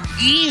how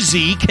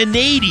easy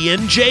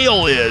Canadian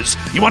jail is.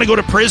 You want to go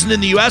to prison in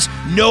the U.S.?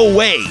 No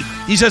way.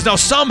 He says now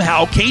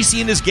somehow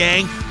Casey and his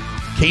gang,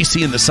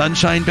 Casey and the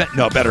Sunshine Band?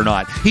 No, better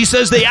not. He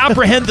says they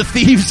apprehend the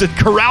thieves and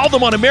corral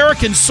them on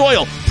American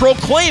soil,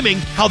 proclaiming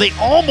how they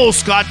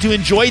almost got to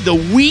enjoy the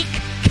weak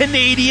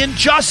Canadian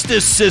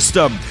justice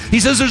system. He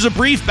says there's a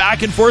brief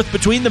back and forth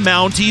between the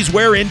Mounties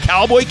wherein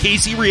Cowboy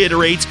Casey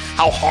reiterates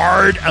how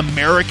hard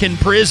American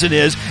prison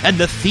is and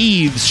the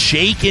thieves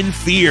shake in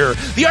fear.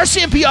 The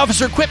RCMP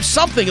officer quips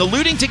something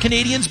alluding to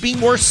Canadians being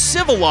more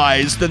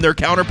civilized than their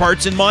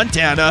counterparts in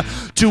Montana,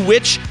 to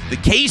which the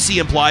Casey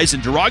implies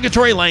in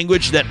derogatory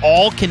language that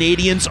all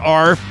Canadians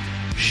are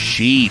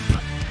sheep.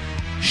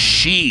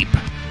 Sheep.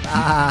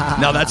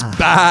 Now that's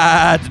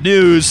bad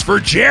news for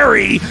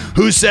Jerry,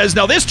 who says,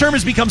 now this term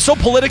has become so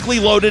politically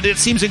loaded, it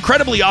seems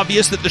incredibly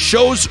obvious that the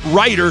show's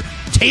writer,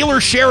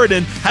 Taylor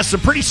Sheridan, has some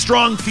pretty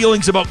strong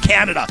feelings about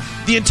Canada.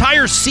 The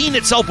entire scene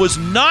itself was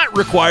not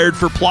required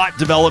for plot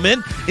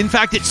development. In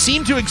fact, it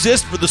seemed to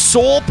exist for the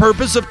sole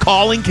purpose of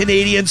calling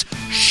Canadians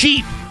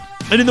sheep.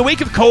 And in the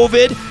wake of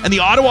COVID and the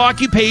Ottawa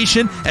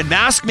occupation and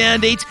mask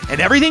mandates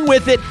and everything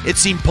with it, it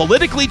seemed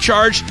politically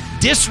charged,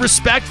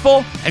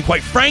 disrespectful, and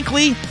quite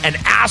frankly, an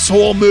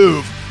asshole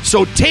move.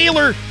 So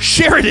Taylor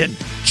Sheridan,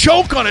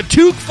 choke on a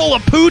toque full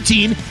of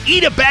poutine,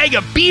 eat a bag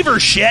of beaver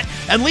shit,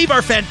 and leave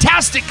our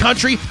fantastic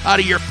country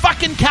out of your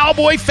fucking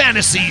cowboy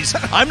fantasies.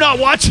 I'm not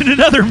watching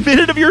another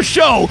minute of your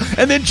show.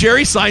 And then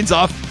Jerry signs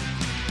off,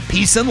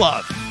 peace and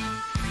love.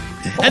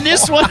 And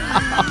this one,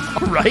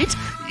 right?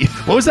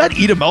 What was that?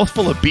 Eat a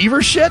mouthful of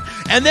beaver shit?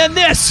 And then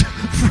this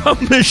from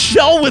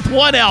Michelle with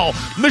 1L.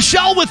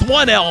 Michelle with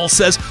 1L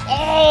says,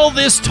 all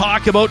this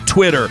talk about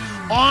Twitter,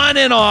 on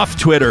and off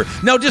Twitter.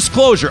 Now,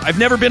 disclosure, I've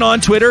never been on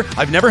Twitter,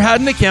 I've never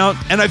had an account,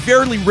 and I've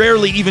very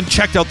rarely even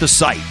checked out the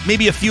site.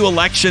 Maybe a few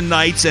election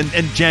nights and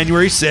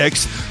January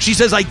 6th. She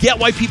says, I get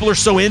why people are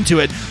so into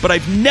it, but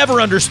I've never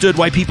understood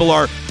why people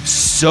are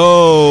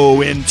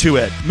so into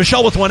it.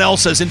 Michelle with 1L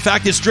says, in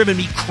fact, it's driven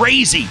me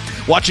crazy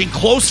watching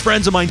close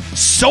friends of mine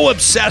so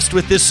obsessed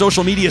with this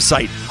social media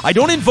site. I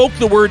don't invoke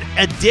the word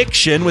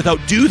addiction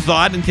without due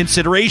thought and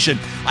consideration.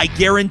 I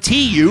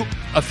guarantee you,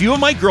 a few of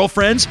my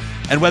girlfriends,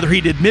 and whether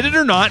he'd admit it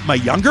or not, my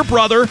younger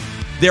brother,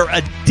 they're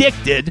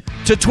addicted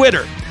to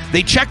Twitter.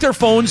 They check their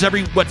phones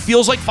every what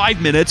feels like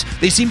 5 minutes.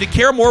 They seem to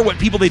care more what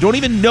people they don't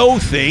even know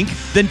think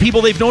than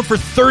people they've known for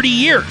 30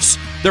 years.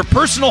 Their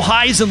personal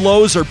highs and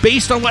lows are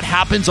based on what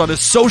happens on a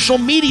social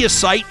media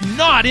site,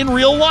 not in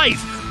real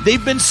life.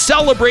 They've been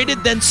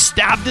celebrated, then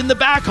stabbed in the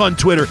back on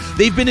Twitter.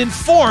 They've been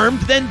informed,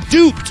 then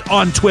duped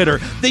on Twitter.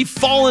 They've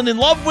fallen in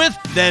love with,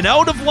 then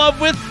out of love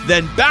with,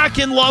 then back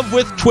in love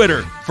with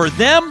Twitter. For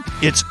them,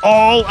 it's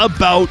all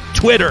about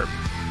Twitter.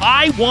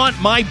 I want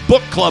my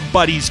book club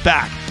buddies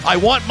back. I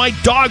want my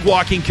dog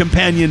walking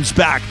companions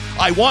back.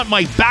 I want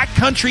my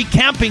backcountry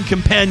camping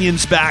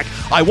companions back.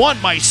 I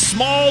want my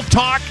small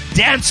talk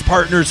dance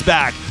partners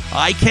back.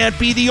 I can't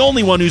be the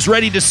only one who's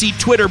ready to see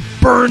Twitter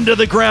burn to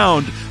the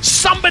ground.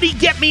 Somebody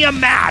get me a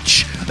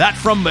match. That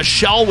from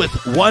Michelle with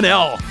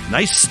 1L.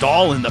 Nice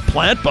stall in the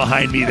plant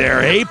behind me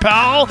there, hey,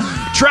 pal?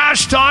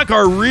 Trash Talk,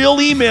 our real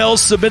emails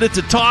submitted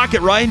to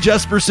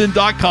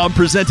talk@ryanjesperson.com,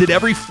 presented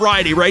every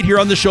Friday right here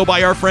on the show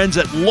by our friends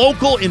at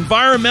Local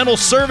Environmental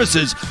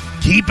Services.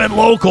 Keep it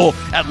local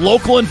at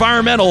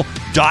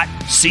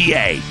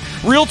localenvironmental.ca.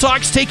 Real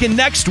Talk's taking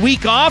next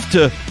week off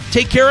to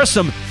take care of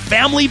some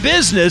family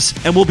business,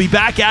 and we'll be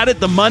back at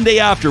it the Monday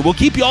after. We'll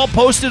keep you all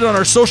posted on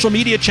our social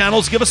media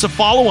channels. Give us a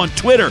follow on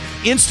Twitter,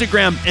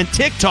 Instagram, and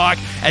TikTok.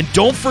 And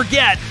don't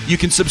forget, you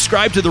can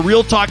subscribe to the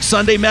Real Talk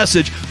Sunday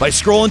message by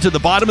scrolling to the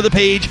bottom of the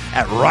page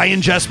at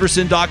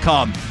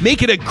ryanjesperson.com.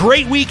 Make it a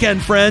great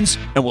weekend, friends,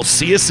 and we'll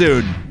see you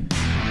soon.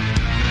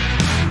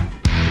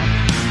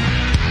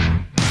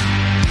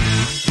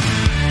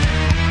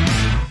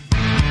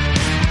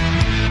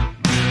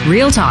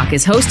 Real Talk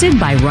is hosted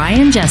by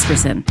Ryan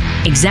Jesperson.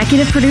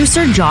 Executive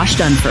producer Josh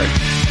Dunford.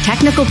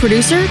 Technical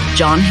producer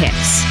John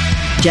Hicks.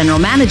 General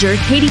manager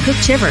Katie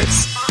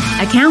Cook-Chivers.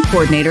 Account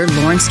coordinator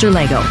Lawrence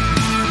Derlego.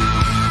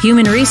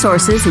 Human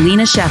resources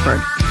Lena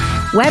Shepard.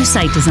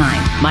 Website design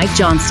Mike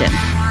Johnston.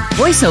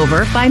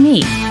 Voiceover by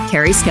me,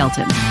 Carrie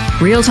Skelton.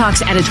 Real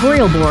Talk's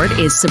editorial board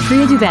is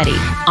Supriya Dwivedi,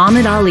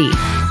 Ahmed Ali,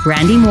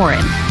 Brandy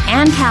Morin,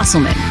 Ann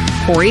Castleman,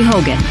 Corey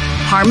Hogan,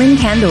 Harmon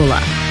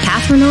Candola,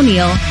 Catherine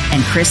O'Neill,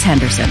 and Chris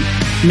Henderson.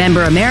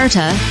 Member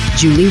Emerita,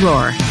 Julie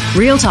Rohr.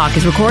 Real Talk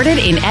is recorded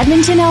in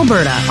Edmonton,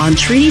 Alberta on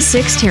Treaty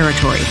 6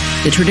 territory,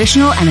 the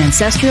traditional and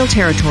ancestral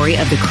territory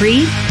of the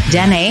Cree,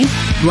 Dene,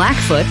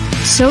 Blackfoot,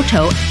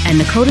 Saulteaux, and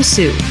Nakota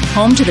Sioux,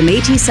 home to the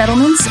Métis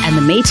settlements and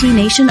the Métis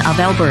Nation of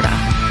Alberta.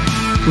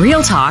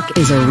 Real Talk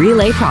is a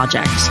relay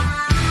project.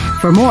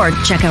 For more,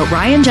 check out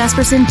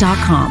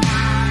ryanjesperson.com.